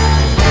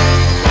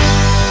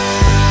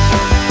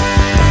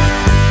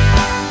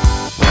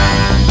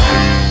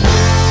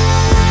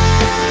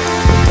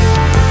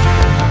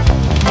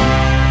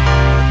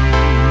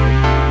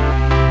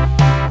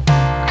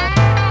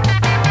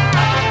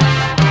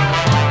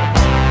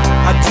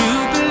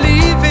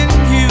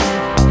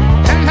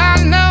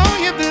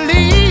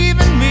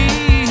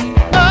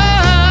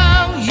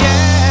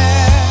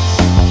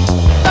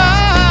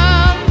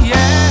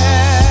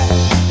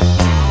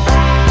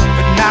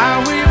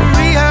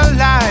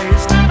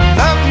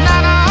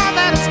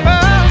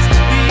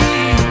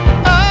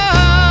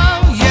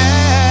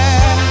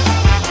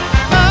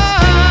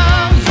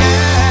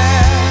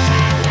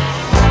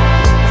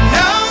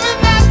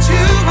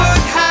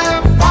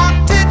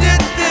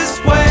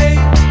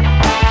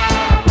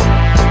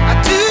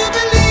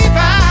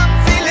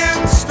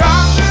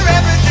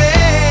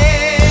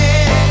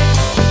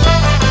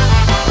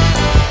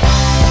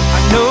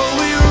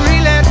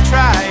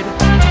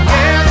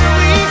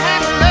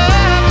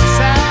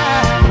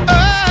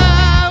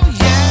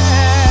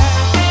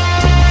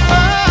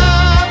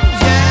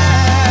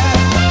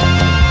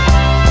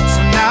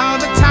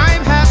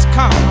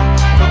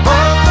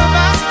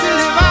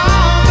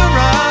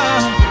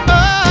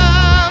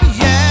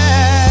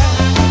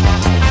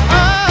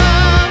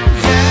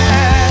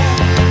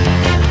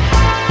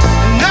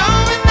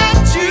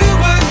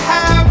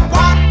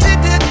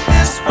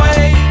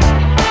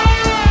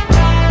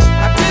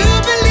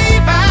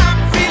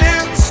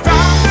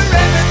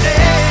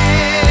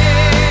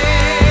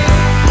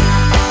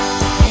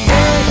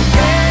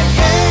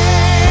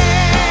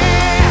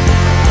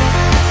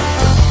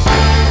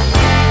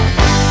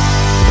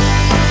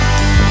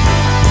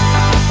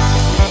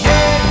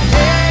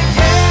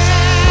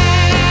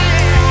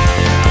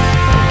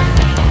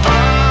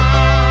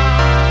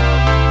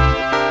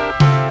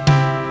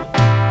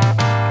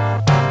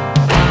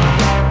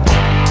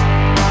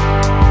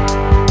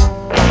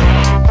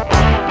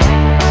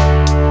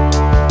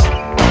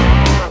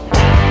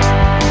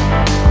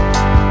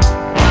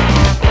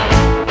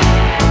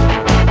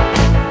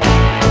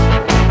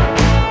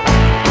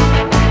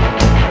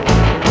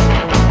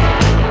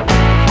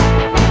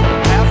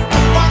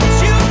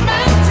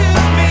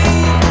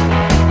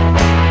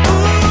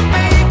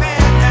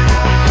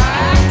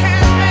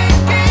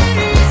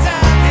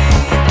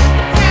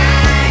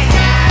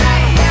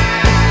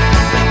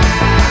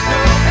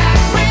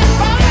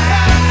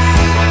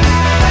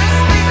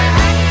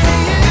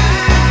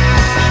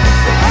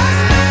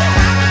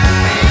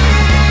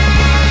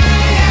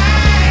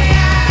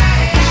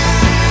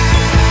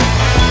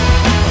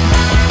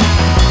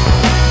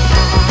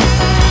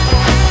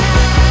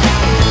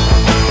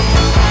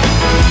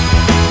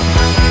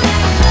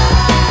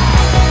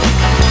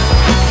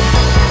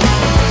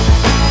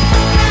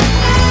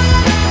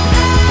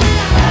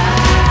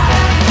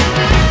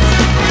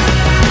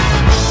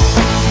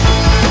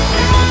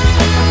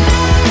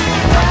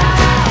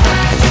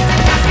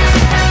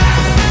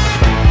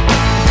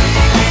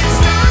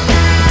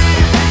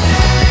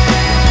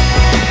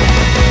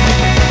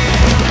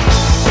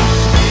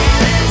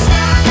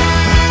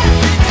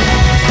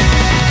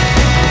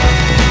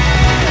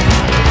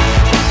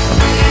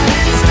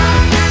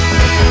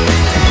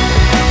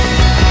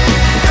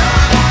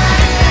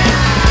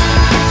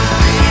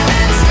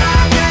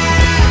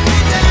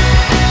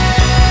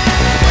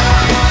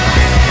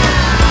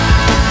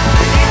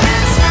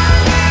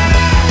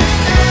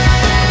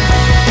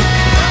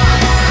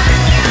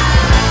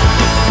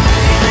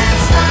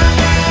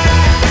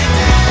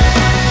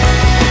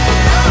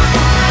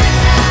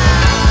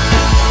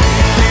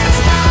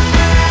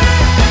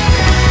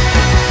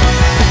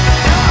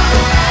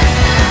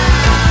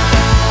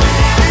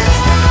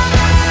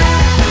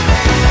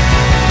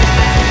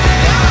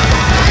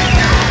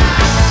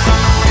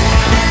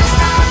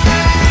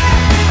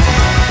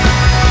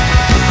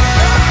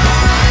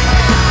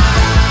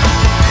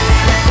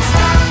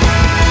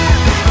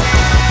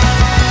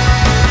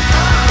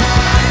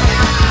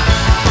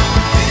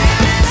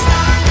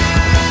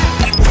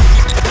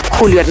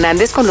 Julio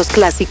Hernández con los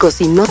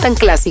clásicos y no tan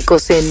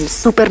clásicos en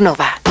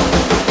Supernova.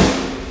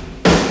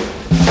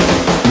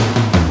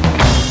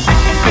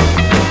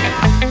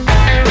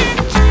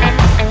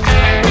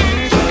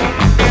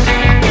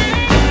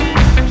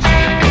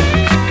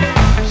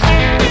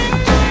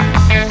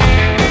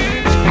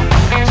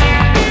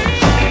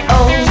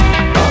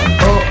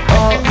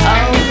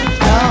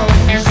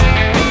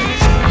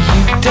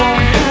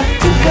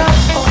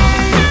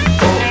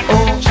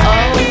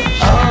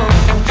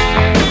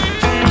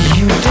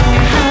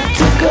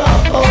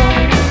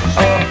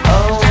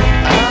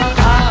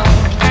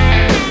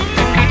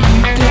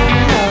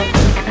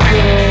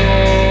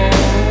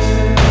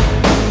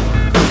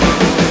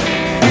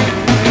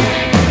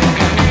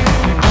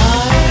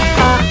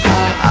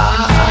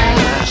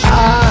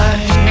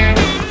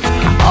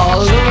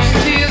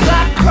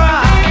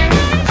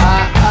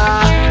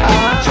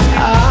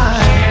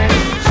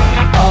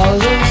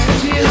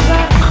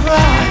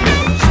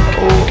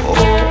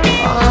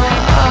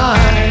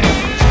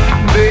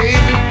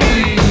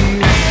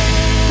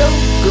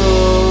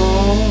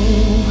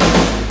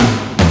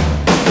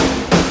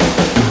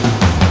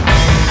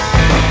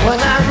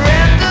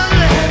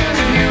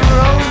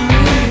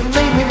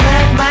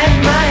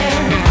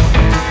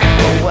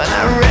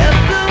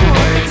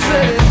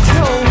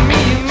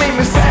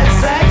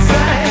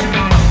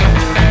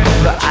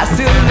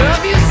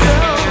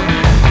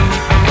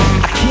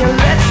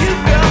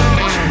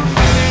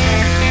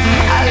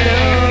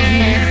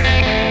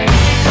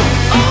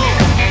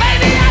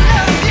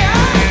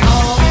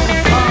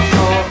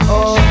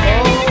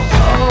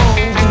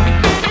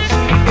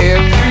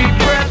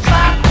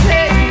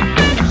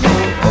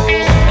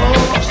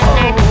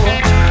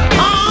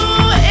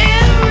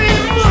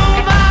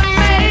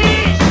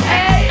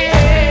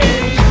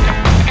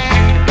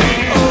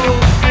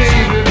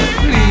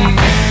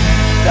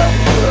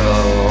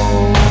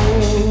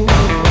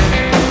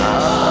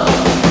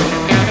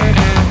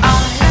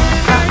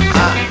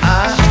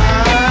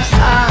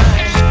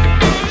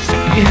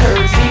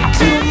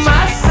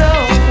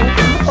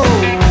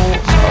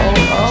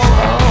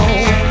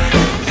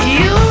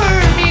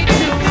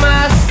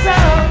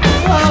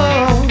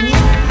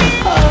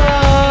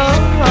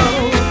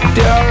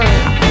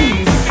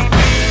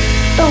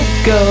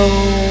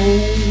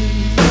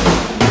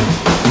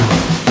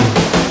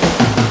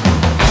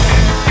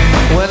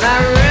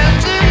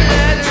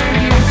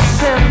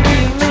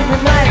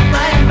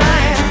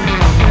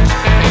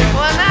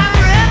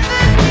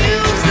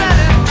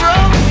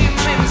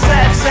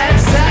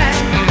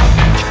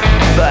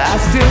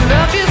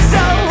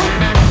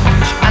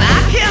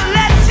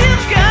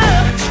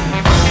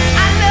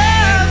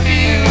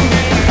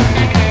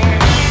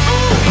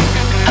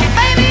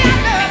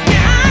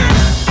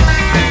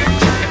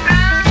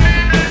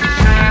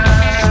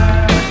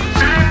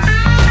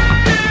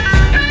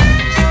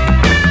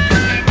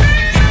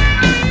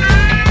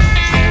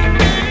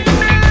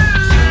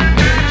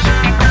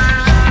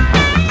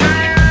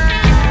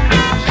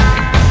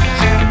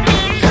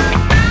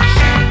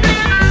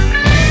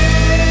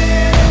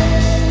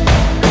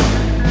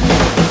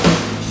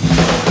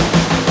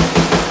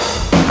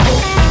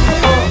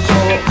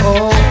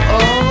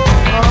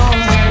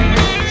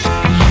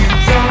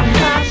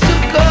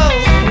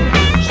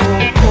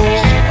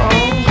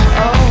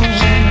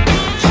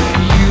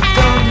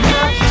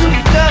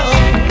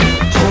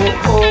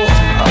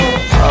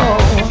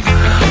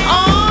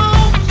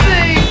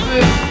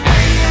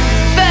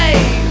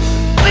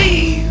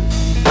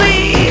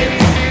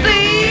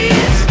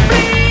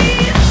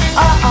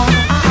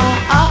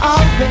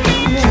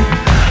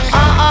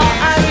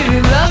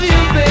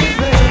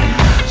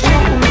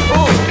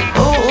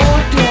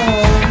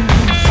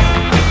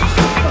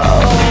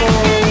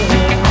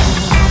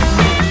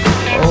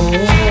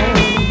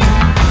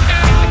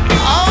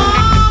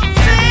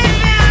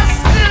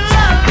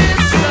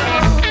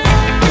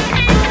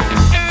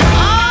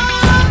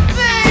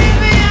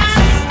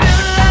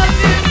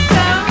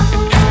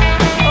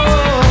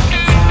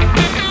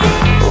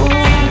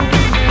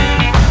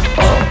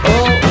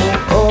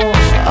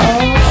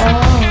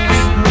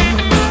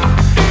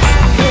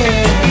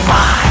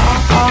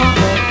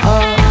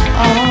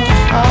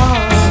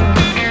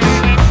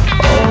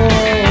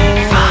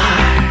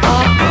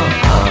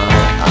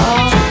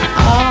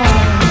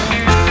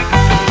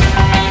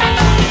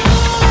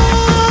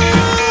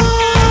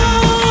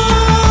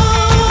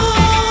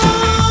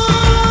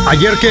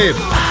 Ayer que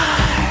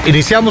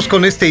iniciamos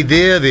con esta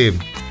idea de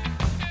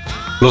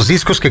los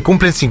discos que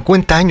cumplen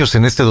 50 años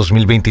en este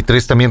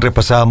 2023, también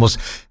repasábamos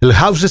el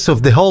Houses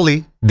of the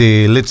Holy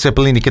de Led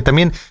Zeppelin, y que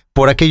también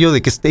por aquello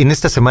de que en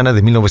esta semana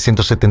de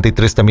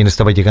 1973 también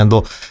estaba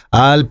llegando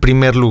al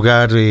primer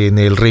lugar en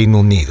el Reino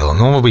Unido,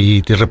 ¿no?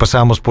 Y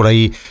repasábamos por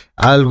ahí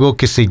algo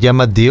que se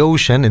llama The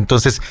Ocean.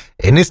 Entonces,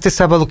 en este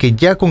sábado que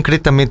ya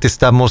concretamente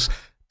estamos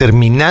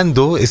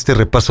terminando este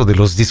repaso de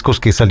los discos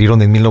que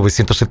salieron en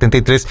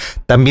 1973,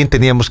 también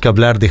teníamos que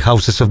hablar de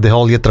Houses of the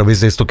Holy a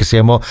través de esto que se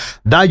llamó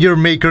Dire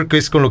Maker, que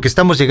es con lo que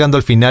estamos llegando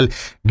al final.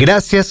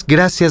 Gracias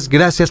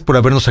por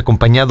habernos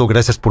acompañado,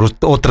 gracias por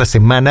otra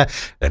semana,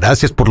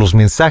 gracias por los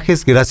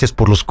mensajes, gracias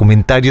por los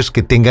comentarios.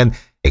 Que tengan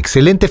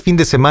excelente fin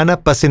de semana,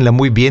 pásenla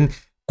muy bien.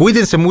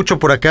 Cuídense mucho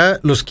por acá,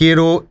 los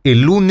quiero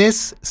el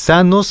lunes,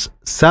 sanos,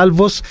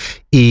 salvos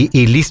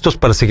y listos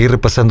para seguir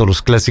repasando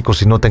los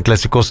clásicos y no tan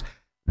clásicos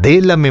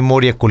de la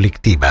memoria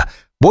colectiva.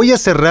 Voy a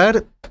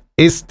cerrar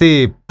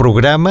este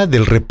programa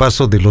del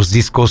repaso de los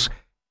discos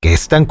que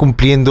están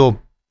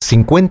cumpliendo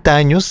 50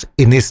 años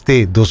en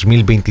este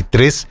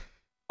 2023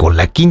 con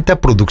la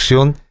quinta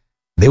producción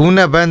de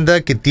una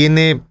banda que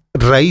tiene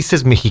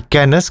raíces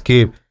mexicanas,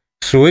 que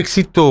su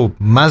éxito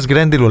más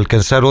grande lo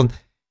alcanzaron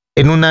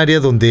en un área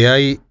donde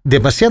hay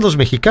demasiados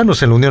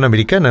mexicanos en la Unión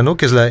Americana, ¿no?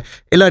 Que es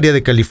el área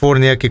de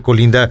California que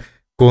colinda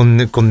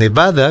con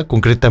Nevada,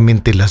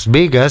 concretamente Las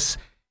Vegas.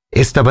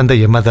 Esta banda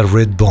llamada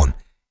Redbone.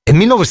 En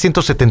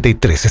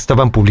 1973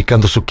 estaban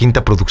publicando su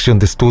quinta producción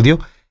de estudio,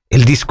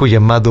 el disco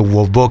llamado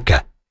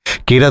Woboka,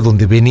 que era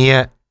donde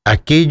venía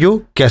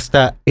aquello que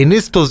hasta en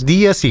estos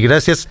días y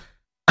gracias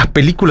a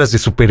películas de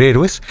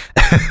superhéroes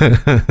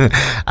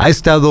ha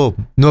estado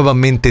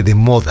nuevamente de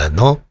moda,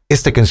 ¿no?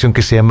 Esta canción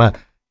que se llama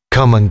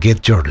Come and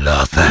Get Your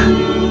Love.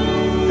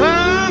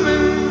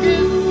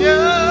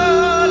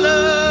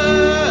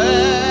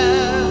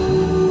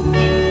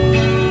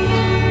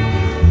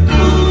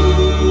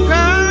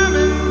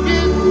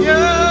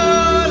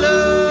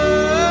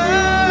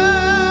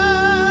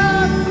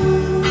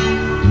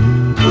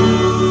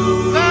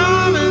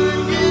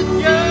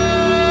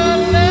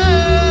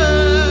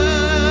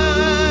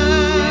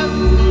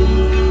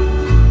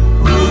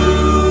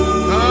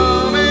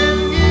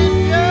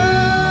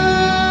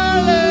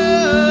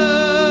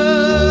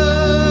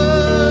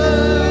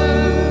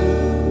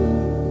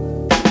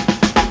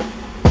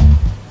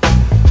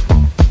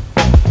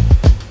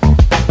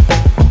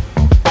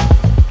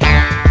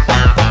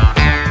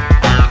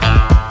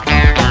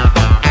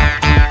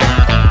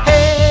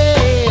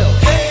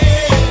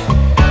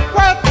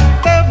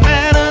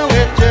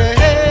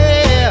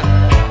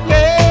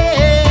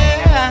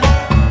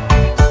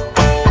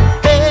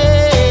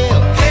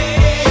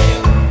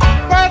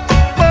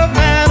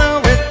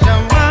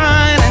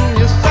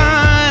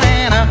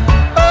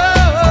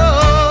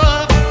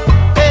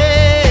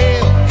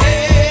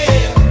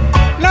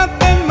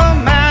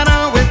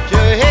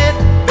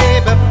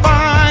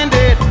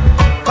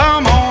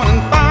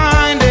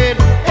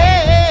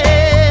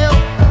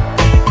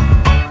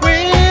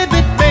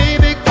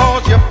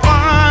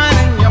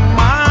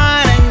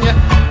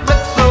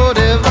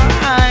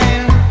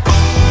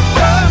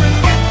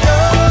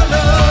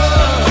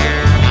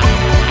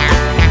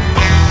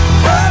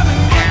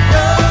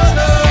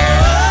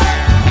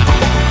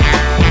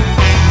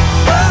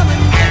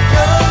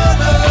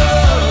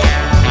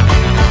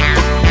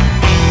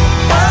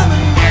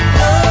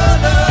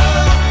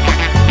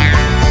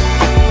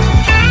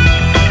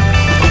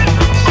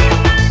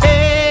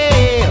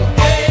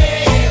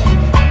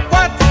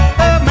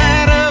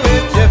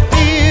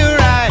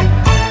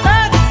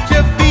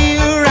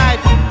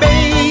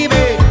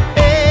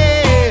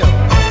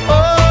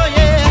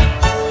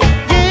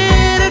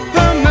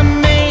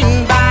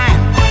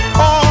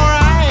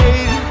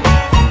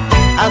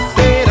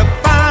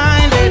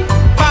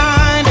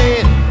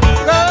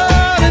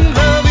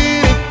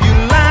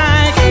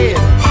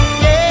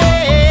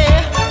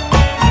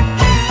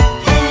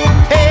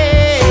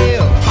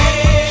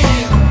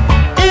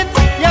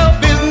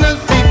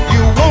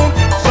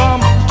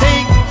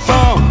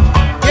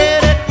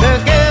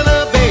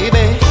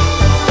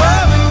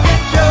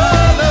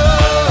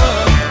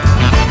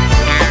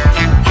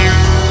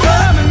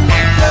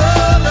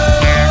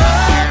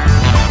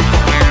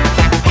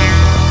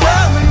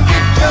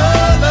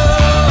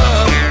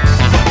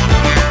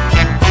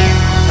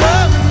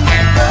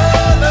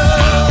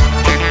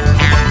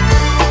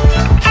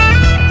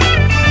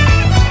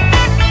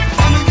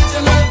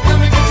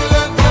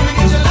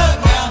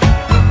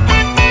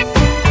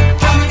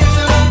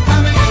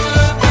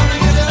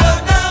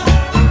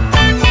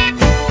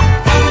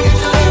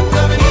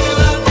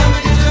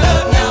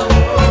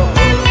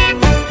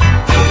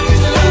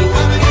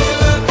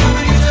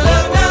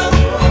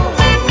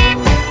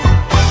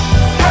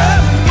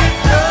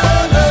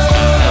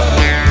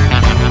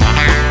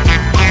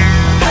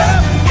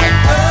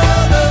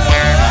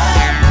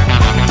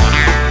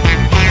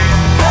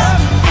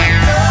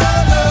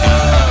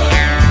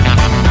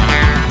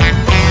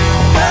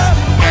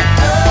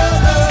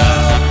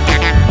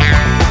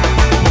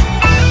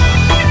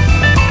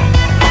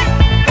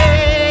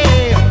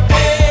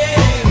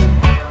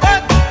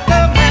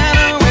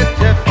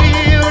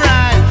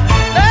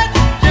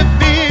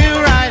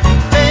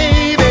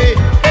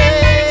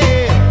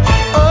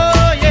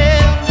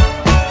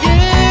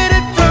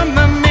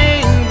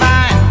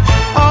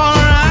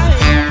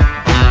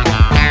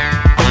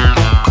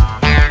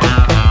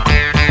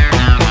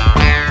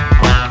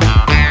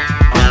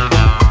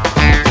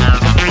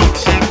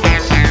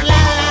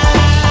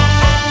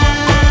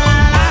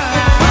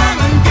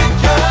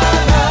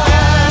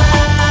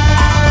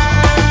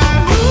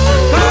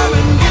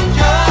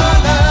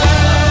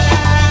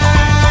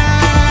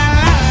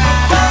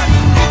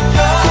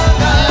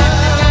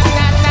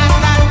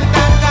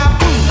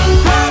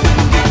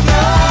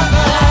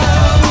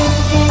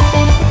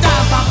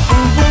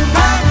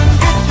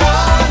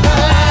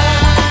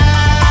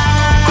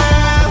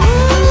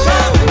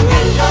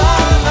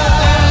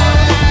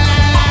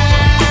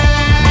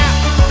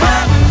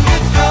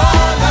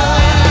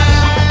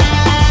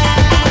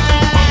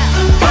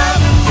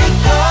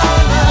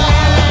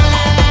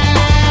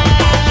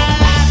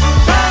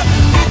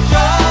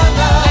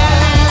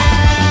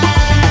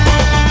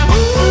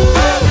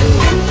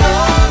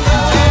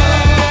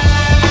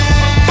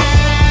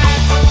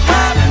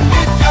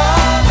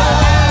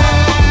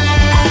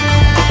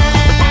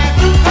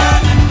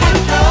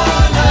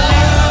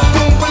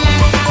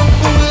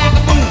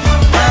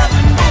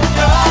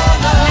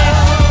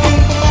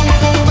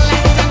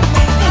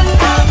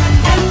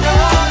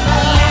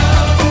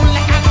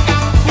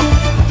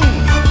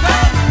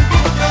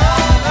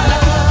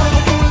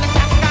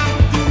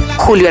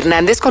 Julio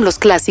Hernández con los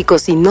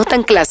clásicos y no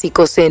tan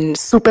clásicos en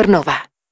Supernova.